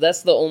 That's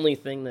the only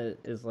thing that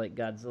is like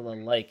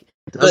Godzilla like.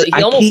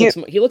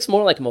 He looks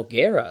more like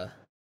Mogera.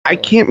 I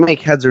can't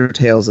make heads or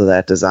tails of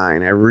that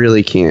design. I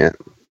really can't.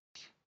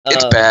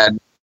 It's bad.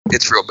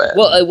 It's real bad.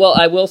 Well,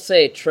 I will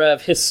say,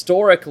 Trev,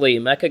 historically,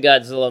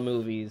 Mechagodzilla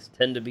movies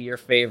tend to be your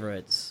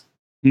favorites.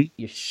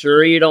 You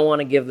sure you don't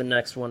want to give the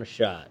next one a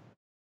shot?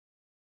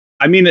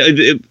 I mean,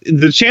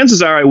 the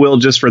chances are I will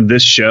just for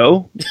this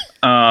show.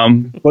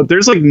 But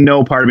there's like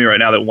no part of me right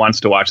now that wants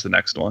to watch the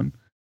next one.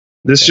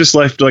 This just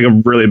left like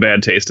a really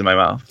bad taste in my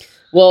mouth.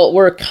 Well,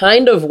 we're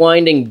kind of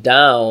winding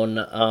down.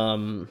 I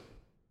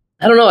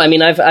don't know. I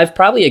mean, I've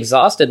probably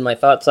exhausted my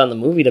thoughts on the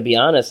movie, to be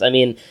honest. I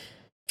mean,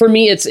 for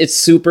me, it's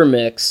super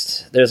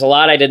mixed. There's a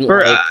lot I didn't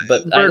like,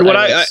 but Bird,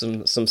 I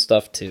like some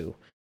stuff too.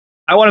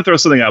 I want to throw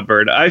something out,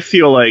 Bird. I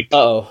feel like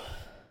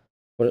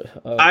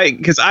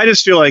because I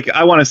just feel like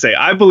I want to say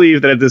I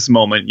believe that at this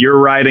moment you're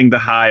riding the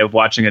high of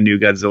watching a new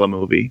Godzilla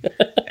movie,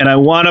 and I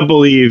want to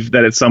believe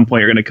that at some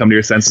point you're going to come to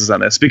your senses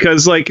on this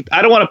because like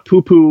I don't want to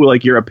poo-poo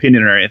like your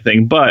opinion or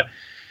anything, but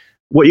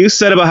what you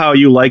said about how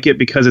you like it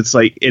because it's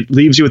like it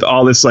leaves you with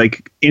all this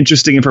like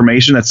interesting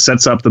information that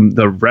sets up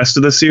the rest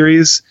of the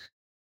series.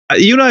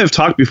 You and I have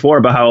talked before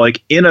about how,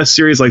 like, in a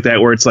series like that,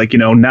 where it's like, you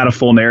know, not a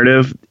full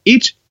narrative,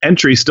 each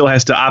entry still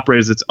has to operate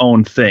as its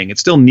own thing. It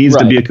still needs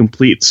to be a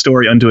complete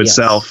story unto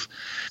itself.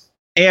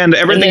 And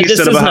everything you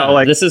said about how,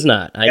 like, this is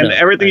not,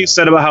 everything you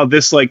said about how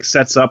this, like,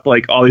 sets up,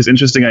 like, all these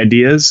interesting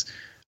ideas.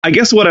 I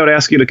guess what I would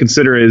ask you to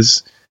consider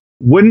is,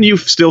 wouldn't you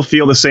still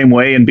feel the same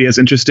way and be as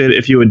interested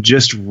if you had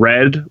just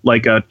read,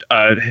 like, a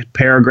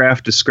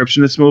paragraph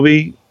description of this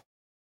movie,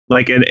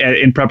 like,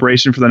 in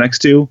preparation for the next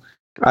two?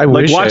 I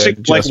wish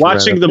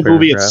watching the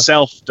movie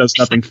itself does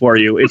nothing for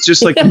you. It's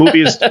just like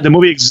the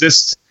movie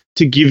exists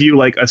to give you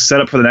like a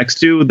setup for the next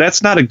two.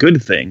 That's not a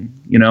good thing,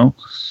 you know.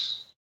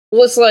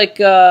 Well, it's like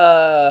you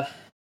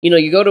know,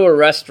 you go to a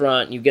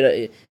restaurant, you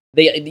get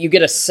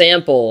a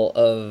sample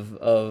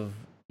of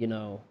you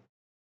know.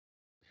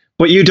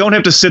 But you don't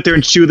have to sit there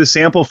and chew the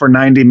sample for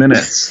 90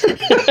 minutes. You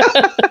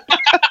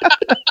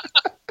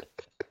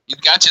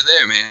got you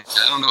there, man.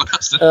 I don't know what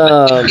else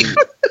to say.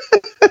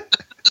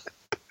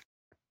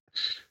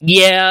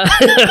 Yeah,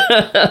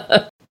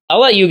 I'll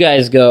let you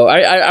guys go.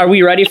 Are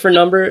we ready for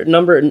number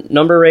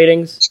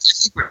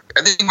ratings?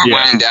 I think we're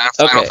winding down.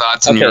 Final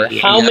thoughts. Okay.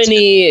 How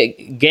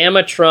many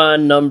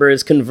Gamatron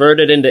numbers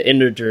converted into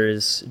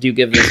integers do you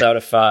give this out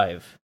of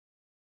 5?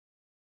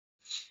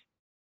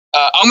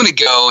 I'm gonna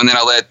go, and then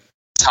I'll let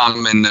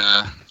Tom and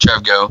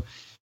Trev go.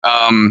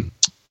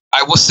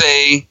 I will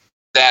say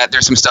that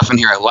there's some stuff in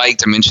here I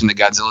liked. I mentioned the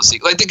Godzilla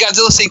like the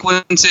Godzilla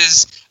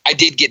sequences. I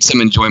did get some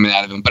enjoyment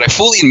out of them, but I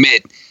fully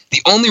admit.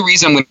 The only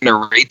reason I'm going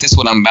to rate this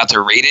when I'm about to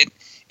rate it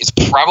is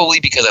probably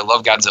because I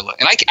love Godzilla.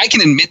 And I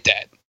can admit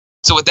that.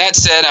 So with that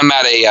said, I'm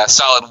at a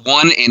solid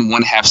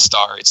 1.5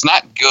 star. It's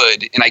not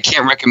good, and I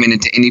can't recommend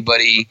it to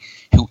anybody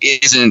who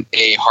isn't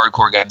a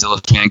hardcore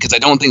Godzilla fan because I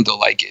don't think they'll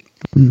like it.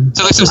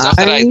 So there's some stuff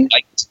that I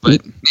liked,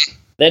 but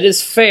that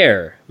is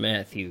fair,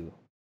 Matthew.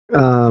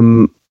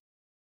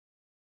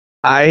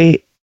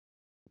 I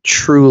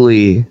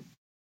truly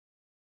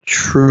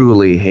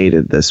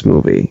hated this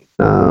movie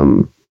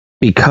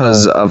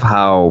because of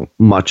how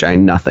much I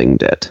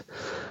nothinged it.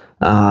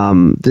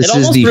 This it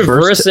almost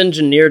reverse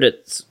engineered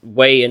its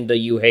way into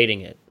you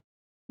hating it.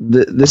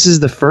 This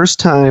is the first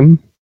time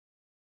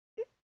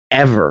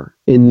ever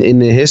in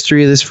the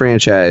history of this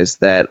franchise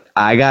that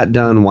I got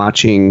done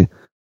watching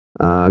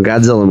a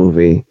Godzilla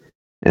movie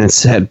and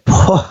said,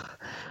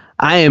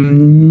 I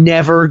am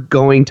never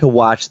going to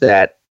watch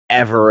that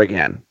ever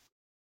again.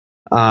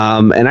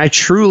 And I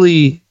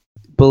truly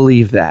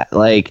believe that.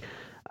 Like,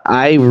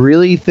 I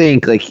really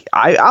think, like,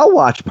 I'll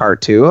watch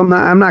part 2.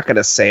 I'm not going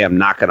to say I'm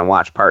not going to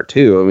watch part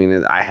 2. I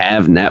mean, I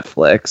have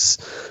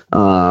Netflix,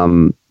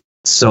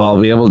 so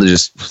I'll be able to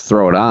just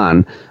throw it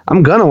on.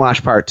 I'm going to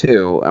watch part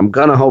 2. I'm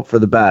going to hope for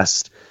the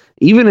best.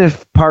 Even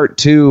if part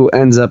 2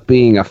 ends up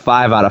being a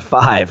 5 out of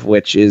 5,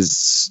 which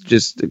is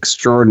just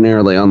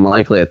extraordinarily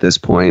unlikely at this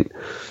point,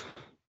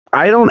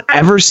 I don't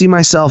ever see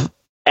myself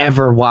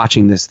ever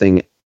watching this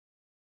thing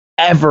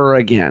ever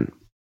again.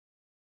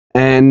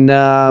 And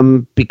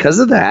because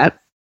of that,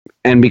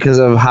 and because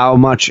of how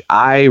much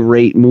I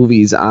rate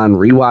movies on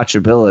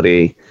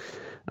rewatchability,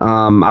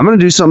 I'm going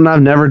to do something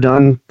I've never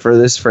done for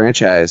this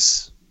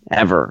franchise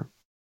ever.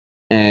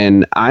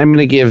 And I'm going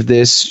to give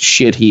this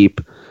shit heap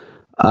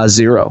a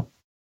 0.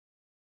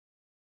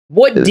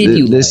 What did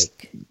you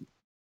like?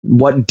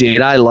 What did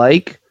I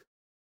like?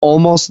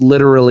 Almost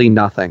literally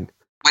nothing.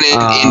 When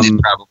it ended,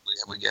 probably,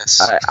 I would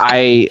guess.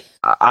 I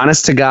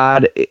honest to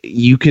God,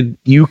 you could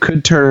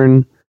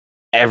turn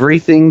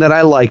everything that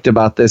I liked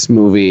about this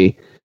movie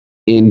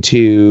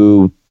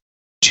into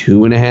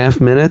 2.5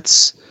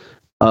 minutes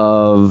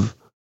of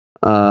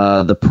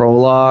the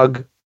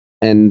prologue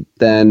and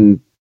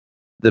then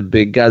the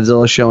big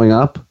Godzilla showing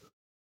up.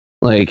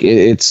 Like,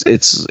 it's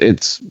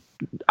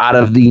out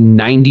of the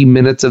 90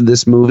 minutes of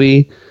this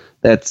movie,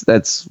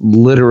 that's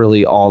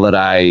literally all that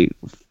I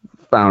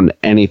found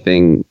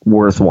anything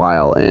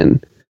worthwhile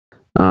in.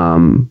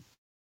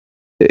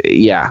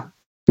 Yeah.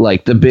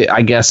 Like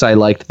I guess I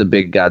liked the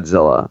big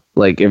Godzilla.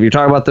 Like, if you're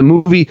talking about the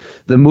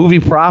movie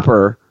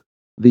proper,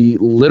 the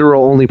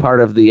literal only part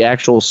of the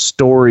actual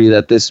story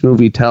that this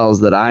movie tells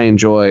that I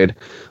enjoyed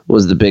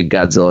was the big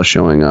Godzilla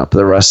showing up.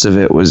 The rest of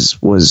it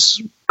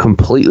was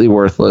completely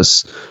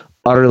worthless,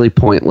 utterly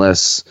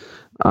pointless,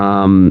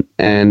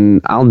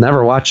 and I'll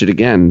never watch it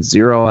again.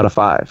 0 out of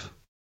 5.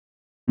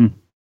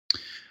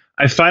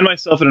 I find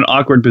myself in an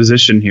awkward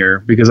position here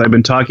because I've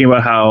been talking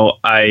about how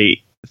I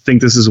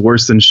think this is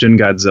worse than Shin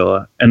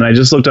Godzilla, and I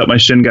just looked up my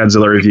Shin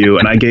Godzilla review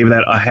and I gave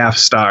that a 0.5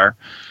 star,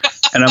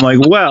 and I'm like,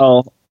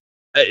 well,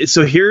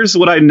 so here's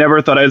what I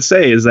never thought I'd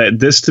say is that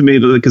this, to me,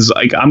 because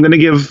I'm going to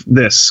give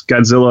this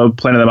Godzilla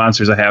Planet of the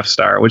Monsters a 0.5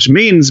 star, which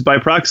means by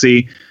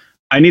proxy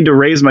I need to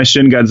raise my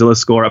Shin Godzilla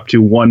score up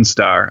to 1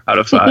 star out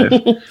of 5.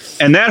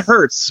 And that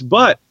hurts,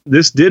 but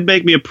this did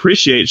make me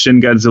appreciate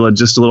Shin Godzilla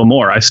just a little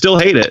more. I still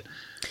hate it,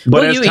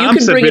 but well, you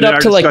can bring it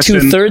up to like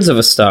 2/3 of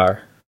a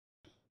star.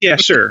 Yeah,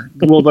 sure.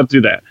 Let's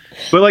do that.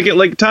 But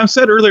like Tom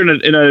said earlier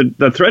in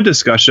the thread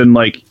discussion,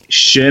 like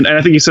Shin, and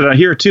I think you said it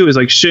here too, is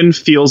like Shin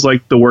feels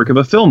like the work of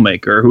a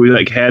filmmaker who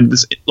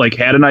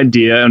had an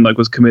idea and like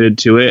was committed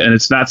to it, and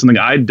it's not something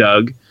I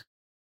dug,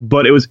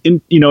 but it was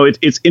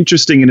it's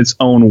interesting in its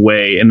own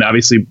way, and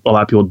obviously a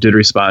lot of people did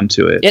respond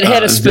to it. It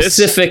had a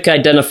specific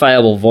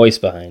identifiable voice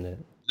behind it.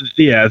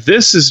 Yeah,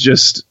 this is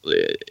just.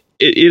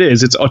 It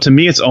is. It's to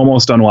me, it's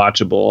almost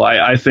unwatchable.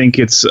 I think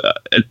it's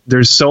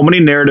there's so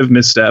many narrative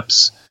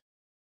missteps.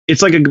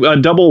 It's like a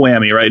double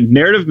whammy, right?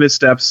 Narrative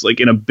missteps, like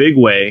in a big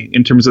way,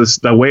 in terms of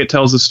the way it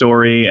tells the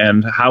story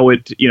and how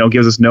it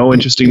gives us no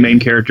interesting main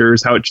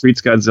characters, how it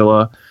treats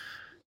Godzilla,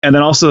 and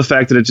then also the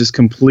fact that it just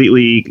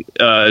completely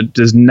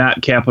does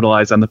not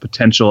capitalize on the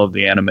potential of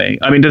the anime.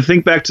 I mean, to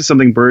think back to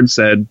something Bird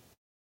said,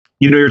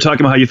 you're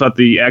talking about how you thought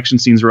the action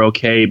scenes were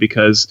okay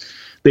because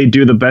they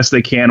do the best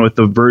they can with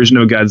the version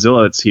of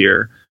Godzilla that's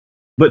here.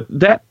 But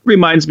that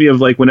reminds me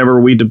of like whenever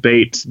we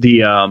debate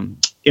the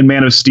in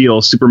Man of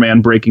Steel,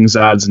 Superman breaking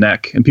Zod's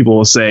neck, and people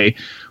will say,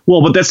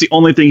 well, but that's the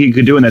only thing he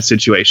could do in that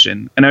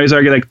situation. And I always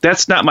argue, like,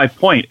 that's not my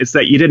point. It's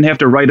that you didn't have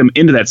to write him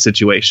into that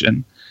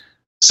situation.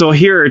 So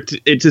here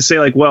to say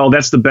like, well,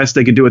 that's the best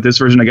they could do with this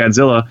version of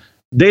Godzilla.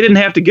 They didn't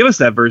have to give us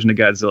that version of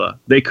Godzilla.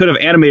 They could have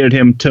animated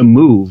him to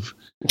move.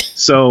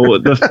 So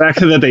the fact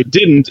that they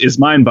didn't is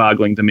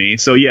mind-boggling to me.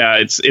 So yeah,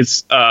 it's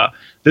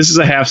this is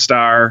a 0.5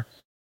 star.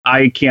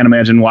 I can't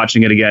imagine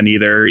watching it again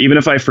either. Even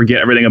if I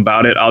forget everything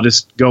about it, I'll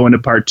just go into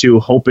part 2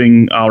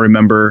 hoping I'll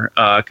remember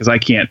because I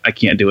can't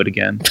do it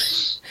again.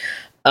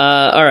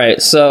 All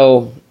right,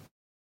 so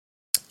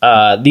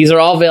these are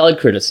all valid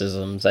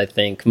criticisms. I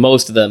think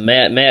most of them.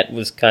 Matt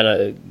was kind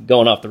of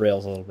going off the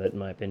rails a little bit in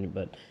my opinion,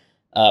 but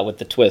with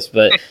the twist.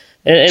 But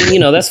and you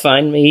know, that's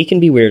fine. I mean, he can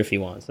be weird if he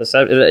wants.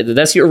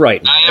 That's your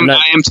right. I am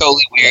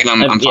totally weird.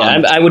 I'm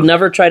fine. I would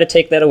never try to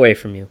take that away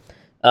from you.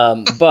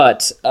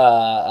 But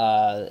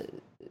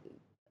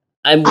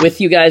I'm with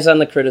you guys on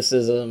the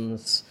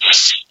criticisms.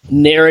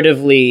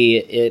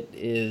 Narratively,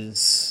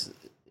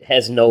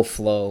 has no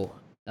flow,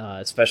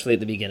 especially at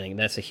the beginning.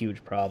 That's a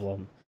huge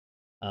problem.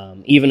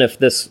 Even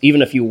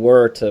if you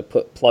were to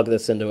plug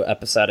this into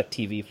episodic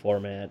TV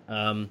format,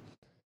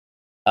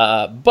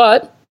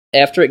 but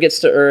after it gets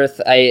to Earth,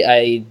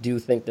 I do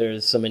think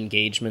there's some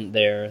engagement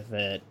there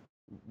that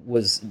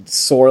was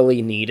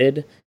sorely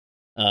needed.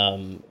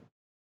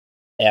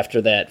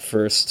 After that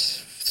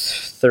first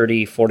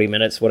 30, 40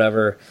 minutes,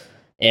 whatever,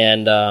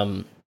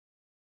 and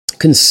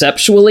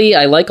conceptually,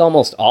 I like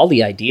almost all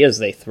the ideas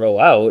they throw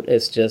out.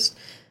 It's just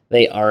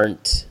they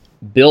aren't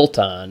built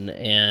on,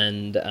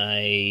 and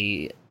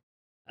I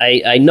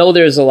know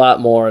there's a lot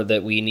more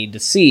that we need to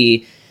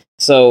see,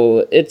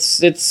 so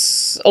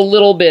it's a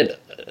little bit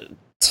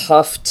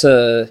tough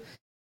to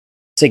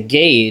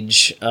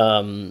gauge.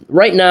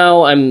 Right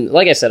now,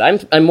 like I said,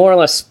 I'm more or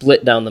less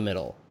split down the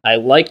middle. I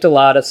liked a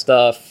lot of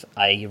stuff.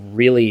 I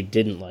really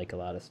didn't like a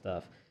lot of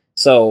stuff.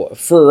 So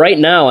for right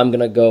now, I'm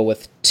gonna go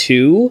with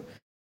 2.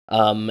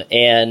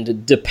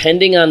 And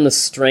depending on the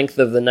strength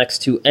of the next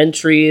 2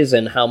 entries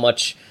and how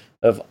much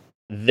of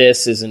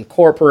this is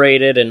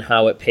incorporated and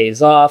how it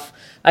pays off,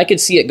 I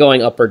could see it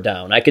going up or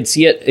down. I could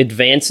see it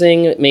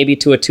advancing maybe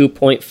to a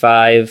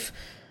 2.5,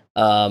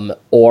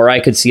 or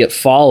I could see it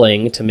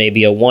falling to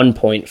maybe a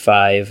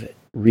 1.5,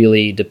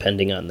 really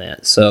depending on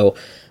that. So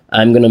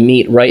I'm going to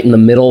meet right in the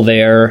middle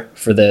there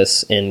for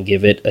this and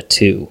give it a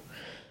 2.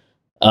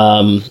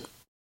 Bert,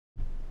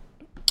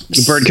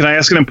 can I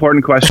ask an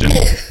important question?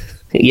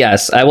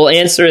 Yes, I will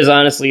answer as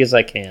honestly as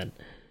I can.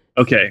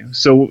 Okay,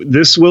 so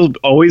this will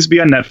always be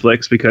on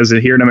Netflix because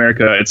here in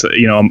America, it's a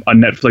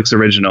Netflix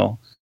original.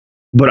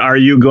 But are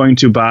you going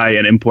to buy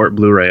an import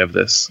Blu-ray of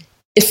this?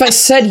 If I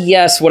said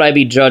yes, would I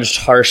be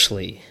judged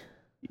harshly?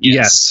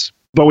 Yes,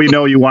 but we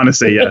know you want to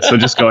say yes, so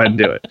just go ahead and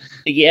do it.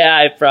 Yeah,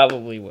 I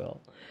probably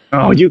will.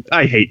 Oh,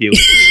 I hate you.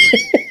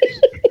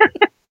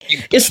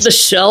 It's the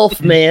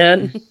shelf,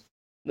 man.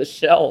 The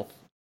shelf.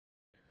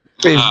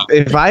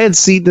 If I had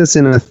seen this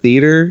in a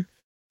theater,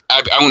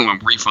 I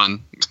want a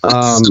refund.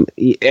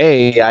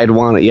 I'd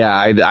want it. Yeah,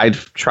 I'd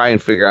try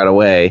and figure out a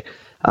way.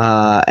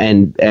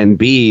 And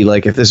B,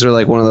 like if this were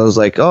like one of those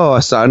like, oh,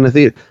 I saw it in the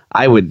theater,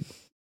 I would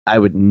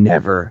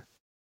never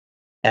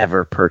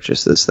ever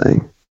purchase this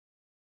thing.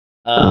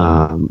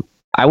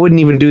 I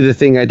wouldn't even do the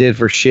thing I did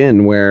for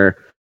Shin where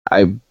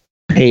I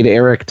paid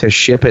Eric to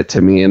ship it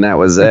to me and that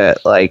was it.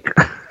 Like,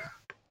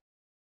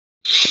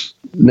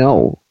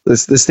 no,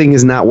 this thing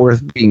is not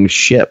worth being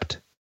shipped.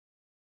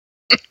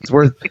 It's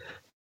worth.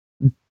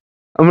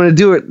 I'm gonna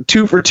do it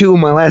 2 for 2 on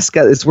my last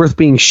guy. It's worth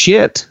being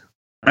shit.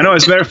 I know.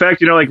 As a matter of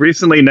fact, like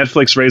recently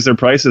Netflix raised their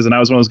prices, and I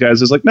was one of those guys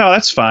who's like, no,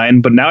 that's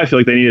fine. But now I feel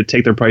like they need to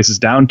take their prices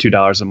down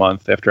 $2 a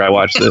month after I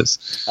watch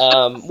this.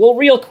 Well,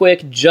 real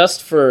quick,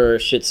 just for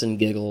shits and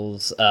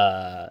giggles,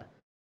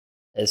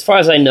 as far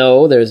as I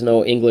know, there's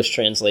no English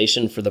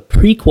translation for the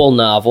prequel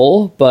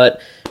novel,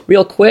 but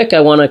real quick,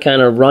 I want to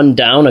kind of run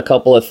down a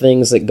couple of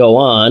things that go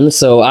on.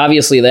 So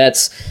obviously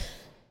that's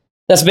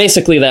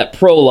basically that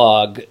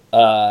prologue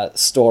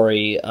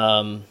story,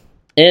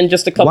 and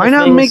just a couple. Why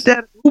not things. Make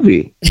that a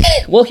movie?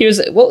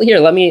 Here.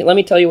 Let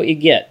me tell you what you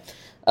get.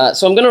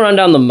 So I'm going to run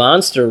down the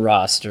monster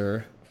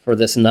roster for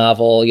this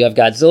novel. You have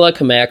Godzilla,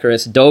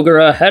 Kamacuras,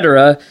 Dogora,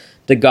 Hedorah,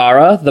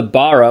 Dagara, the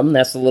Barum.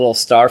 That's the little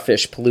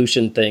starfish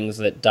pollution things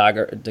that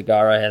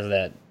Dagara has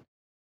that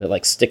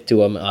like stick to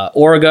them.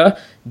 Orga,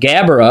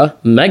 Gabara,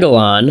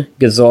 Megalon,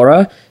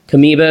 Gazora,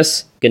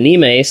 Camebus,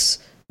 Ganymes,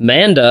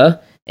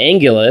 Manda,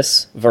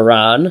 Angulus,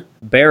 Varan,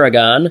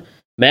 Baragon,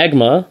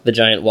 Magma, the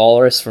giant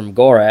walrus from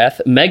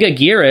Gorath,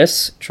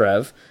 Megaguirus,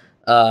 Trev,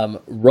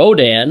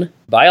 Rodan,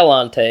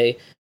 Biolante,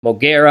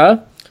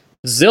 Mogera,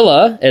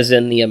 Zilla, as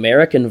in the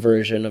American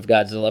version of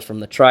Godzilla from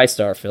the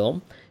TriStar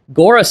film,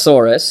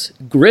 Gorosaurus,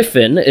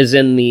 Griffin, as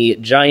in the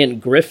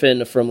giant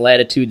griffin from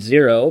Latitude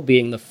Zero,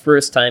 being the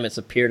first time it's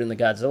appeared in the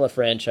Godzilla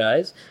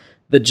franchise,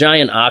 the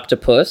giant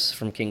octopus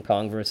from King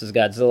Kong vs.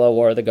 Godzilla,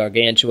 War of the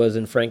Gargantuas,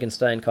 and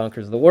Frankenstein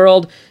Conquers the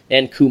World,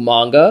 and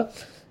Kumanga.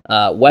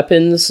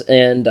 Weapons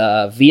and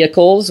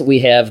vehicles, we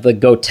have the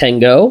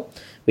Gotengo,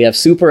 we have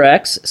Super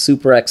X,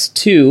 Super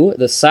X2,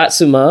 the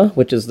Satsuma,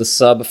 which is the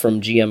sub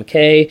from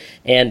GMK,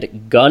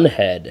 and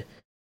Gunhead.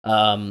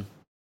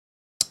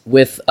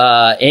 With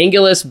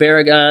Angulus,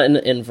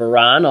 Baragon, and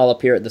Varan all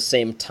appear at the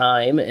same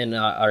time and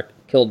are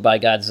killed by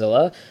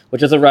Godzilla,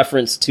 which is a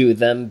reference to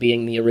them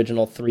being the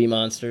original 3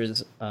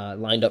 monsters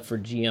lined up for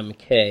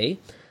GMK.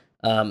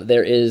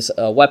 There is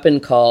a weapon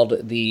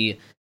called the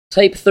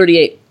Type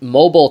 38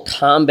 Mobile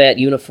Combat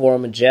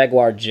Uniform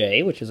Jaguar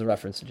J, which is a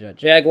reference to Jet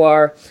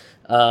Jaguar.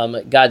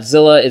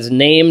 Godzilla is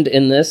named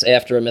in this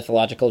after a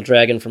mythological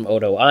dragon from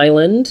Odo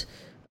Island.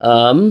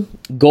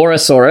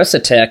 Gorosaurus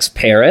attacks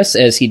Paris,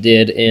 as he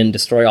did in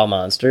Destroy All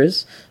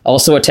Monsters.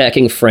 Also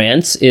attacking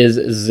France is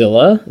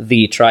Zilla,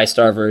 the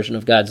tri-star version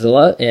of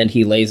Godzilla, and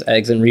he lays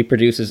eggs and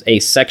reproduces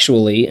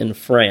asexually in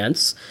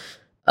France.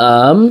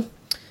 And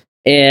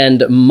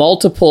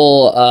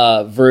multiple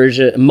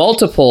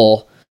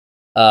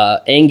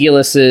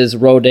Anguluses,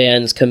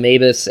 Rodans,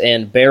 Camebus,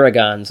 and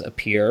Baragons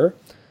appear.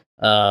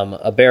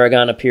 A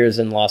Baragon appears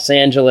in Los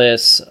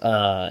Angeles,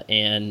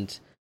 and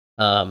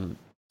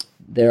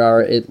there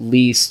are at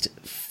least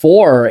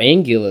 4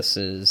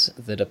 Anguluses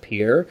that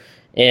appear,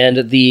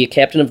 and the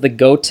captain of the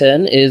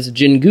Goten is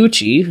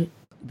Jinguchi,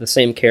 the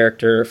same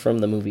character from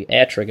the movie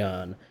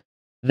Atragon.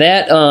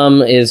 That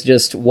is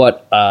just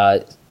what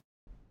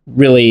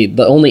really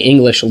the only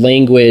English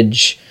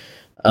language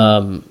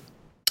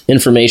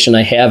information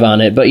I have on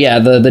it. But yeah,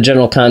 the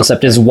general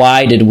concept is,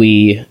 why did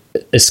we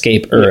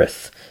escape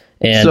Earth?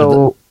 And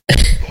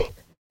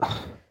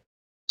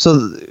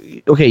so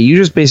okay, you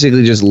just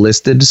basically just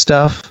listed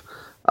stuff.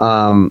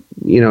 Not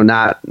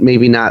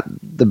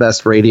the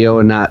best radio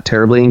and not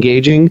terribly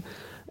engaging,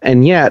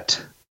 and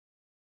yet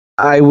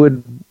I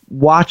would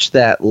watch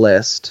that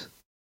list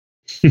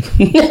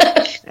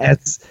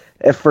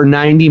for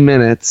 90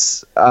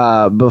 minutes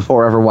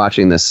before ever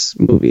watching this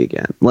movie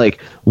again. Like,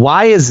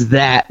 why is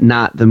that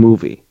not the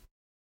movie?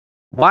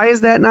 Why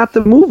is that not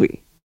the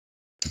movie?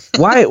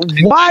 Why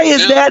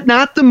is that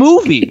not the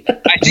movie?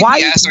 Why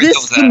is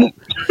this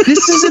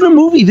this isn't a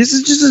movie. This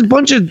is just a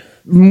bunch of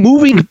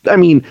moving. I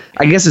mean,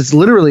 I guess it's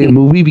literally a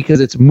movie because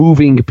it's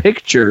moving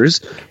pictures.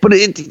 But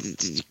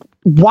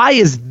why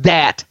is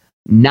that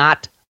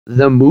not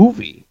the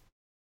movie?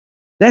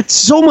 That's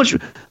so much.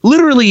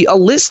 Literally, a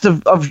list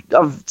of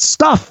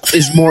stuff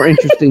is more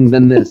interesting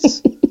than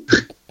this.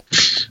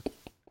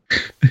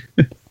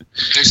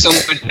 There's so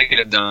much they could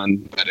have done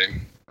better.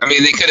 I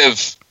mean, they could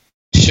have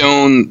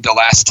shown the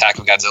last attack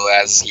of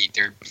Godzilla as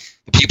the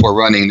people are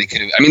running. They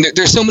could have. I mean,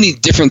 there's so many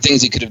different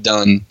things they could have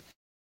done.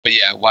 But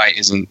yeah, why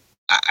isn't?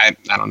 I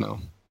don't know.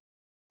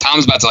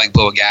 Tom's about to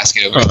blow a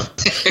gasket over.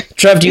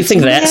 Trev, do you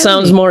think that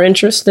sounds more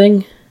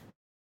interesting?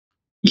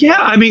 Yeah,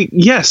 I mean,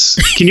 yes.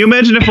 Can you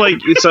imagine if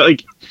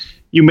it's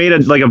you made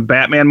a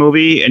Batman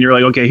movie and you're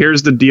like, okay,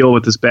 here's the deal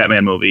with this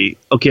Batman movie.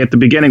 Okay, at the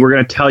beginning, we're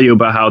going to tell you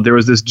about how there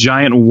was this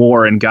giant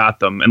war in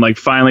Gotham. And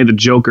finally the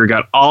Joker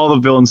got all the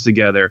villains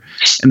together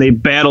and they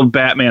battled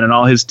Batman and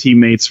all his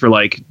teammates for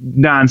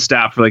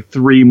nonstop for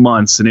 3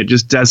 months. And it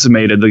just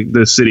decimated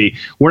the city.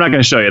 We're not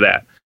going to show you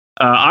that.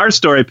 Our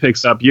story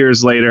picks up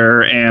years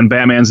later and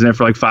Batman's in it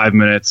for 5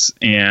 minutes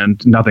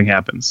and nothing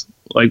happens.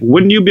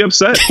 Wouldn't you be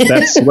upset?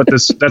 That's what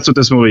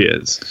this movie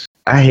is.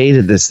 I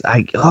hated this.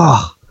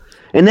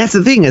 And that's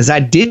the thing, is I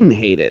didn't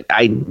hate it.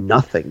 I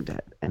nothinged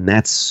it, and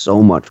that's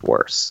so much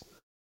worse.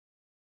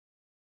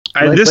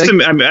 I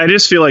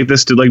just feel like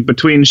this,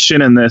 between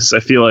Shin and this, I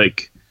feel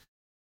like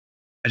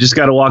I just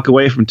got to walk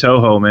away from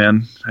Toho,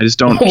 man. I just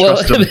don't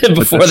trust them.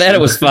 Before that, it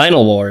was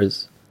Final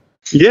Wars.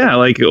 Yeah,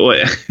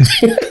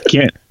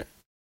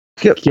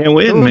 can't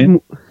win,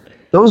 man.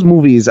 Those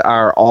movies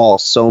are all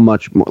so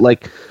much more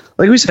like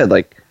we said,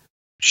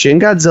 Shin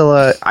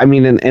Godzilla. I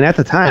mean, and at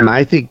the time,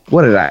 I think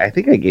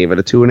I gave it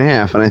a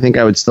 2.5, and I think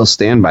I would still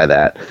stand by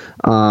that.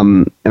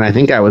 And I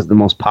think I was the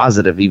most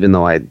positive, even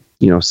though I,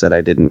 said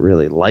I didn't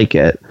really like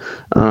it.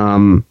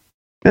 And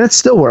that's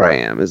still where I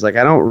am. Is I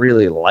don't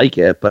really like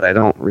it, but I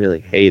don't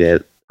really hate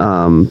it.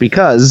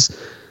 Because,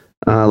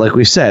 like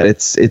we said,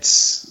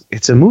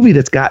 it's a movie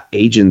that's got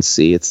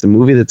agency. It's a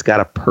movie that's got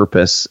a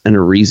purpose and a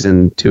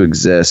reason to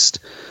exist.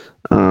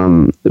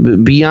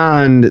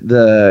 Beyond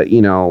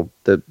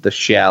the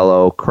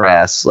shallow,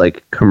 crass,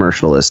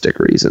 commercialistic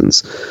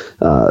reasons.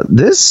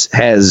 This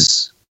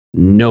has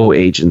no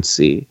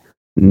agency,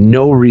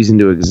 no reason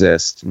to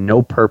exist,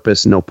 no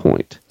purpose, no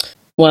point.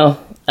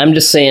 Well, I'm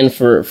just saying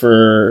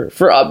for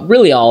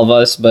really all of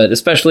us, but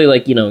especially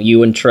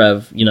you and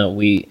Trev,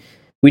 we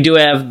do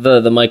have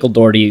the Michael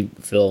Dougherty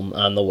film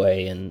on the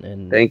way,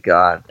 and thank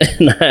God.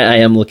 And I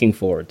am looking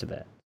forward to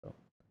that. So.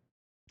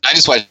 I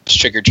just watched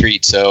Trick or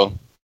Treat, so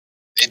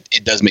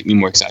it does make me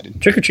more excited.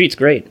 Trick or Treat's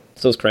great.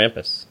 So's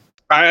Krampus.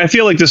 I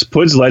feel like this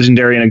puts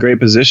Legendary in a great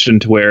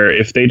position to where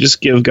if they just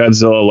give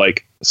Godzilla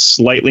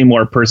slightly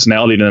more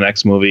personality to the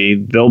next movie,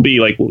 they'll be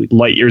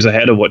light years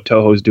ahead of what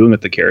Toho's doing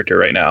with the character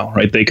right now.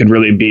 Right? They could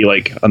really be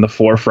on the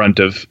forefront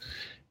of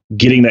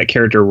getting that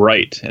character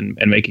right and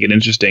making it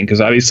interesting. Because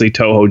obviously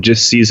Toho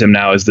just sees him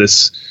now as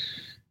this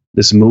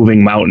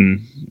moving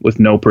mountain with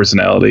no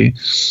personality.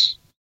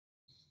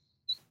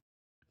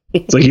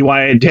 It's do you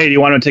want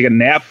to take a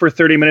nap for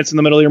 30 minutes in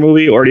the middle of your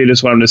movie, or do you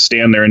just want him to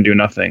stand there and do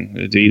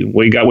nothing?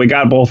 We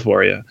got both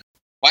for you.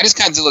 Why does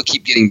Godzilla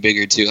keep getting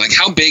bigger too?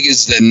 How big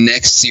is the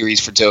next series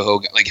for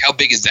Toho? How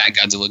big is that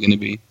Godzilla going to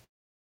be?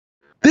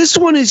 This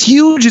one is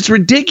huge. It's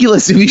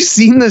ridiculous. Have you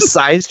seen the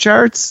size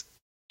charts?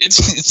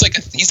 He's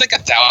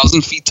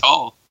 1,000 feet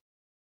tall.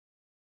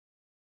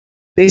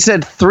 They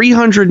said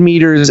 300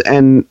 meters,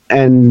 and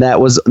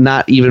that was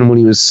not even when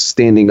he was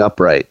standing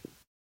upright.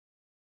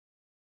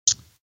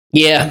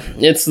 Yeah,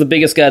 it's the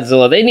biggest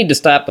Godzilla. They need to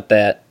stop with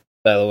that,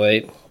 by the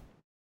way.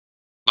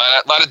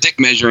 A lot of dick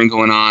measuring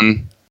going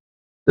on.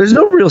 There's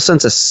no real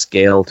sense of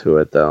scale to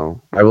it,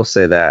 though. I will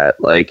say that.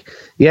 Like,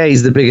 yeah,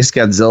 he's the biggest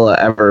Godzilla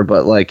ever,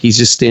 but like he's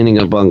just standing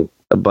among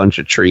a bunch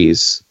of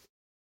trees.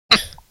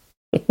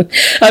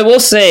 I will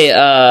say,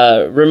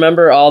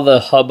 remember all the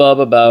hubbub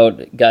about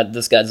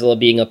this Godzilla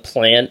being a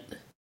plant?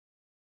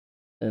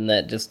 And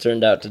that just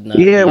turned out to not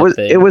be a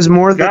thing. It was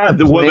more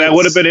God, well, that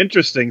would have been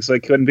interesting, so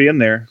it couldn't be in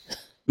there.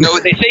 No,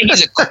 they say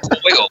he's a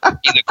coil.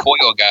 He's a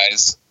coil,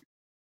 guys.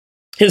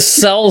 His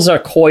cells are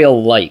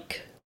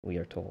coil-like, we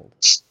are told.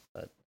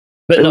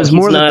 But no,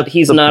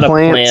 he's not a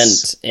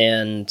plant,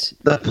 and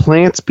the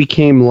plants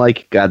became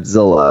like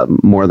Godzilla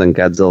more than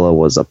Godzilla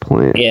was a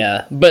plant.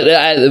 Yeah, but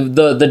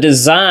the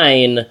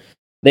design,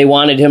 they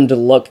wanted him to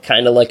look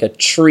kind of like a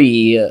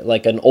tree,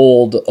 like an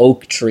old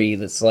oak tree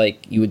that's like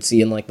you would see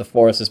in like the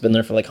forest that's been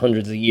there for like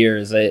hundreds of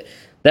years.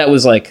 That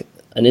was like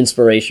an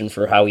inspiration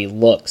for how he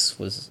looks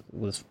was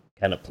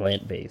kind of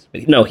plant based.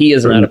 But no, he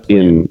is not a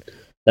plant.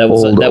 That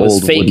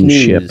was fake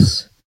news. Ship.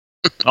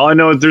 All I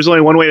know is there's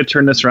only one way to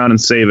turn this around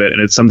and save it,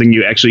 and it's something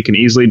you actually can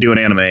easily do in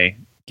anime.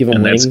 Give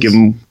him wings. That's give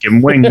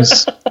him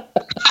wings.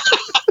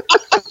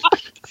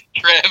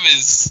 Trev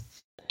is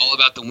all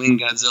about the wing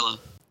Godzilla.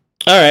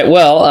 All right,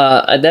 well,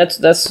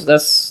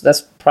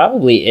 that's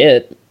probably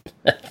it.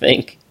 I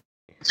think.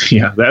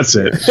 Yeah, that's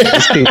it.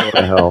 This can go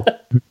to hell.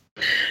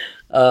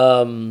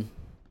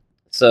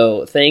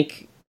 So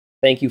thank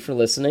you for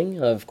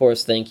listening. Of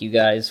course, thank you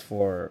guys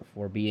for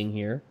being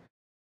here.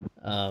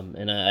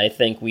 And I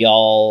think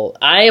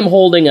I am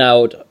holding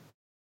out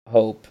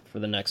hope for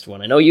the next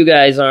one. I know you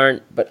guys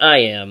aren't, but I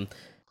am.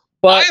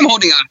 But I am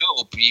holding out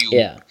hope,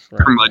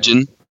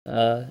 curmudgeon.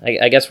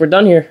 I guess we're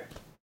done here.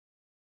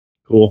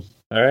 Cool.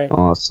 All right.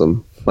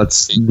 Awesome.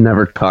 Let's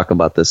never talk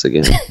about this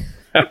again.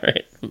 All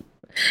right.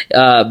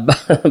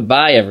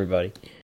 Bye, everybody.